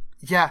relationship.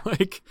 Yeah.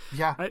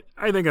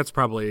 I think that's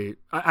probably,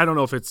 I don't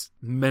know if it's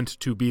meant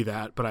to be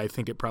that, but I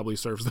think it probably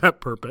serves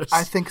that purpose.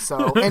 I think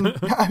so.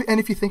 And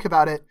if you think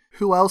about it,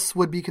 who else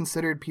would be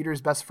considered Peter's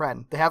best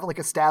friend? They haven't like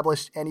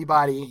established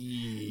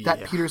anybody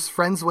that Peter's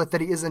friends with that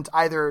he isn't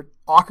either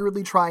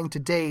awkwardly trying to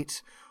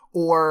date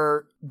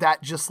or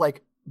that just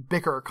like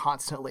bicker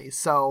constantly.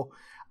 So,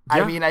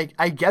 I mean,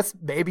 I guess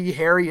maybe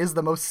Harry is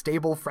the most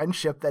stable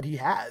friendship that he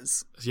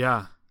has.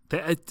 Yeah.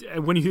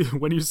 When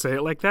you say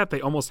it like that, they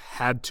almost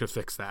had to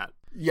fix that.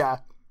 Yeah.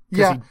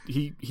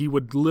 He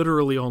would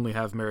literally only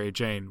have Mary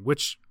Jane,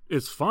 which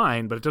is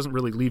fine, but it doesn't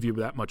really leave you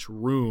that much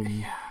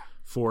room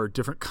for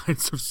different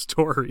kinds of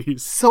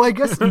stories. So I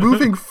guess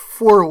moving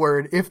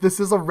forward, if this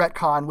is a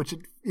retcon, which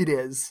it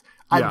is,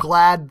 I'm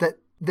glad that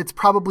that's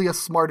probably a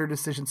smarter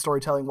decision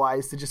storytelling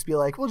wise to just be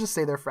like, we'll just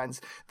say they're friends.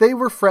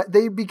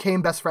 They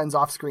became best friends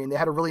off screen. They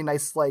had a really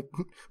nice like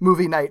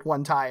movie night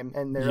one time,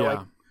 and they're like,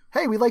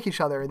 hey, we like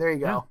each other. There you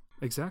go. Yeah,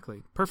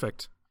 exactly.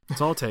 Perfect.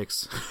 That's all it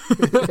takes.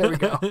 There we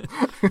go.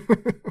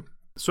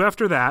 So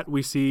after that,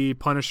 we see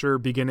Punisher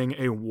beginning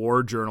a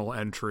war journal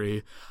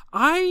entry.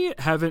 I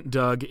haven't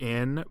dug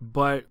in,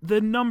 but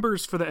the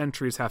numbers for the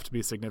entries have to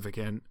be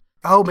significant.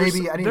 Oh,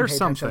 maybe. I didn't There's pay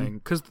something,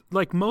 because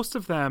like most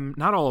of them,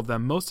 not all of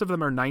them, most of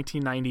them are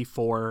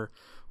 1994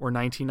 or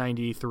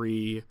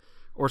 1993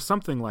 or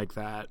something like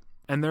that.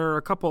 And there are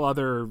a couple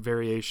other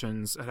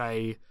variations, and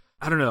I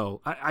don't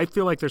know. I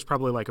feel like there's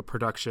probably like a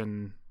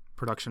production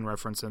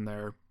reference in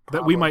there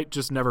that we might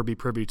just never be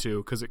privy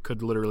to, because it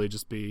could literally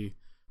just be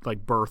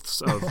like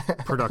births of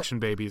production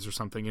babies or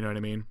something. You know what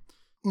I mean?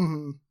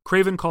 Mm-hmm.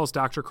 Craven calls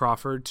Dr.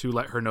 Crawford to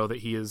let her know that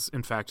he is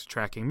in fact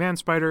tracking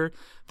Man-Spider.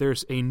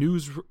 There's a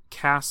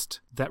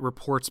newscast that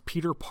reports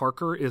Peter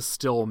Parker is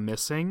still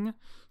missing.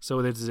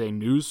 So this is a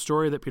news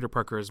story that Peter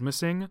Parker is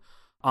missing.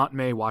 Aunt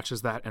May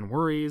watches that and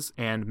worries,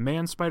 and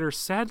Man-Spider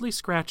sadly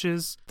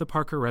scratches the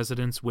Parker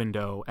residence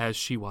window as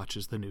she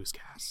watches the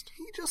newscast.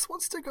 He just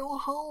wants to go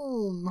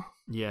home.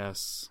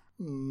 Yes.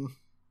 Ugh,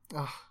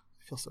 I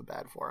feel so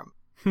bad for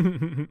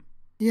him.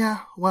 Yeah,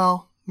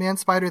 well,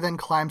 Man-Spider then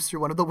climbs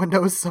through one of the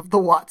windows of the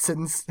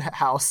Watsons'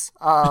 house.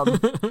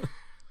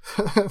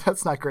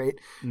 That's not great.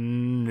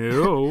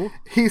 No.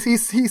 He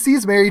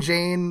sees Mary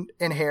Jane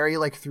and Harry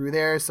like through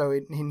there, so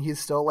he's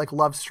still like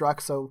love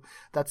struck. So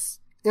that's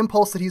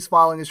impulse that he's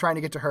following is trying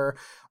to get to her.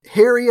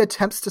 Harry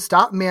attempts to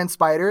stop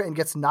Man-Spider and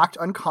gets knocked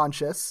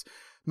unconscious.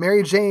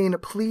 Mary Jane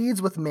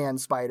pleads with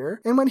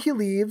Man-Spider, and when he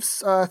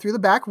leaves through the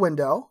back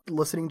window,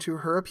 listening to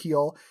her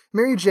appeal,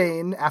 Mary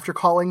Jane, after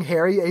calling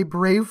Harry a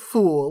brave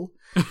fool,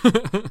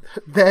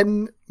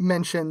 then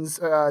mentions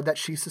that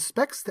she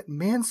suspects that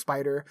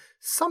Man-Spider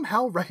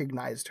somehow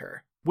recognized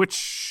her.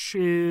 Which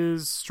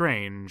is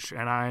strange,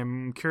 and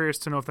I'm curious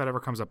to know if that ever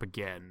comes up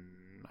again.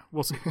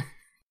 We'll see.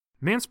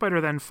 Man-Spider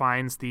then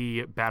finds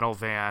the battle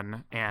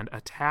van and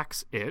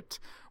attacks it,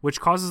 which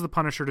causes the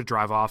Punisher to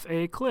drive off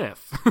a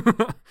cliff.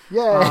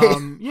 Yay!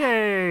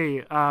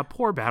 Yay!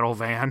 Poor battle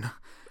van.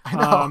 I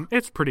know.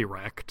 It's pretty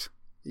wrecked.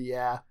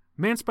 Yeah.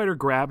 Man-Spider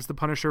grabs the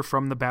Punisher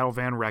from the battle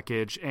van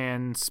wreckage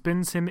and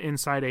spins him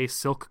inside a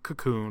silk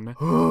cocoon.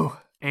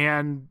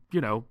 And,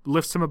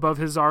 lifts him above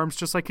his arms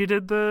just like he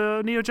did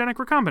the Neogenic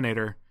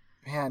Recombinator.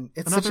 Man,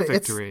 it's another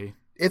victory.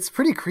 It's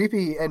pretty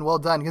creepy and well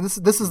done. And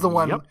this is the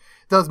one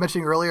that I was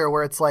mentioning earlier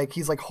where it's like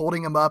he's like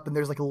holding him up and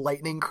there's like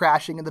lightning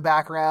crashing in the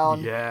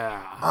background.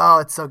 Yeah. Oh,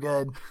 it's so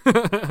good.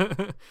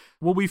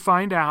 Well, we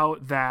find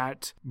out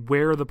that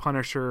where the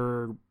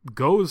Punisher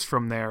goes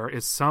from there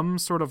is some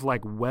sort of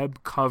like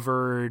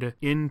web-covered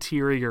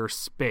interior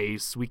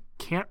space. We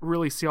can't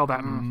really see all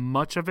that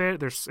much of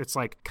it. It's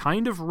like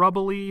kind of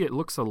rubbly. It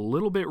looks a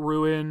little bit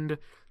ruined.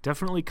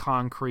 Definitely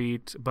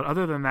concrete, but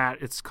other than that,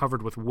 it's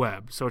covered with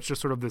web. So it's just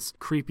sort of this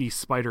creepy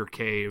spider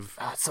cave.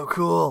 Oh, it's so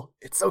cool.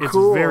 It's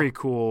very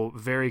cool,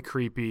 very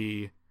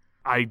creepy.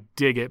 I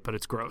dig it, but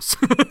it's gross.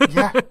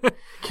 Yeah.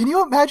 Can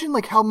you imagine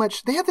like how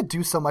much they had to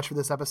do so much for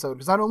this episode?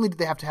 Because not only did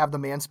they have to have the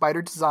Man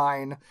Spider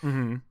design,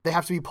 they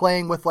have to be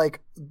playing with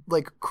like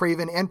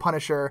Kraven and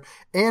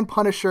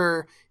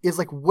Punisher is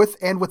like with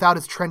and without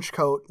his trench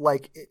coat,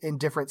 like in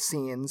different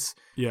scenes.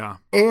 Yeah.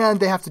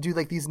 And they have to do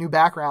like these new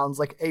backgrounds,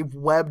 like a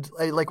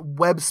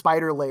web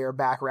spider layer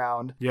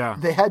background. Yeah.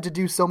 They had to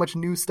do so much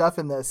new stuff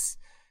in this.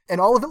 And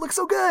all of it looks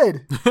so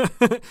good.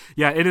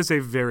 Yeah, it is a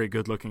very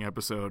good looking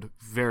episode.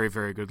 Very,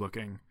 very good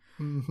looking.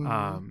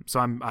 So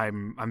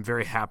I'm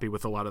very happy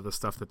with a lot of the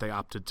stuff that they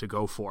opted to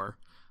go for,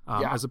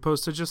 as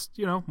opposed to just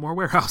more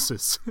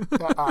warehouses.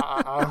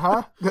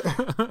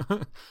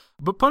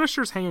 But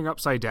Punisher's hanging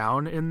upside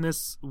down in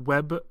this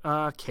web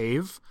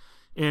cave,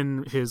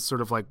 in his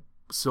sort of like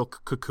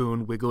silk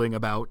cocoon, wiggling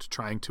about,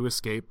 trying to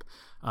escape,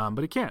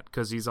 but he can't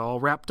because he's all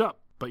wrapped up.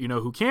 But you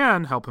know who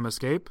can help him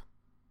escape?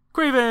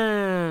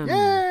 Kraven!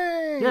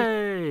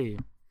 Yay!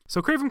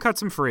 So Kraven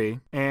cuts him free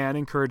and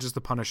encourages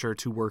the Punisher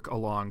to work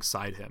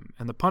alongside him.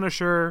 And the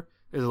Punisher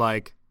is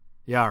like,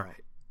 yeah, all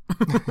right.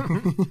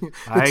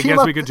 I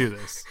guess we could do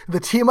this. The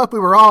team up we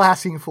were all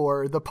asking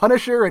for. The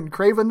Punisher and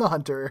Kraven the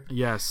Hunter.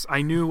 Yes,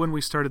 I knew when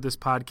we started this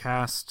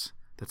podcast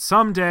that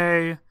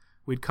someday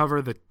we'd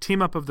cover the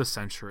team up of the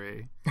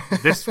century.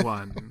 This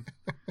one.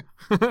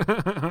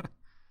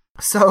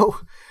 So,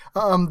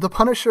 the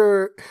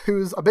Punisher,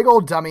 who's a big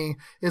old dummy,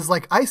 is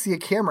like, I see a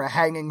camera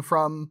hanging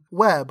from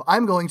web.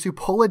 I'm going to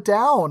pull it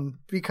down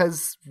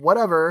because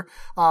whatever.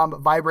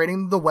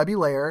 Vibrating the webby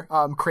layer.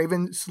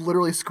 Kraven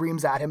literally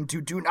screams at him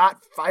to do not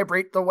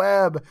vibrate the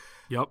web.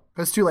 Yep.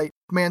 It's too late.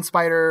 Man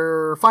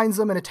Spider finds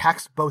them and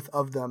attacks both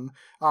of them.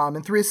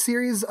 And through a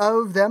series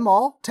of them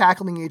all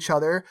tackling each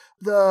other,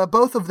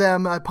 both of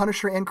them,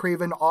 Punisher and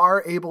Kraven,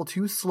 are able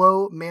to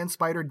slow Man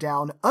Spider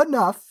down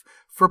enough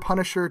for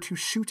Punisher to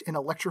shoot an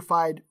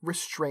electrified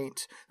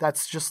restraint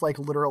that's just like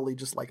literally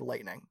just like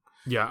lightning.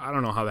 Yeah, I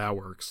don't know how that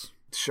works.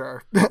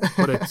 Sure.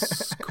 But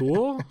it's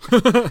cool.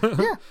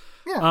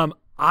 Yeah.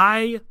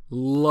 I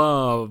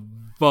love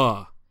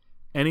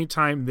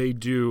anytime they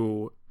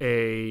do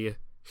a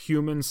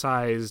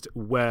human-sized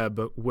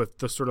web with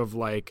the sort of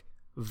like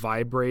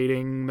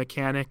vibrating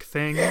mechanic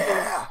thing.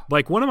 Yeah.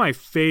 Like one of my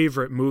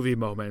favorite movie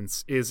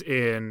moments is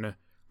in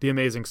The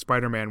Amazing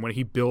Spider-Man when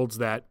he builds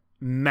that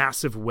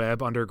massive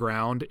web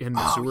underground in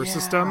the sewer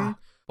system.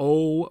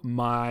 Oh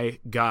my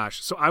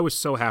gosh. So I was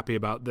so happy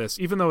about this,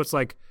 even though it's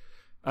like,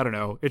 I don't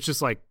know, it's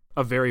just like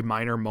a very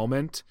minor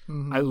moment.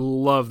 I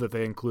love that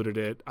they included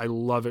it. I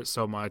love it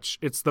so much.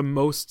 It's the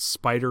most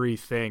spidery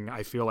thing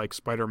I feel like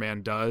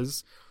Spider-Man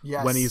does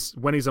when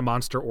he's a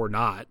monster or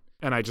not.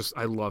 And I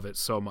love it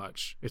so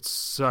much. It's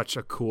such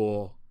a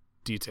cool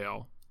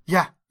detail.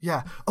 Yeah.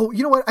 Oh,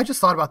 you know what? I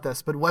just thought about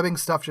this, but webbing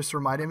stuff just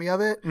reminded me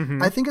of it.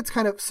 I think it's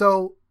kind of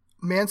so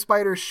Man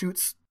Spider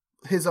shoots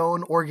his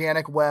own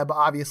organic web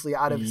obviously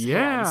out of his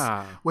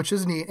hands, which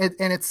is neat.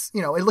 And it's,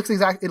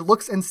 it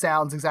looks and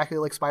sounds exactly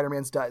like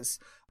Spider-Man's does.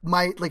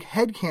 My like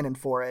headcanon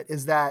for it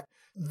is that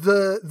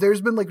there's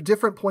been like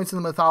different points in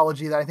the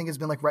mythology that I think has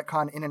been like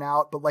retcon in and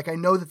out, but like I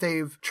know that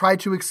they've tried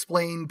to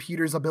explain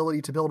Peter's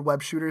ability to build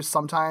web shooters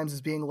sometimes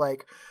as being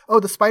like, oh,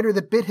 the spider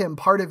that bit him,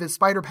 part of his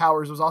spider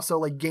powers was also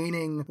like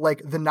gaining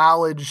like the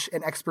knowledge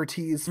and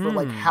expertise for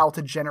like how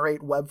to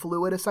generate web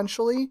fluid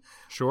essentially.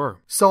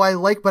 Sure. So I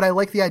like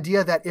the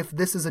idea that if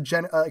this is a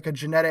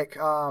genetic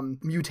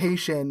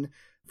mutation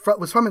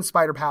was from his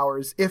spider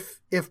powers, if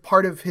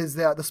part of his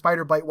the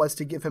spider bite was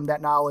to give him that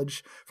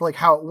knowledge for like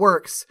how it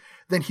works,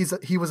 then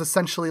he was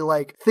essentially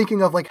like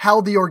thinking of like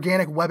how the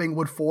organic webbing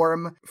would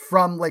form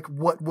from like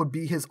what would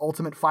be his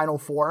ultimate final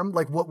form,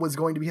 like what was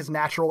going to be his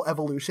natural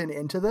evolution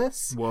into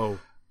this. Whoa.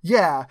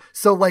 Yeah.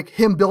 So like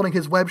him building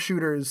his web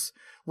shooters,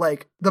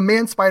 like the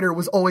Man Spider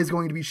was always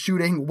going to be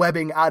shooting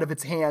webbing out of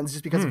its hands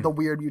just because of the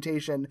weird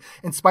mutation.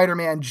 And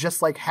Spider-Man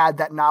just like had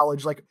that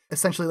knowledge, like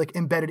essentially like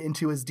embedded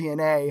into his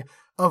DNA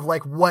of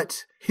like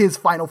what his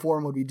final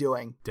form would be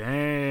doing.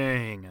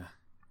 Dang.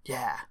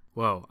 Yeah.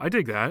 Whoa. I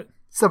dig that.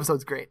 This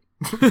episode's great.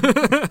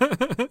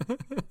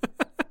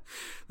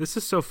 This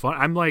is so fun.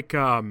 I'm like,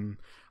 I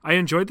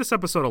enjoyed this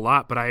episode a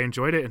lot, but I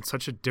enjoyed it in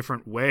such a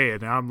different way.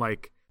 And now I'm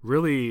like,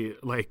 really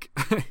like,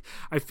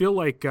 I feel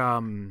like,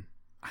 I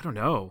don't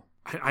know.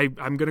 I'm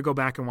going to go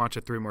back and watch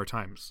it 3 more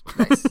times.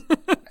 Nice.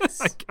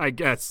 I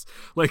guess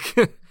like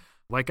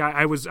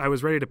I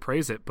was ready to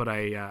praise it, but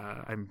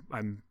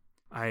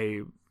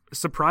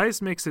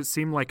surprise makes it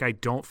seem like I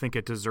don't think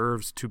it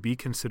deserves to be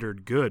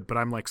considered good, but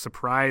I'm like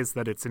surprised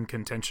that it's in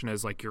contention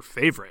as like your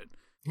favorite.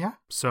 Yeah.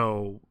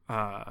 So,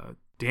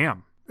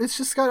 damn. It's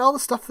just got all the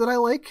stuff that I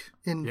like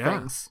in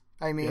things.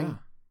 I mean,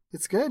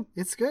 it's good.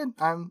 It's good.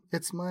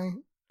 It's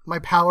my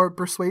power of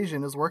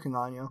persuasion is working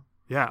on you.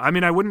 Yeah, I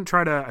mean, I wouldn't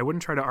try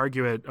to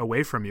argue it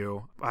away from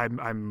you.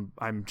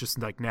 I'm just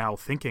like now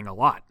thinking a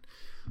lot.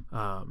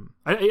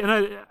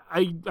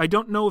 I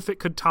don't know if it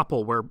could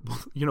topple where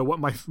what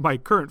my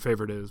current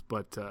favorite is,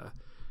 but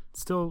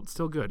still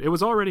good. It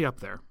was already up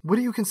there. What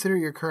do you consider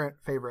your current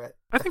favorite?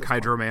 I think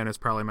Hydro Man is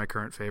probably my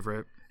current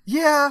favorite.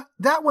 Yeah,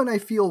 that one I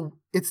feel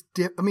it's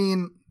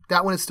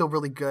That one is still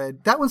really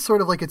good. That one's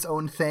sort of like its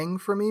own thing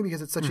for me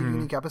because it's such a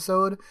unique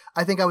episode.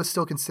 I think I was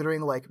still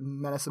considering like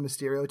Menace and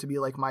Mysterio to be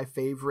like my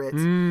favorite.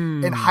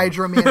 And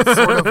Hydra Man is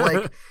sort of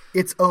like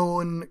its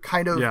own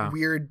kind of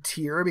weird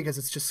tier because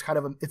it's just kind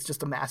of it's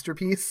just a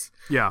masterpiece.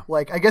 Yeah.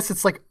 Like, I guess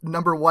it's like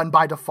number one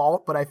by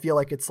default, but I feel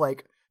like it's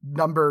like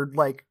numbered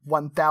like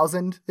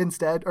 1,000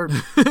 instead, or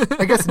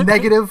I guess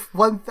negative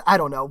one. I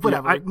don't know.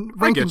 Whatever. I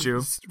get you.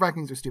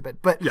 Rankings are stupid,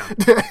 but yeah.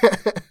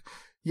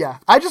 Yeah,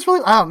 I just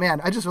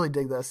really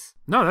dig this.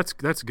 No,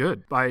 that's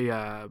good.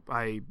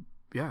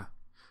 Yeah.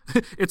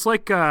 It's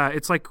like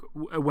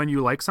when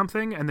you like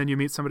something and then you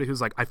meet somebody who's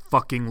like, I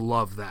fucking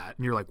love that,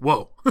 and you're like,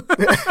 whoa.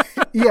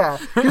 Yeah,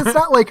 it's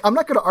not like I'm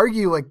not going to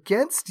argue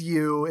against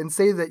you and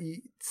say that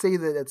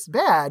it's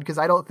bad because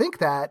I don't think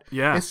that.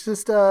 Yeah, it's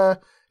just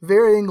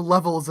varying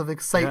levels of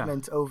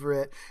excitement over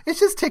it. It's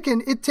just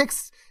it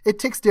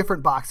ticks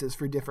different boxes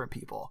for different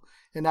people.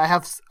 And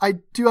I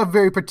do have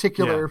very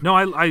particular. Yeah. No,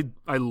 I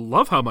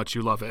love how much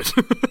you love it.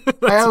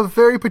 I have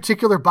very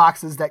particular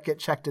boxes that get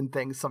checked in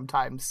things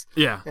sometimes.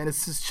 Yeah, and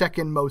it's just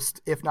checking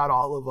most, if not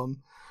all of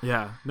them.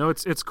 Yeah, no,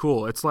 it's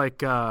cool. It's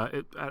like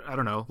I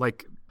don't know,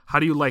 like how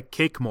do you like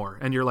cake more?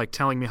 And you're like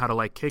telling me how to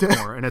like cake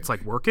more, and it's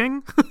like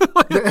working.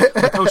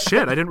 Like, oh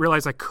shit, I didn't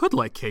realize I could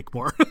like cake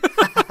more.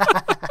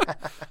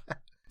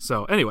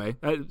 So anyway,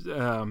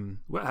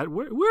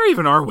 where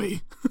even are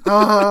we?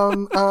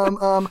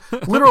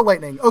 Literal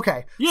lightning.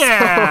 Okay.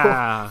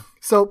 Yeah.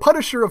 So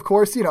Punisher, of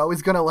course,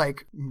 is gonna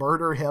like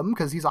murder him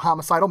because he's a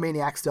homicidal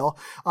maniac still.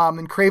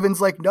 And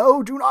Kraven's like,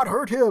 no, do not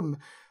hurt him.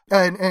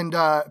 And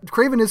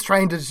Kraven is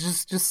trying to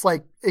just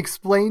like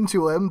explain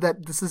to him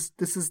that this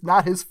is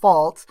not his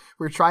fault.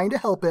 We're trying to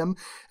help him.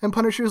 And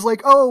Punisher's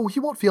like, oh, he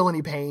won't feel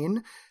any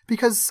pain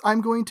because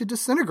I'm going to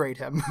disintegrate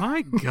him.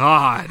 My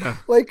God.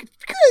 Like,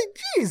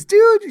 geez,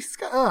 dude.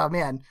 Oh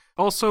man.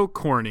 Also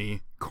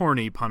corny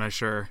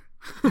Punisher.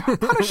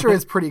 Punisher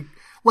is pretty.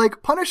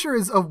 Like, Punisher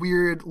is a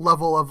weird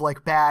level of,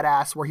 like,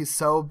 badass where he's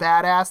so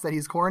badass that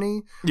he's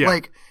corny. Yeah.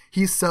 Like,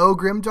 he's so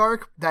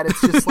grimdark that it's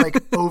just, like,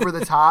 over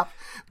the top.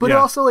 But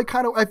also, like,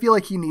 kind of, I feel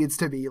like he needs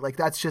to be. Like,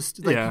 that's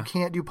just, like, you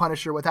can't do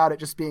Punisher without it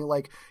just being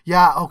like,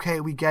 yeah,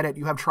 okay, we get it.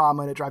 You have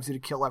trauma and it drives you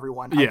to kill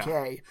everyone.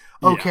 Yeah.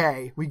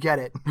 Okay, we get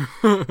it.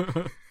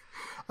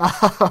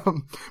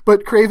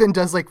 But Kraven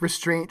does like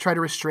try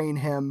to restrain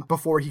him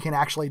before he can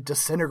actually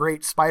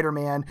disintegrate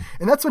Spider-Man.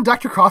 And that's when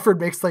Dr. Crawford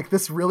makes like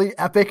this really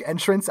epic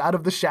entrance out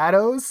of the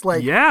shadows.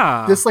 Like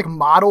this like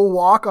model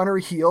walk on her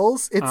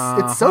heels.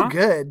 It's so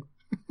good.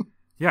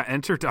 Yeah,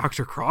 enter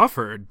Dr.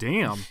 Crawford.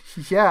 Damn.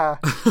 Yeah.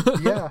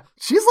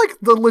 She's like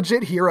the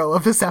legit hero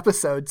of this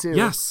episode too.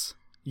 Yes.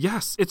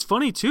 It's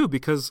funny too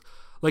because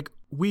like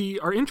we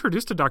are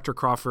introduced to Dr.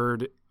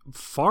 Crawford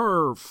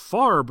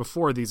far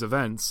before these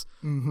events,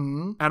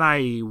 and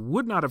I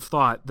would not have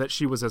thought that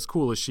she was as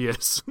cool as she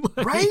is.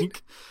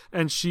 Right?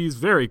 And she's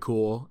very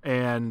cool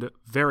and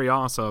very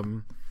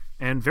awesome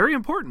and very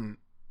important.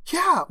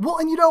 Yeah, well,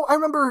 and I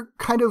remember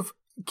kind of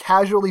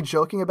casually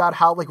joking about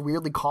how like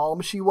weirdly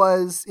calm she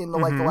was in the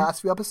like the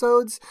last few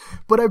episodes,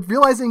 but I'm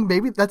realizing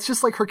maybe that's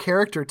just like her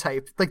character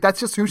type. Like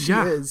that's just who she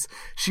is.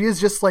 She is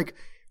just like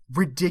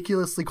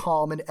ridiculously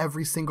calm in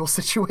every single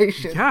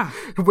situation. Yeah.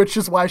 Which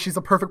is why she's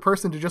a perfect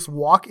person to just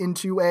walk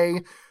into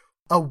a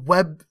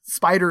web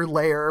spider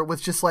lair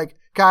with just like,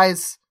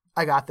 guys,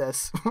 I got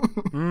this.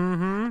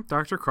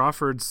 Dr.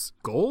 Crawford's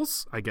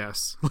goals, I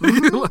guess.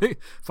 Like,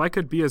 if I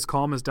could be as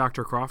calm as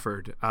Dr.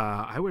 Crawford,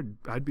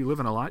 I'd be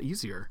living a lot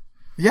easier.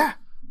 Yeah.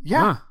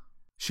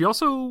 She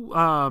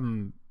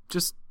also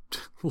just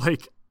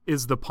like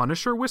is the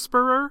Punisher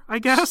whisperer, I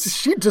guess.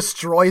 She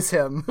destroys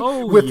him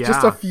with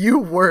just a few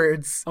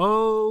words.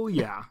 Oh,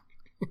 yeah.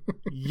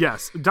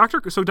 Yes. Dr.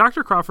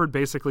 Crawford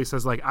basically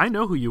says, like, I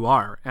know who you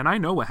are, and I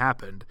know what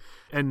happened,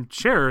 and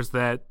shares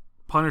that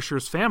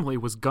Punisher's family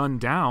was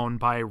gunned down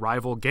by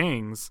rival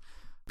gangs,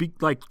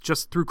 like,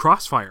 just through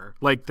crossfire.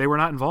 Like, they were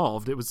not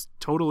involved. It was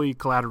totally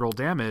collateral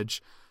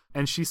damage.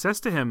 And she says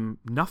to him,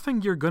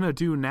 nothing you're gonna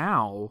do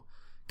now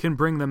can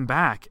bring them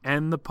back.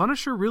 And the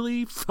Punisher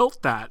really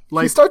felt that.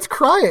 Like, he starts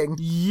crying.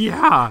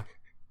 Yeah.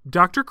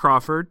 Dr.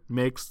 Crawford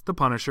makes the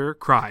Punisher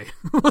cry.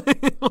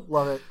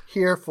 Love it.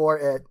 Here for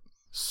it.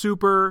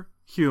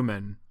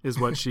 Superhuman is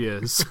what she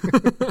is.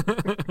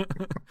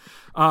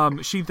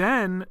 She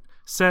then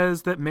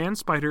says that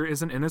Man-Spider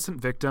is an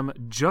innocent victim,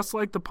 just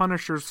like the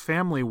Punisher's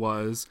family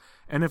was,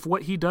 and if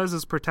what he does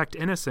is protect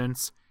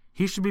innocence,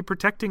 he should be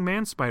protecting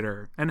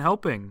Man-Spider and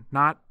helping,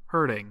 not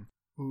hurting.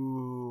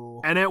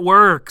 Ooh. And it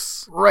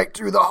works. Right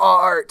through the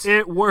heart.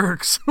 It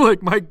works.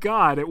 Like, my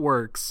God, it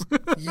works.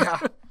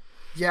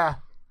 Yeah.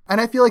 And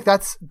I feel like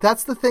that's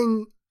the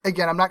thing.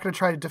 Again, I'm not going to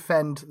try to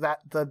defend that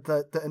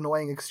the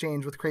annoying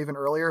exchange with Kraven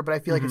earlier, but I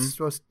feel like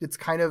it's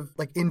kind of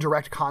like in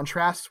direct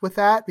contrast with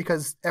that,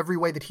 because every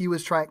way that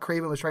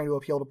Kraven was trying to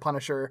appeal to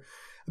Punisher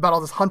about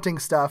all this hunting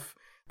stuff,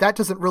 that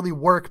doesn't really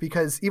work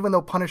because even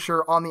though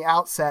Punisher on the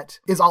outset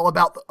is all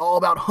about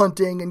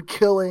hunting and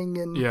killing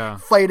and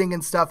fighting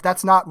and stuff,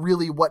 that's not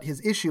really what his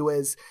issue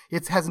is.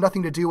 It has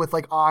nothing to do with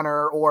like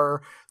honor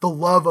or the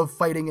love of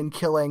fighting and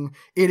killing.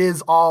 It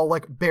is all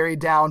like buried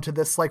down to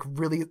this like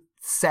really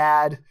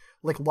sad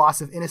like loss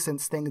of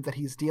innocence thing that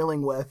he's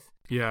dealing with.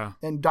 Yeah.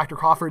 And Dr.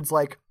 Crawford's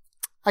like,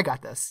 I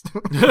got this.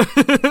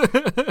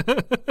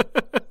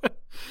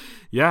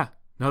 Yeah.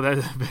 No,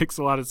 that makes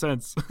a lot of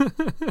sense.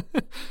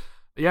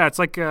 Yeah, it's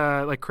like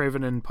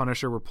Kraven and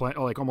Punisher were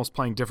almost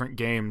playing different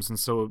games, and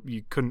so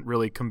you couldn't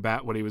really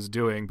combat what he was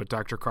doing, but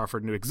Dr.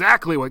 Crawford knew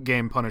exactly what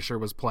game Punisher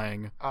was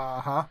playing.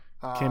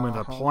 Came with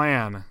a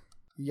plan.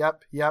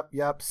 Yep.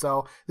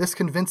 So this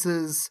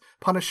convinces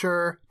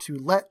Punisher to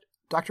let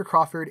Dr.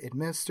 Crawford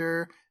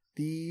administer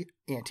the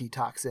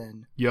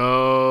antitoxin.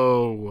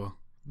 Yo,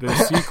 the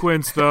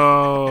sequence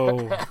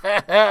though.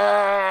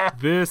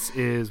 This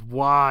is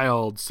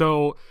wild.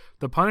 So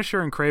the Punisher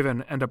and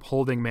Kraven end up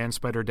holding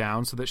Man-Spider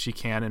down so that she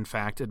can, in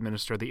fact,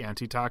 administer the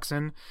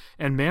antitoxin.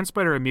 And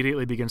Man-Spider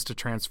immediately begins to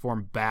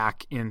transform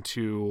back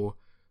into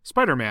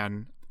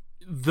Spider-Man.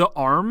 The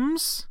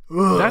arms,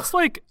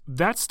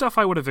 that's stuff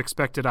I would have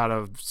expected out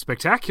of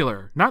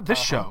Spectacular, not this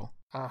show.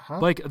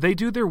 Like, they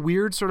do their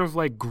weird sort of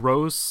like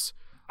gross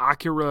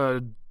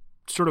Akira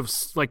sort of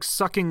like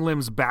sucking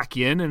limbs back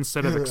in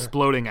instead of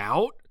exploding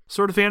out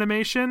sort of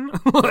animation.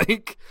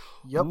 Like,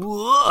 yep.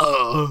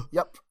 Whoa.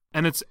 Yep.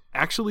 And it's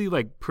actually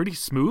like pretty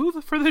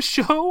smooth for this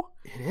show.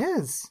 It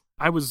is.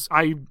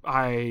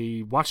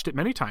 I watched it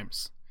many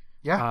times.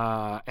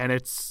 Yeah. And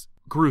it's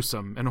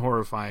gruesome and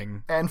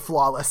horrifying. And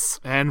flawless.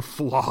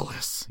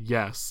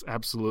 Yes,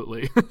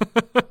 absolutely.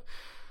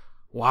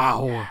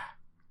 Wow. Yeah.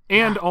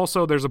 And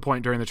also there's a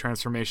point during the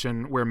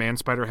transformation where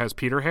Man-Spider has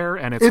Peter hair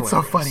and it's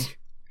so funny.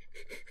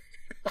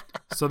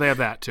 So they have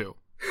that too.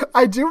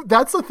 I do.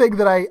 That's the thing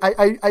that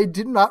I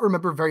did not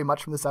remember very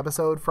much from this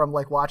episode from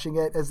like watching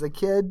it as a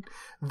kid.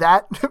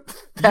 That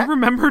you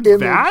remembered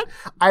image, that?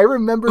 I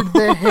remembered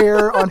the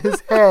hair on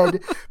his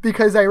head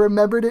because I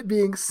remembered it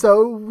being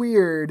so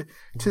weird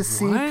to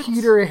see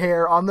Peter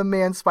hair on the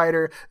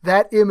Man-Spider.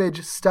 That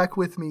image stuck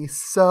with me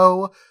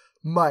so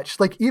much.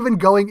 Like even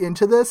going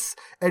into this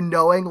and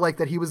knowing like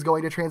that he was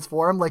going to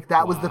transform, like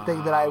that was the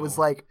thing that I was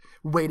like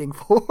waiting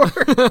for.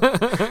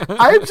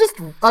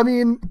 I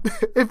mean,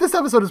 if this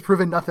episode has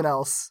proven nothing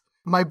else,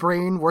 my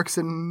brain works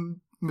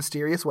in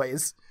mysterious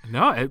ways.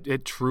 No,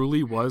 it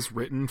truly was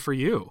written for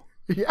you.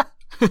 Yeah.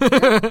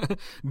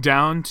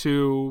 Down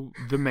to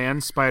the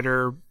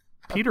Man-Spider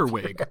Peter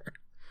wig.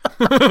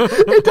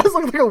 It does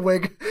look like a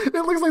wig. It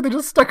looks like they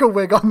just stuck a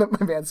wig on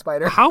the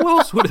Man-Spider. How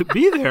else would it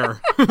be there?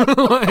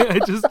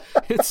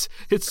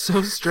 It's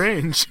so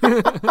strange.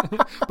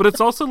 But it's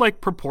also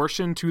like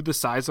proportioned to the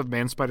size of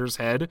Man-Spider's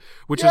head,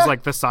 which is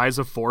like the size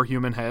of 4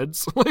 human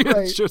heads. Like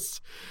it's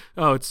just,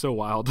 it's so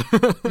wild.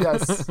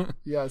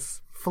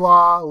 Yes.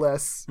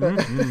 Flawless.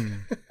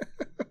 Mm-hmm.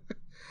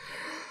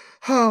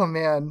 Oh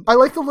man, I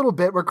like the little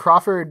bit where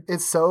Crawford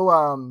is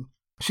so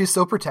she's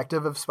so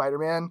protective of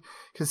Spider-Man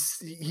because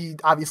he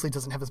obviously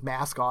doesn't have his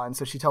mask on.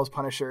 So she tells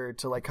Punisher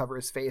to like cover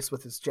his face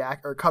with his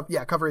jacket or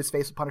cover his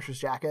face with Punisher's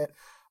jacket.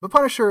 But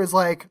Punisher is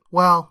like,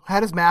 well, I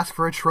had his mask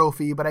for a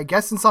trophy, but I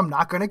guess since I'm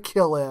not going to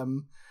kill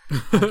him,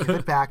 I'll give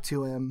it back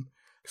to him.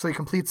 So he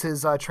completes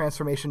his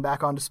transformation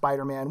back onto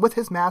Spider-Man with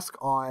his mask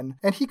on,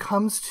 and he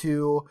comes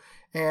to,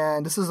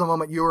 and this is the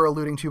moment you were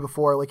alluding to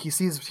before. Like he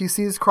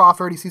sees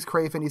Crawford, he sees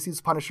Kraven, he sees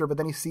Punisher, but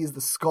then he sees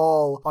the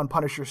skull on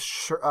Punisher's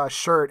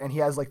shirt, and he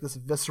has like this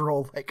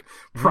visceral, like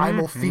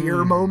primal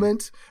fear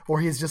moment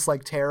where he's just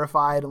like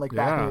terrified and like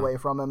backing away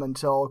from him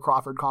until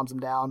Crawford calms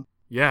him down.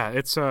 Yeah,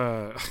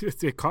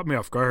 it caught me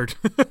off guard.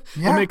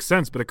 It makes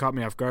sense, but it caught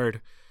me off guard.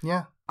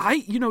 Yeah.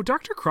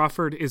 Dr.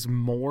 Crawford is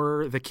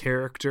more the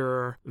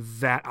character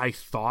that I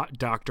thought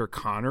Dr.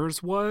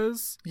 Connors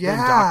was than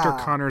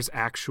Dr. Connors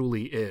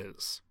actually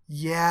is.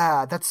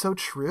 Yeah, that's so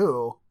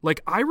true.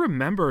 Like, I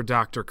remember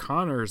Dr.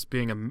 Connors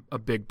being a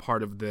big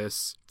part of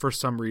this for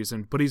some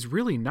reason, but he's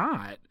really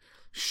not.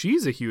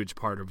 She's a huge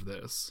part of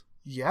this.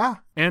 Yeah.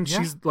 And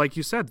she's, like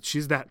you said,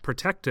 she's that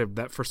protective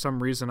that for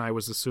some reason I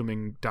was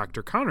assuming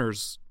Dr.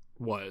 Connors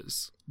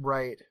was.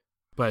 Right.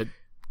 But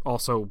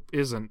also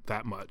isn't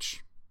that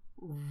much.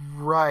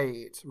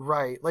 Right.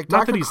 Like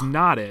not that he's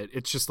not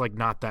it's just like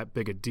not that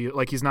big a deal.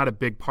 Like he's not a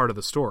big part of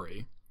the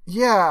story.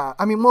 Yeah.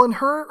 I mean, well, in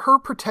her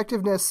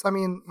protectiveness, I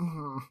mean,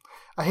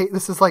 I hate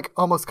this is like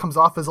almost comes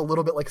off as a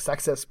little bit like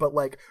sexist, but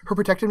like her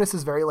protectiveness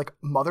is very like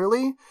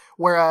motherly,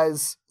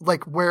 whereas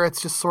like where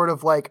it's just sort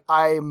of like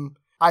I'm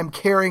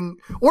caring,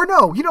 or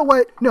no, you know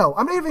what? No,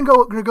 I'm not even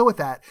going to go with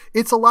that.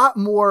 It's a lot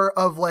more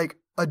of like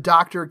a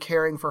doctor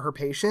caring for her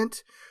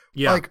patient.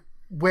 Yeah. Like,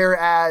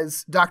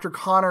 whereas Dr.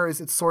 Connors,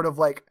 it's sort of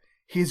like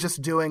he's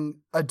just doing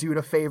a dude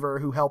a favor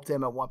who helped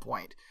him at one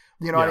point.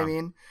 You know what I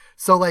mean?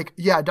 So like,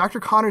 yeah, Dr.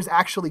 Connors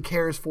actually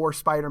cares for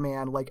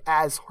Spider-Man, like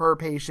as her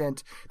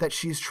patient that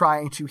she's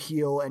trying to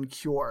heal and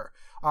cure.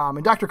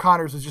 And Dr.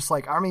 Connors was just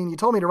like, I mean, you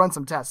told me to run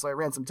some tests, so I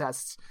ran some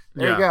tests.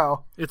 There you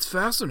go. It's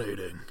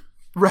fascinating.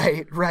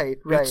 Right.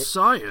 It's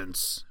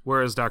science.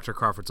 Whereas Dr.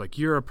 Crawford's like,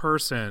 you're a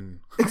person.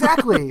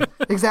 Exactly.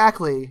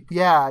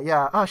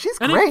 Yeah. Oh, she's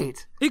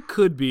great. It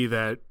could be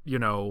that,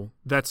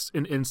 that's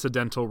an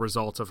incidental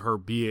result of her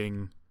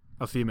being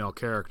a female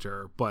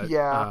character, but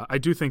I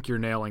do think you're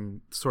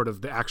nailing sort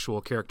of the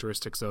actual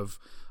characteristics of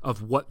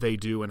what they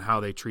do and how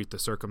they treat the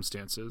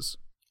circumstances.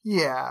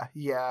 Yeah.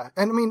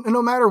 And I mean,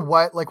 no matter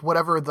what, like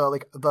whatever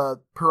the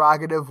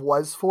prerogative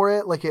was for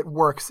it, like it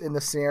works in the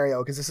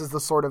scenario because this is the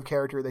sort of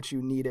character that you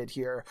needed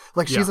here.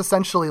 Like she's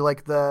essentially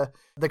like the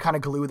kind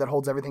of glue that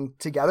holds everything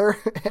together.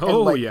 And,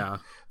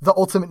 the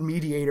ultimate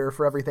mediator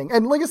for everything.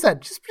 And like I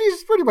said,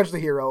 she's pretty much the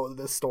hero of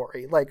this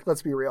story. Like,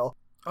 let's be real.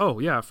 Oh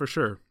yeah, for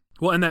sure.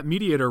 Well, and that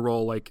mediator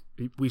role, like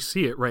we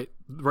see it right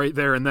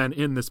there and then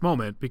in this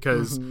moment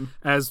because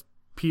as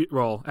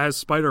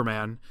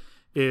Spider-Man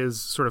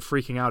is sort of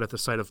freaking out at the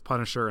sight of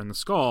Punisher and the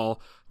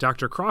skull,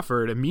 Dr.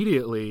 Crawford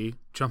immediately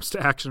jumps to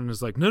action and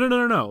is like, no.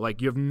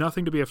 Like, you have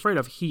nothing to be afraid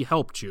of. He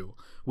helped you.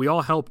 We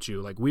all helped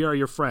you. Like, we are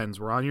your friends.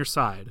 We're on your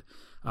side,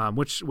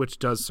 which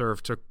does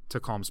serve to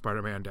calm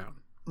Spider-Man down.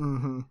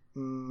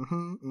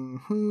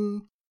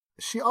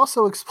 She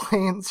also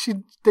explains,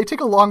 they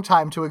take a long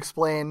time to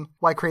explain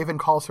why Kraven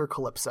calls her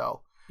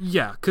Calypso.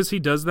 Yeah, because he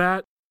does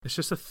that. It's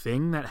just a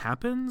thing that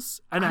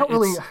happens. And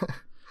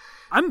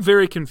I'm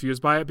very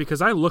confused by it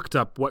because I looked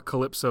up what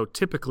Calypso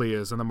typically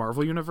is in the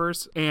Marvel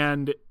Universe,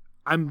 and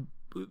I'm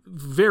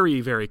very,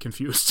 very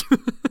confused.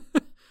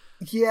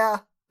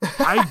 Yeah.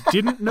 I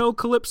didn't know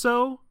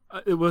Calypso.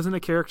 It wasn't a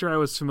character I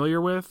was familiar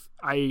with.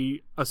 I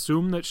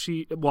assume that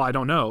I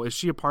don't know. Is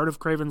she a part of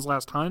Kraven's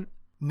Last Hunt?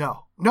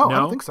 No, I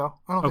don't think so.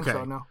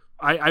 No.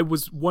 I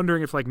was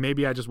wondering if like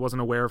maybe I just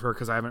wasn't aware of her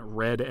because I haven't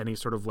read any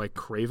sort of like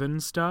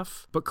Kraven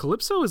stuff. But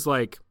Calypso is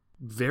like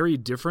very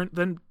different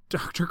than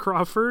Dr.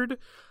 Crawford.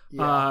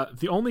 Yeah.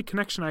 The only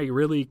connection I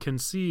really can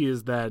see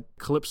is that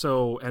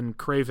Calypso and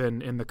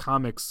Kraven in the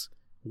comics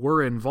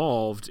were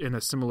involved in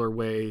a similar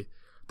way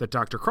that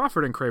Dr.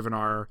 Crawford and Kraven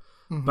are,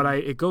 but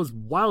it goes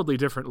wildly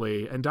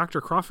differently. And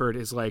Dr. Crawford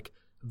is like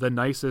the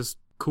nicest,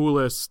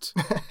 coolest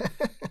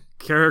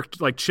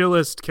character, like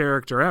chillest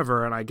character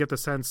ever. And I get the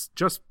sense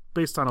just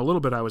based on a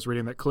little bit I was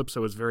reading that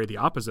Calypso is very the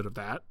opposite of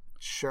that.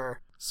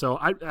 Sure. So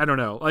I don't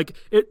know, like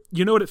it,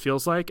 you know what it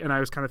feels like. And I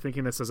was kind of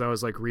thinking this as I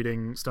was like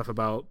reading stuff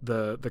about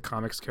the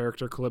comics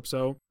character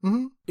Calypso.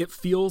 It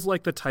feels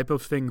like the type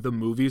of thing the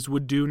movies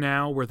would do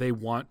now where they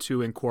want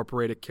to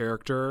incorporate a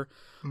character,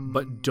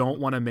 but don't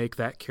want to make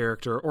that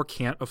character or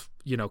can't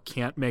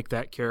make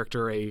that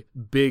character a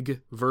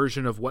big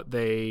version of what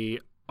they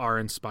are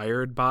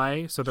inspired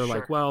by. So they're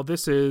like, well,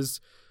 this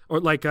is, or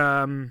like,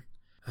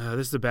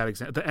 this is a bad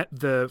example.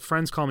 The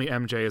Friends Call Me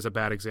MJ is a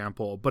bad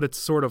example, but it's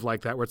sort of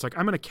like that where it's like,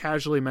 I'm going to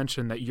casually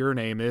mention that your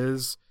name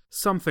is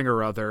something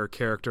or other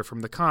character from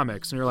the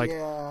comics. And you're like,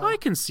 I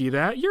can see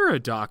that. You're a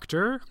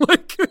doctor.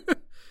 Like,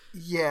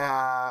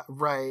 yeah,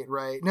 right.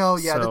 No,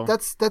 yeah, so,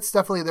 that's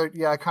definitely there.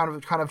 Yeah. Kind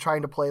of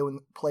trying to play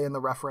in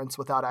the reference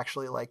without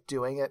actually like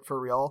doing it for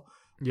real.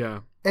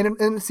 Yeah. And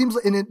it seems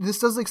like, this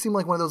does like seem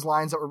like one of those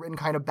lines that were written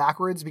kind of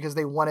backwards because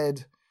they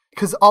wanted,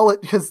 because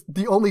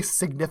the only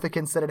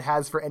significance that it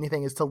has for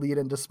anything is to lead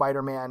into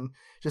Spider-Man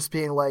just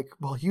being like,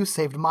 well, you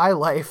saved my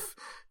life.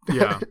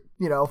 Yeah.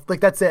 Like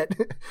that's it.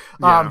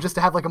 Just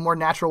to have like a more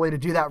natural way to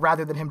do that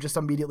rather than him just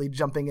immediately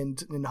jumping in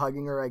and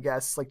hugging her, I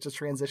guess, like just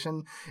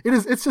transition.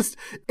 It's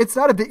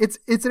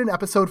in an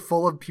episode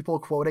full of people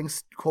quoting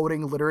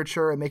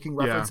literature and making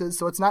references.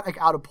 So it's not like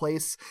out of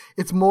place.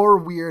 It's more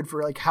weird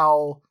for like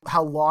how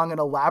long and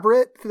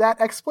elaborate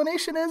that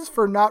explanation is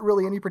for not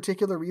really any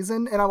particular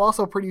reason. And I'm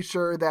also pretty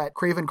sure that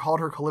Kraven called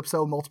her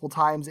Calypso multiple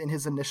times in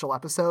his initial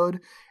episode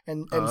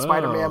and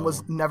Spider-Man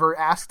was never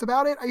asked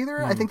about it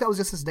either. I think that was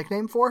just his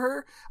nickname for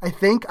her. I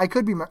think I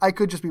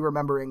could just be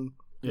remembering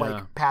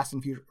like past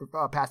and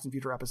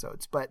future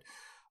episodes, but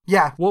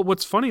yeah. Well,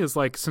 what's funny is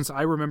like, since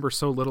I remember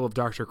so little of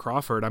Dr.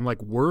 Crawford, I'm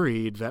like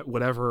worried that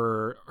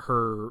whatever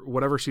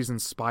she's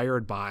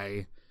inspired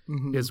by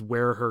is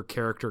where her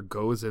character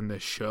goes in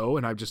this show.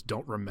 And I just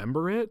don't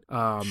remember it.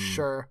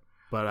 Sure.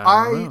 But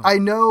I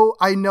know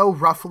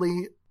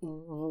roughly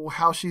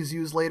how she's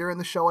used later in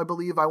the show, I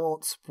believe. I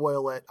won't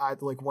spoil it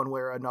like one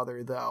way or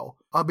another though.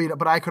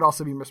 But I could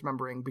also be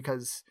misremembering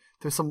because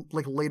there's some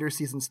like later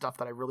season stuff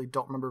that I really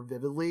don't remember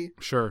vividly.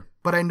 Sure.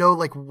 But I know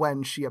like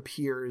when she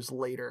appears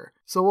later.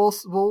 So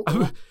we'll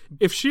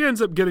if she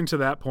ends up getting to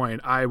that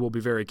point, I will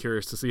be very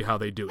curious to see how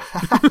they do it.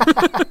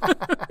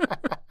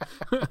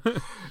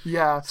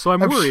 Yeah. So I'm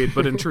worried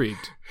but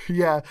intrigued.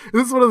 Yeah.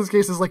 This is one of those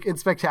cases like in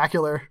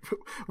Spectacular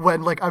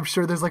when like I'm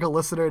sure there's like a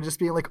listener just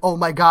being like, oh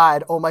my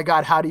God,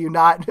 how do you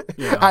not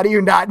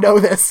know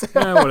this?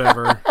 Yeah,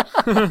 whatever.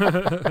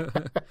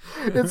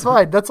 It's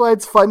fine. That's why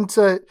it's fun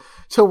to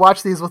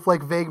watch these with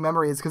like vague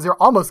memories, because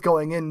they're almost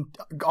going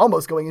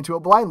into it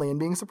blindly and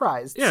being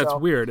surprised. Yeah, it's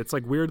weird. It's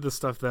like weird the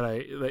stuff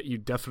that you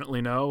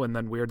definitely know, and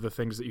then weird the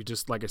things that you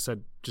just, like I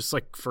said, just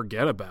like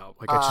forget about.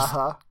 Like I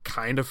just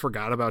kind of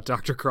forgot about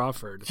Dr.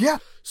 Crawford. Yeah.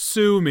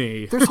 Sue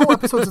me. There's whole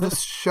episodes of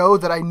this show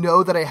that I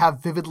know that I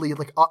have vividly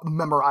like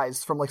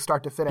memorized from like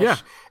start to finish. Yeah.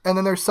 And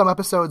then there's some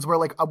episodes where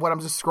like when I'm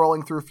just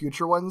scrolling through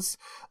future ones,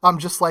 I'm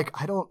just like,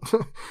 I don't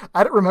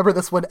remember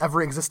this one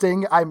ever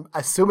existing. I'm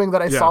assuming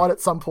that I saw it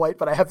at some point,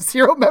 but I have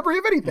zero memory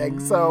of anything.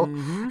 So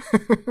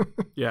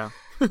yeah.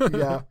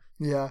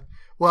 Yeah.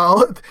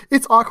 Well,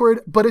 it's awkward,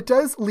 but it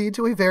does lead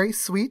to a very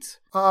sweet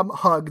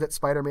hug that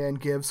Spider-Man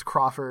gives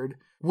Crawford.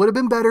 Would have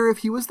been better if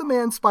he was the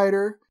man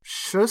spider.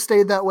 Should have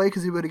stayed that way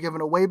because he would have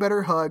given a way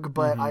better hug,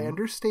 but I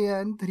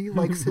understand that he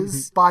likes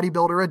his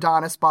bodybuilder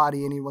Adonis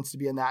body and he wants to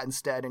be in that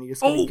instead, and he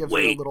just gives him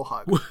a little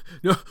hug.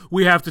 No,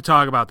 we have to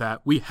talk about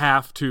that.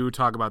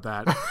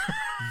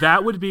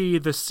 That would be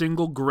the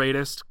single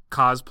greatest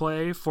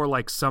cosplay for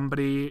like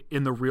somebody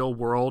in the real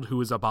world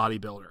who is a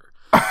bodybuilder.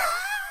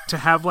 To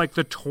have like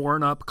the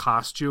torn up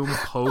costume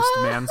post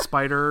man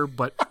spider,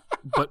 but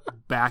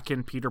back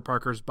in Peter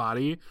Parker's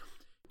body.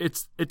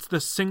 It's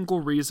the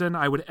single reason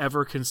I would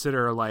ever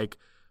consider like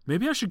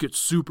maybe I should get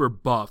super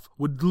buff,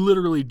 would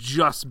literally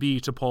just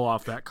be to pull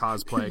off that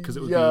cosplay, because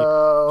it would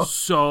be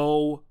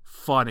so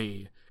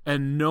funny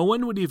and no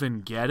one would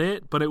even get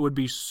it, but it would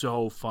be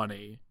so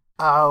funny.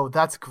 Oh,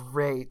 that's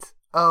great.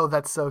 Oh,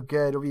 that's so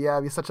good.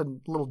 It'd be such a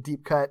little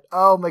deep cut.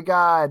 Oh my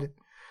God.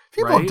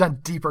 People have done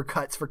deeper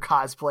cuts for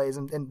cosplays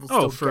and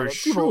will still get it.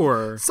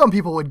 Sure. Some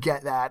people would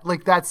get that.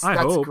 Like that's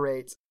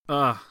great.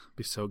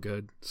 Be so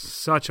good.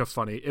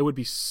 It would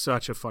be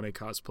such a funny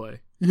cosplay.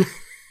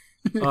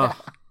 Yeah.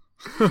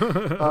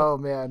 Oh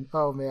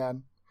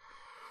man.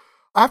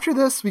 After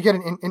this, we get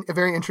a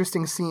very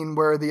interesting scene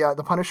where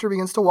the Punisher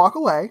begins to walk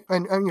away,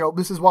 and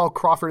this is while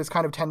Crawford is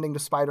kind of tending to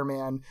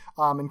Spider-Man,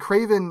 and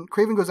Craven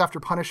goes after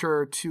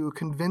Punisher to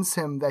convince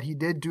him that he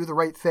did do the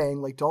right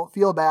thing. Like, don't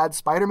feel bad.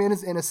 Spider-Man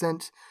is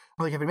innocent.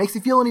 Like, if it makes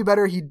you feel any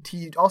better,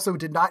 he also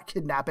did not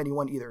kidnap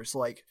anyone either. So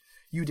like,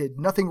 you did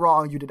nothing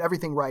wrong. You did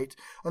everything right.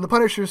 And the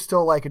Punisher's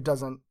still like, it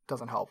doesn't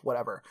help,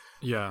 whatever.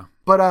 Yeah.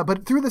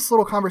 But through this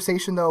little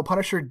conversation though,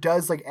 Punisher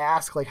does like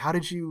ask like, how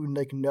did you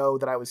like know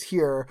that I was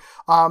here?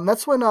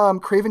 That's when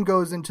Craven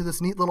goes into this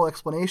neat little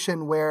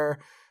explanation where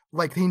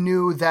like he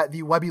knew that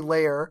the Webby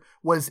lair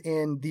was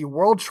in the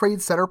World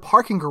Trade Center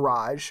parking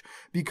garage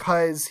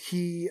because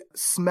he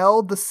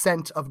smelled the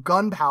scent of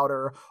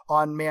gunpowder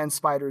on Man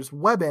Spider's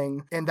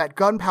webbing, and that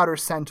gunpowder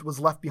scent was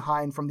left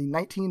behind from the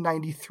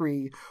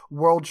 1993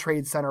 World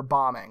Trade Center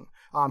bombing.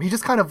 He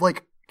just kind of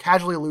like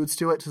casually alludes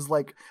to it, just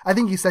like, I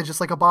think he said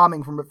just like a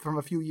bombing from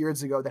a few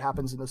years ago that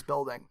happens in this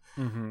building.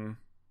 Mm-hmm.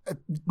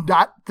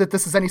 Not that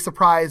this is any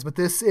surprise, but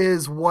this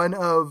is one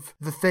of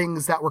the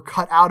things that were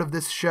cut out of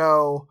this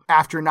show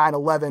after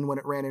 9/11 when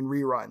it ran in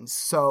reruns.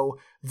 So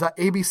the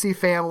ABC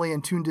Family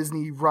and Toon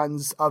Disney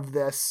runs of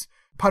this,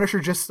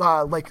 Punisher just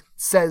like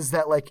says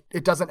that like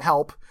it doesn't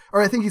help,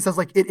 or I think he says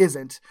like it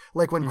isn't,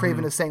 like when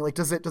Craven is saying like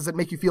does it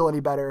make you feel any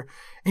better,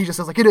 and he just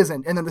says like it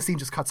isn't, and then the scene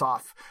just cuts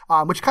off,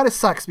 which kind of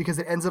sucks because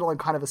it ends it on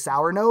kind of a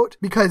sour note,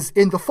 because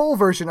in the full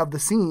version of the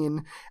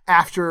scene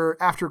after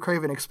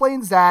Craven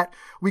explains that,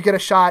 we get a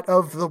shot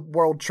of the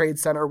World Trade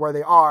Center where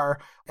they are,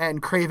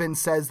 and Craven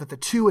says that the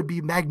two would be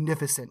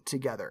magnificent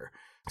together.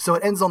 So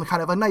it ends on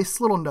kind of a nice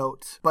little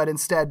note, but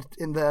instead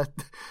in the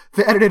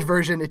edited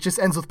version, it just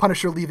ends with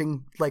Punisher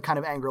leaving like kind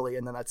of angrily,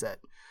 and then that's it.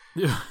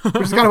 Yeah.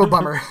 Which is kind of a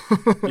bummer.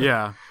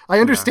 Yeah. I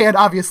understand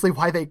obviously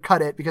why they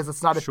cut it, because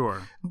it's not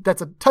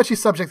that's a touchy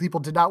subject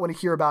people did not want to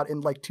hear about in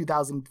like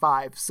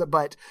 2005. So,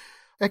 but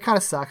it kind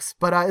of sucks.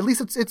 But at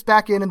least it's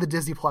back in the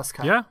Disney Plus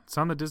cut. Yeah, it's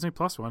on the Disney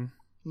Plus one.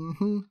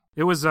 Mm-hmm.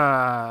 It was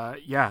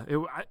it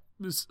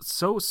was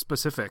so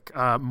specific,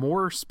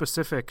 more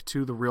specific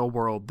to the real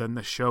world than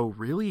the show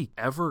really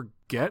ever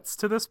gets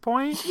to this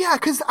point. Yeah,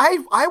 because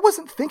I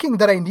wasn't thinking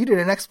that I needed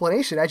an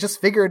explanation. I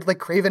just figured like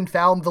Craven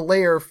found the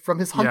lair from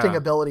his hunting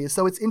abilities.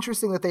 So it's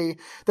interesting that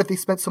they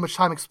spent so much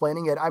time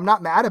explaining it. I'm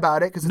not mad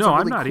about it because it's a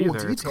really cool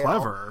detail. It's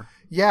clever.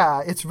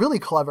 Yeah, it's really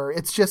clever.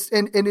 It's just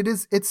and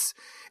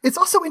it's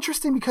also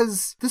interesting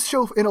because this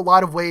show in a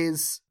lot of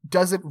ways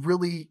doesn't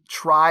really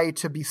try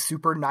to be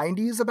super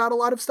 90s about a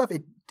lot of stuff.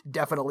 It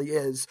definitely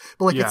is,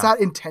 but like it's not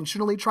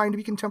intentionally trying to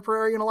be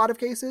contemporary in a lot of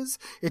cases.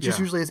 It just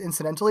usually is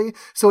incidentally.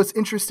 So it's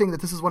interesting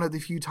that this is one of the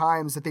few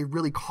times that they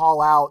really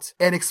call out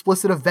an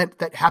explicit event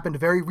that happened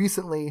very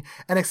recently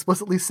and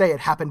explicitly say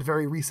it happened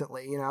very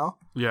recently, you know?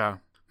 Yeah.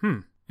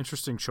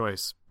 Interesting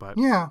choice, but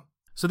yeah.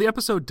 So the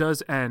episode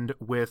does end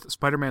with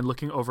Spider-Man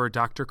looking over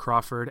Dr.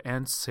 Crawford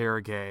and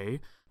Sergei,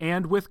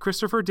 and with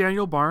Christopher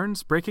Daniel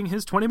Barnes breaking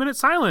his 20-minute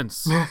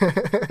silence.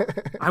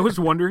 I was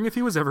wondering if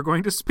he was ever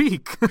going to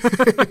speak.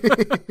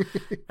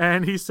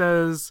 And he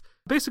says,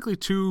 basically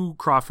to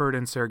Crawford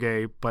and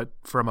Sergei, but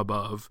from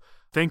above,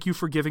 "Thank you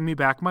for giving me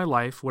back my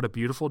life. What a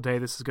beautiful day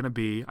this is going to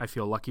be. I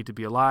feel lucky to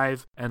be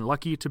alive and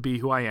lucky to be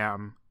who I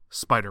am,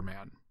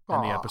 Spider-Man."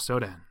 And the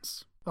episode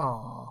ends.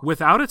 Oh.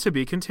 Without it to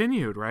be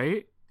continued,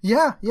 right?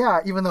 Yeah.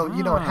 Even though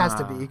it has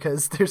to be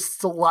because there's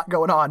still a lot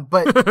going on.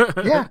 But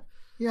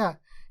yeah.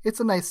 It's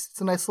a nice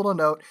little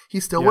note. He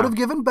still would have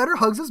given better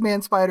hugs as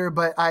Man Spider,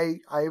 but I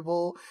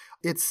will.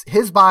 It's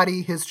his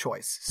body, his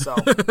choice. So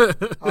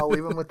I'll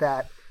leave him with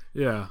that.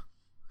 Yeah.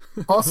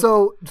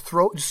 Also,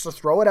 just to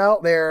throw it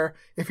out there,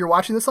 if you're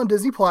watching this on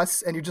Disney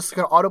Plus and you're just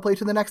going to autoplay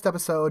to the next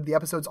episode, the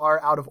episodes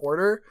are out of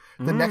order.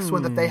 The next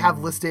one that they have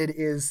listed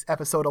is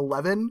episode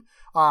 11.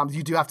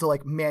 You do have to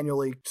like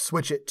manually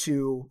switch it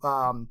to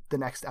the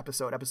next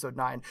episode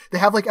 9. They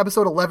have like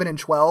episode 11 and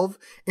 12,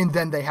 and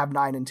then they have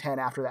 9 and 10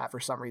 after that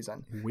for some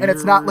reason. Weird. And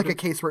it's not like a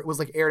case where it was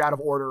like aired out of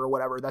order or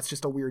whatever. That's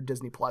just a weird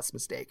Disney Plus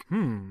mistake.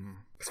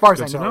 As far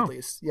as I know, at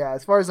least. Yeah,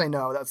 as far as I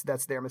know,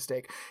 that's their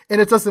mistake. And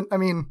it doesn't, I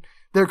mean,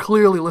 they're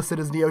clearly listed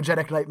as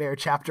Neogenic Nightmare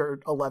Chapter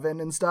 11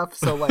 and stuff,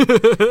 so like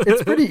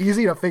it's pretty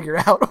easy to figure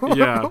out when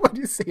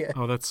you see it.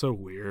 Oh, that's so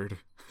weird.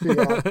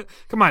 Yeah.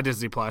 Come on,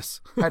 Disney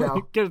Plus. I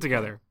know. Get it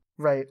together.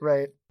 Right.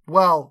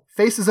 Well,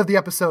 faces of the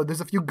episode,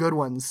 there's a few good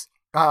ones.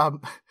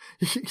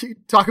 You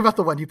talk about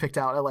the one you picked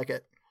out. I like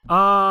it.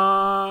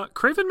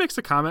 Craven makes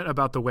a comment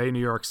about the way New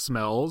York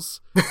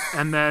smells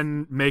and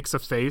then makes a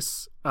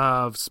face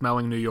of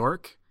smelling New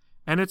York.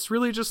 And it's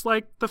really just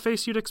like the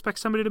face you'd expect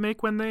somebody to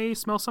make when they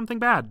smell something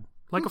bad,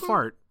 like a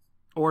fart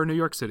or New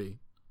York City.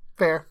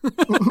 Fair.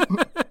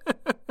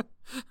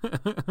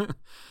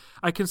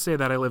 I can say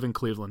that I live in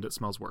Cleveland. It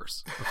smells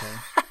worse. Okay.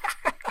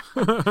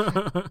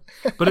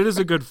 But it is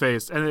a good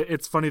face. And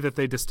it's funny that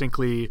they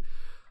distinctly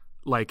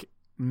like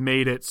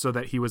made it so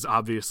that he was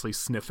obviously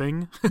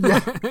sniffing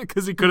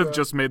because he could have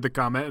just made the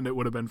comment and it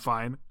would have been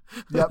fine.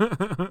 Yep.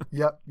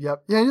 Yeah,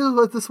 you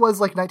know, this was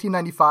like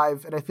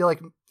 1995, and I feel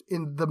like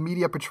in the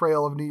media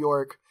portrayal of New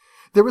York,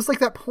 there was like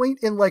that point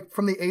in like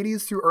from the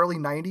 80s through early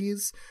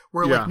 90s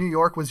where like New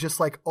York was just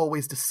like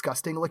always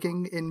disgusting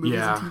looking in movies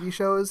and TV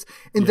shows.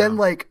 And then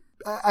like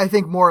I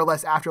think more or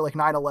less after like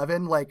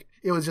 9/11, like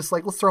it was just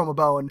like, let's throw him a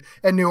bone.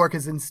 And New York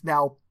is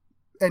now,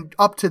 and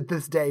up to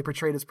this day,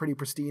 portrayed as pretty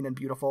pristine and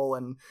beautiful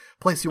and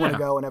place you want to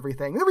go and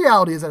everything. The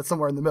reality is that it's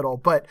somewhere in the middle,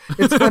 but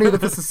it's funny that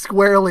this is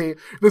squarely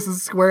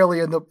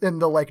in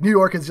the like New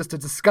York is just a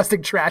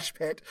disgusting trash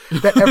pit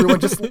that everyone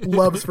just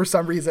loves for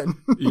some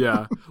reason.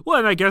 Yeah. Well,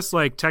 and I guess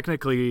like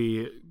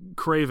technically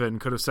Craven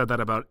could have said that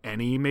about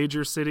any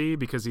major city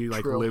because he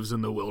like lives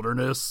in the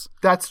wilderness.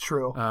 That's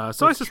true.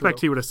 So I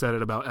suspect he would have said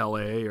it about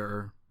LA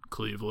or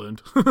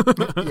Cleveland.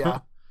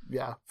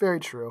 Yeah, very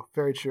true.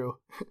 Very true.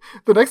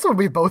 The next one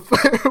we both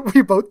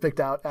picked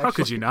out. Actually. How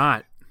could you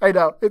not? I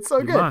know, it's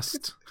so good.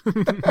 Must.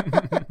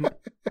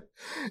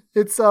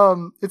 It's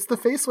the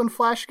face when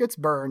Flash gets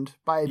burned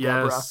by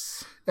Deborah.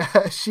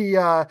 She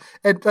and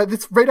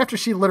it's right after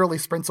she literally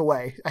sprints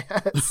away.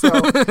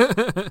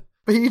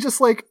 But he just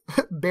like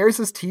bares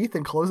his teeth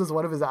and closes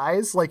one of his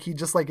eyes, like he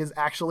just like is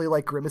actually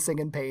like grimacing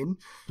in pain.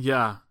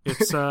 Yeah,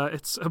 it's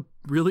a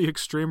really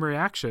extreme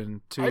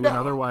reaction to an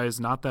otherwise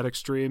not that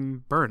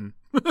extreme burn.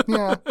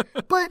 Yeah,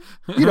 but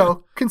you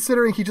know,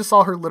 considering he just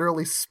saw her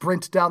literally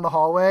sprint down the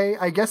hallway,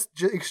 I guess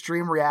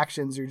extreme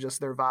reactions are just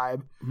their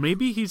vibe.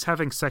 Maybe he's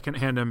having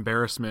secondhand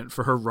embarrassment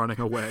for her running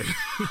away.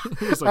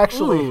 He's like,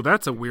 actually, ooh,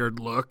 that's a weird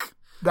look.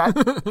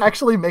 That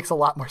actually makes a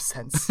lot more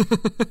sense.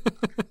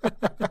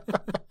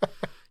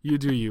 You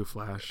do you,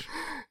 Flash.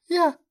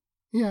 Yeah.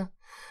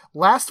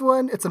 Last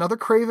one, it's another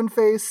Craven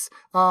face.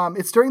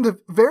 It's during the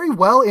very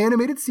well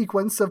animated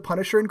sequence of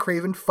Punisher and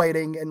Craven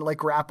fighting and like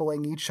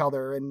grappling each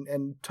other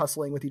and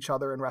tussling with each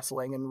other and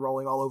wrestling and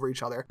rolling all over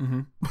each other.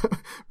 Mm-hmm.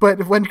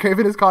 But when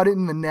Craven is caught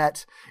in the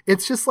net,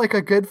 it's just like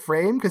a good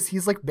frame because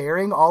he's like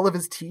baring all of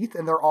his teeth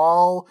and they're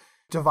all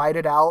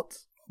divided out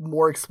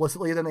more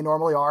explicitly than they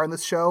normally are in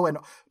this show. And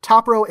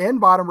top row and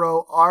bottom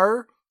row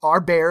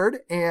are bared,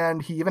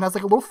 and he even has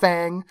like a little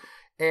fang.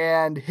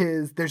 And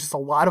there's just a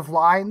lot of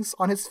lines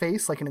on his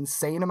face, like an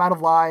insane amount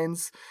of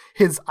lines.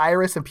 His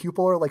iris and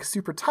pupil are like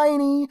super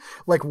tiny.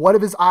 Like one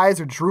of his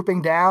eyes are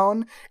drooping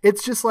down.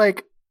 It's just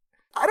like,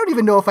 I don't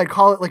even know if I'd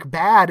call it like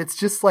bad. It's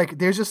just like,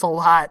 there's just a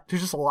lot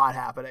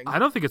happening. I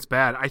don't think it's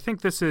bad. I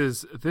think this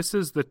is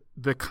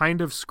the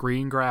kind of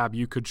screen grab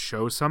you could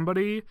show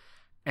somebody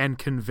and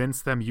convince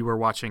them you were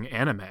watching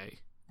anime.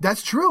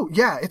 That's true.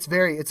 Yeah, it's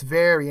very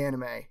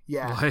anime.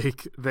 Yeah.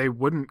 Like, they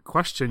wouldn't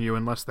question you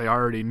unless they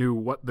already knew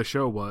what the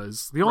show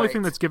was. The only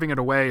thing that's giving it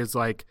away is,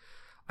 like,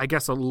 I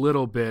guess a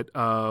little bit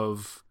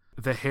of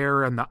the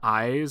hair and the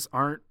eyes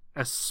aren't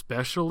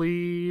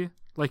especially,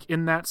 like,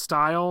 in that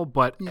style,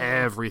 but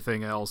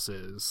everything else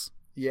is.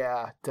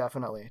 Yeah,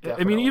 definitely.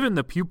 I mean, even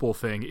the pupil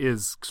thing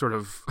is sort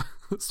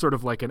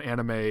of like an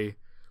anime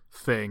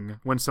thing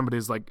when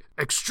somebody's, like,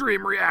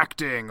 extreme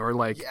reacting or,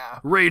 like,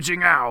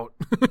 raging out.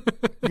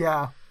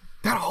 Yeah.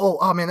 That whole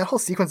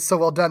sequence is so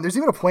well done. There's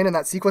even a point in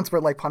that sequence where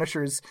like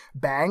Punisher's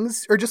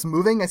bangs are just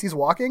moving as he's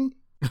walking.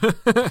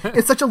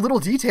 It's such a little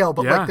detail,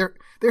 but like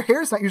their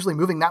hair is not usually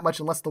moving that much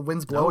unless the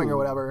wind's blowing or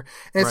whatever.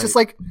 And it's just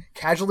like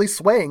casually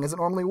swaying as it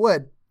normally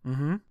would.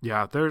 Mm-hmm.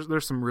 Yeah,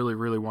 there's some really,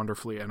 really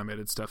wonderfully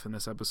animated stuff in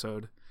this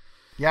episode.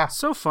 Yeah.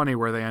 So funny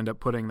where they end up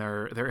putting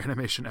their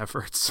animation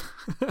efforts.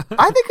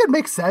 I think it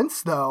makes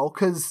sense, though,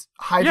 because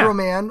Hydro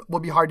Man will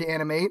be hard to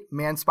animate,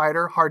 Man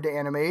Spider, hard to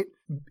animate,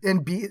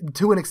 and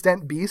to an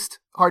extent, Beast,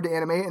 hard to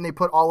animate, and they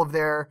put all of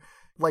their,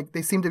 like,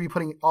 they seem to be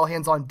putting all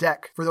hands on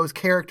deck for those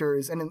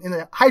characters. And in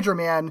the Hydro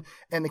Man,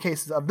 in the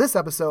cases of this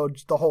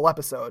episode, the whole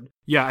episode.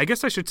 Yeah, I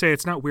guess I should say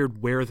it's not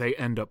weird where they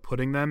end up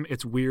putting them.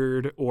 It's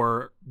weird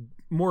or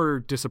more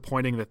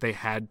disappointing that they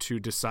had to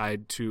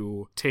decide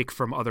to take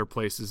from other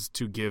places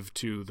to give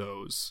to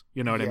those.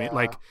 You know what I mean?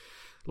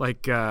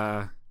 Like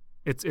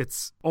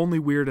it's only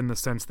weird in the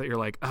sense that you're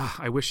like,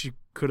 I wish you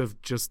could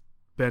have just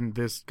been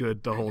this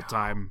good the whole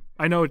time.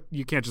 I know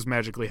you can't just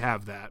magically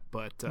have that,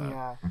 but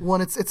yeah. Well,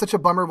 and it's such a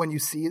bummer when you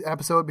see an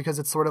episode because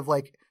it's sort of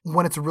like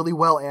when it's really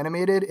well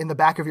animated in the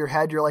back of your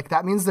head, you're like,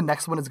 that means the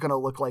next one is going to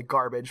look like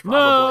garbage,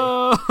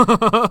 probably.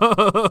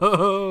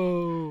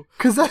 No,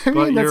 because I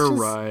mean, that's you're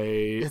just,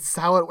 right. It's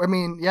how it. I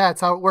mean, yeah,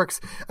 it's how it works.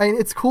 I mean,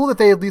 it's cool that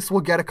they at least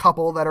will get a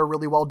couple that are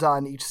really well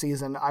done each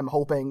season. I'm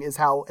hoping is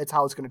how it's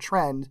going to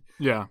trend.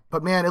 Yeah,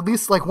 but man, at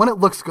least like when it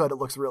looks good, it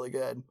looks really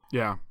good.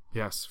 Yeah.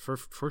 Yes, for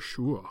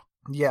sure.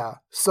 Yeah,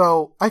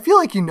 so I feel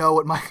like you know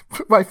what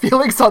my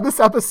feelings on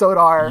this episode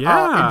are in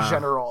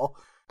general.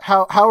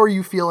 How are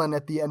you feeling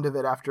at the end of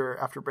it after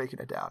breaking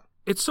it down?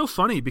 It's so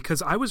funny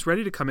because I was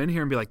ready to come in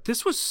here and be like,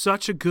 this was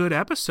such a good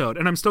episode.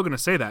 And I'm still going to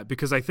say that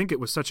because I think it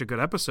was such a good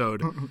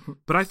episode.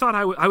 But I thought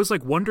I was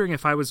like wondering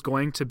if I was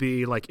going to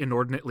be like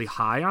inordinately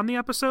high on the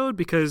episode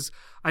because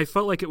I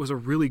felt like it was a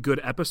really good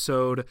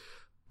episode,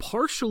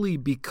 partially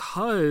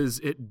because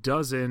it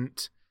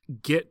doesn't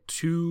get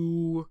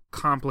too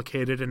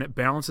complicated and it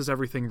balances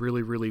everything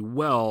really, really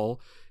well.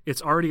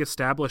 It's already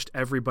established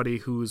everybody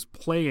who's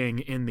playing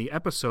in the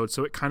episode,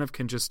 so it kind of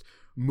can just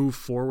move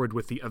forward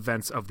with the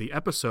events of the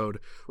episode,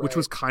 which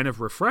was kind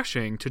of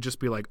refreshing to just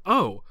be like,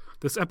 oh,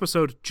 this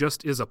episode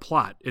just is a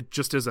plot. It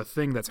just is a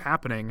thing that's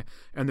happening,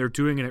 and they're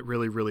doing it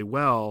really, really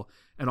well,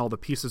 and all the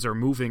pieces are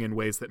moving in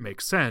ways that make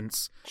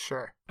sense.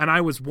 Sure. And I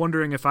was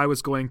wondering if I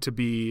was going to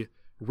be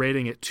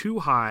rating it too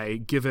high,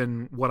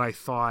 given what I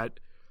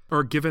thought,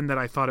 or given that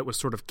I thought it was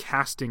sort of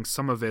casting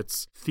some of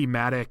its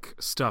thematic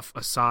stuff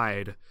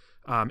aside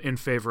in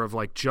favor of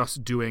like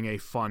just doing a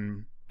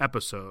fun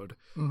episode.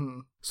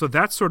 Mm-hmm. So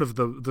that's sort of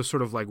the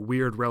sort of like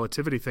weird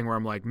relativity thing where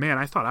I'm like, man,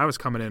 I thought I was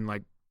coming in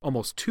like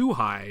almost too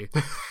high.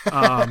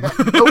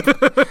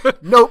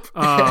 Nope.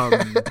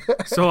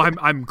 So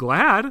I'm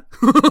glad.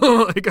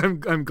 Like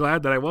I'm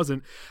glad that I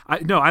wasn't.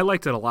 I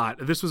liked it a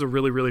lot. This was a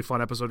really, really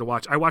fun episode to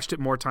watch. I watched it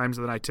more times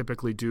than I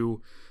typically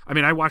do. I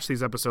mean, I watch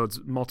these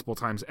episodes multiple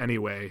times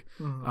anyway,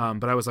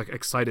 but I was like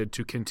excited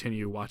to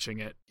continue watching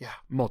it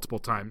multiple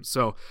times.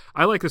 So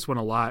I like this one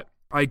a lot.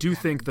 I do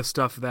think the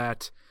stuff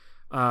that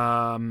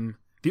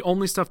the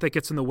only stuff that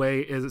gets in the way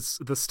is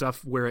the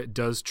stuff where it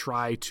does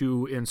try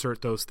to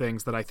insert those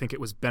things that I think it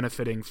was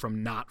benefiting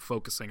from not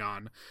focusing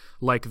on,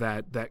 like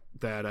that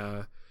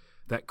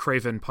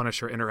Kraven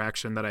Punisher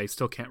interaction that I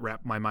still can't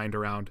wrap my mind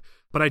around.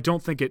 But I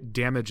don't think it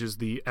damages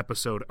the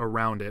episode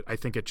around it. I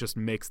think it just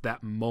makes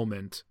that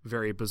moment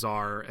very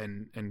bizarre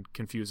and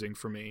confusing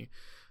for me.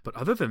 But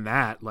other than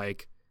that,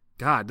 like,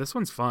 God, this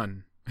one's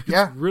fun.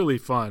 Yeah. It's really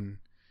fun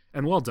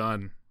and well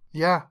done.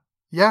 Yeah,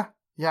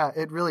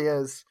 it really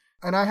is.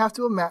 And I have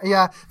to imagine,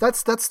 that's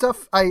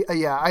stuff. I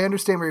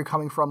understand where you're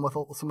coming from with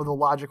some of the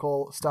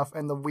logical stuff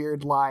and the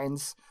weird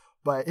lines,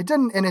 but it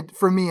didn't. And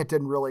for me, it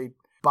didn't really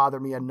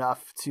bother me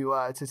enough to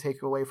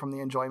take away from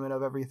the enjoyment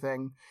of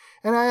everything.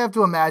 And I have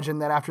to imagine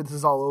that after this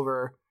is all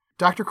over,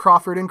 Dr.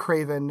 Crawford and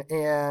Kraven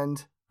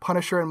and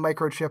Punisher and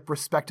Microchip,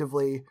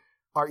 respectively,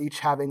 are each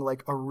having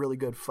like a really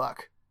good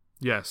fuck.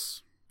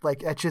 Yes.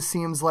 Like, it just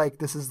seems like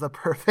this is the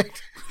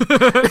perfect...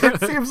 It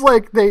seems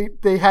like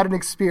they had an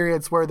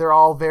experience where they're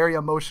all very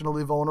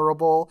emotionally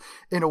vulnerable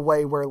in a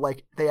way where,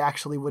 like, they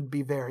actually would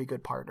be very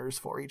good partners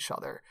for each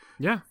other.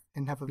 Yeah.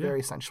 And have a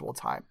very sensual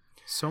time.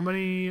 So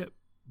many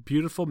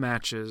beautiful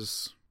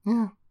matches.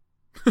 Yeah.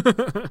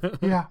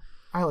 Yeah.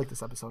 I like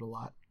this episode a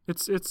lot.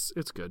 It's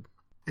good.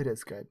 It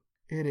is good.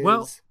 It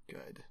is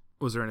good.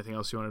 Was there anything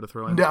else you wanted to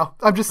throw in? No.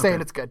 I'm just saying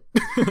it's good.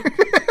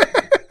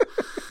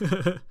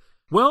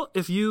 Well,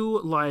 if you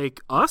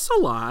like us a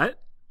lot,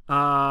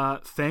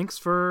 thanks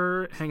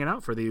for hanging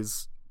out for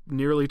these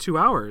nearly 2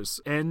 hours,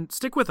 and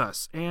stick with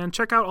us and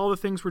check out all the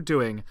things we're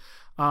doing.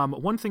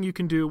 One thing you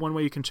can do, one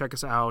way you can check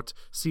us out,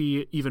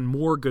 see even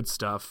more good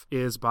stuff,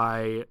 is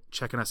by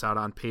checking us out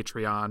on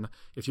Patreon.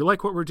 If you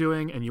like what we're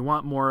doing and you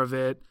want more of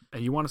it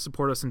and you want to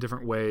support us in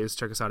different ways,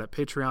 check us out at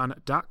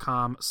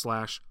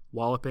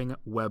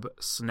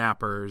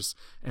patreon.com/wallopingwebsnappers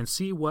and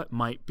see what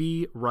might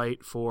be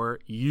right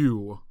for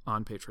you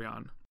on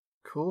Patreon.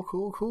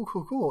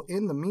 Cool.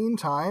 In the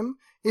meantime,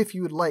 if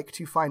you would like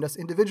to find us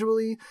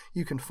individually,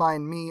 you can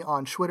find me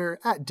on Twitter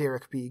at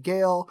Derek B.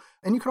 Gale,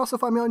 and you can also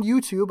find me on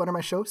YouTube under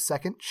my show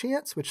Second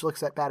Chance, which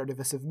looks at bad or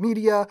divisive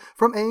media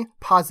from a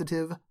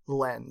positive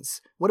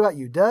lens. What about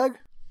you, Doug?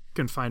 You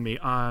can find me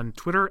on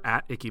Twitter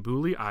at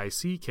Ikkybooley,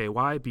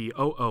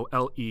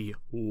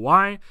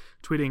 ICKYBOOLEY,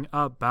 tweeting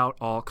about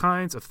all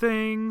kinds of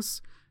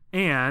things.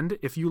 And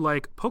if you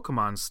like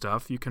Pokemon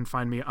stuff, you can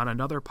find me on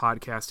another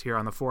podcast here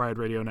on the Four Eyed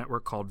Radio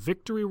Network called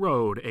Victory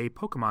Road, a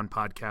Pokemon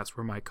podcast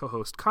where my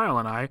co-host Kyle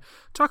and I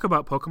talk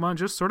about Pokemon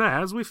just sort of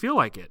as we feel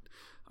like it.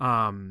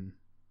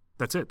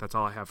 That's it. That's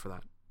all I have for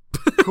that.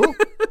 Cool.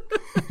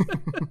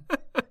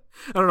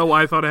 I don't know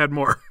why I thought I had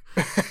more.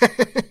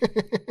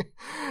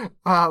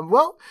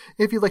 Well,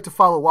 if you'd like to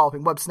follow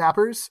Walloping Web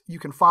Snappers, you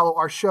can follow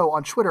our show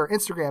on Twitter,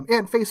 Instagram,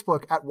 and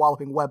Facebook at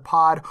Walloping Web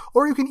Pod,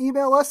 or you can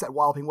email us at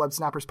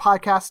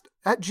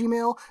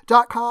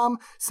wallopingwebsnapperspodcast@gmail.com.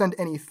 Send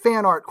any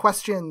fan art,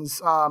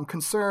 questions,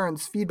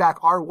 concerns, feedback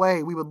our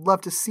way. We would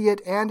love to see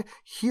it and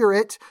hear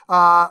it.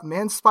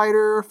 Man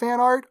Spider fan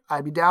art,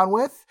 I'd be down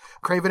with.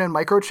 Craven and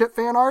Microchip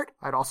fan art,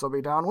 I'd also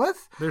be down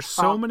with. There's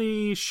so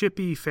many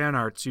shippy fan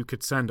arts you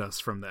could send us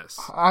from this.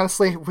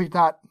 Honestly, we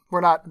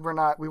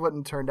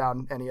wouldn't turn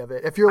down any of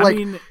it. If you're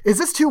is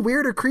this too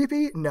weird or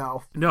creepy?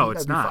 No,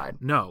 it's not. Fine.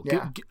 No,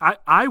 yeah.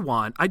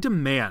 I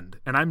demand,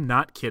 and I'm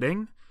not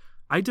kidding.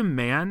 I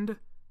demand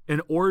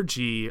an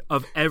orgy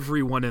of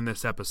everyone in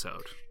this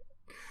episode.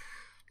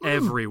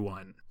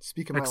 Everyone.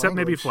 Speaking of except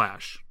maybe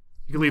Flash.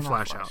 You can leave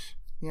Flash out.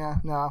 Yeah,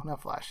 no,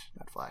 not Flash.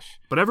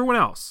 But everyone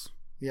else.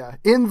 Yeah,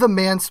 in the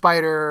Man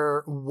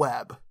Spider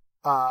web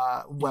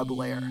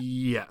layer.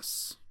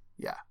 Yes.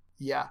 Yeah.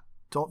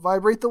 Don't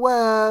vibrate the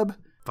web.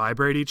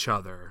 Vibrate each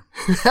other.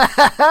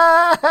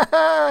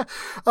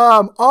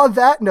 On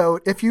that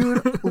note, if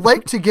you'd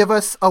like to give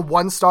us a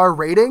 1-star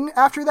rating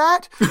after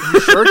that, you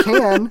sure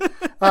can.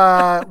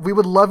 We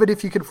would love it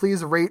if you could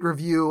please rate,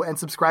 review, and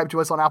subscribe to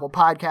us on Apple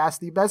Podcasts.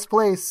 The best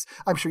place,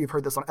 I'm sure you've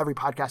heard this on every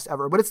podcast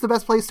ever, but it's the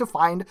best place to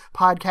find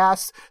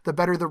podcasts. The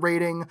better the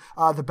rating,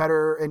 the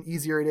better and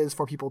easier it is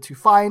for people to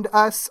find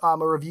us. A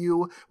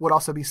review would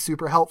also be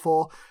super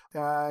helpful.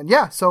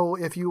 So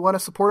if you want to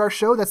support our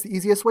show, that's the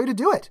easiest way to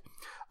do it.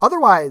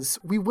 Otherwise,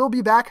 we will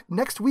be back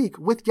next week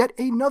with yet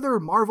another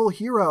Marvel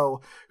hero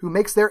who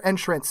makes their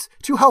entrance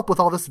to help with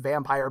all this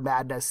vampire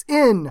madness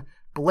in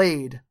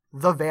Blade,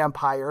 the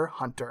Vampire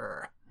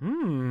Hunter.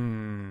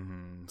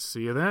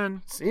 See you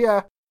then. See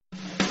ya.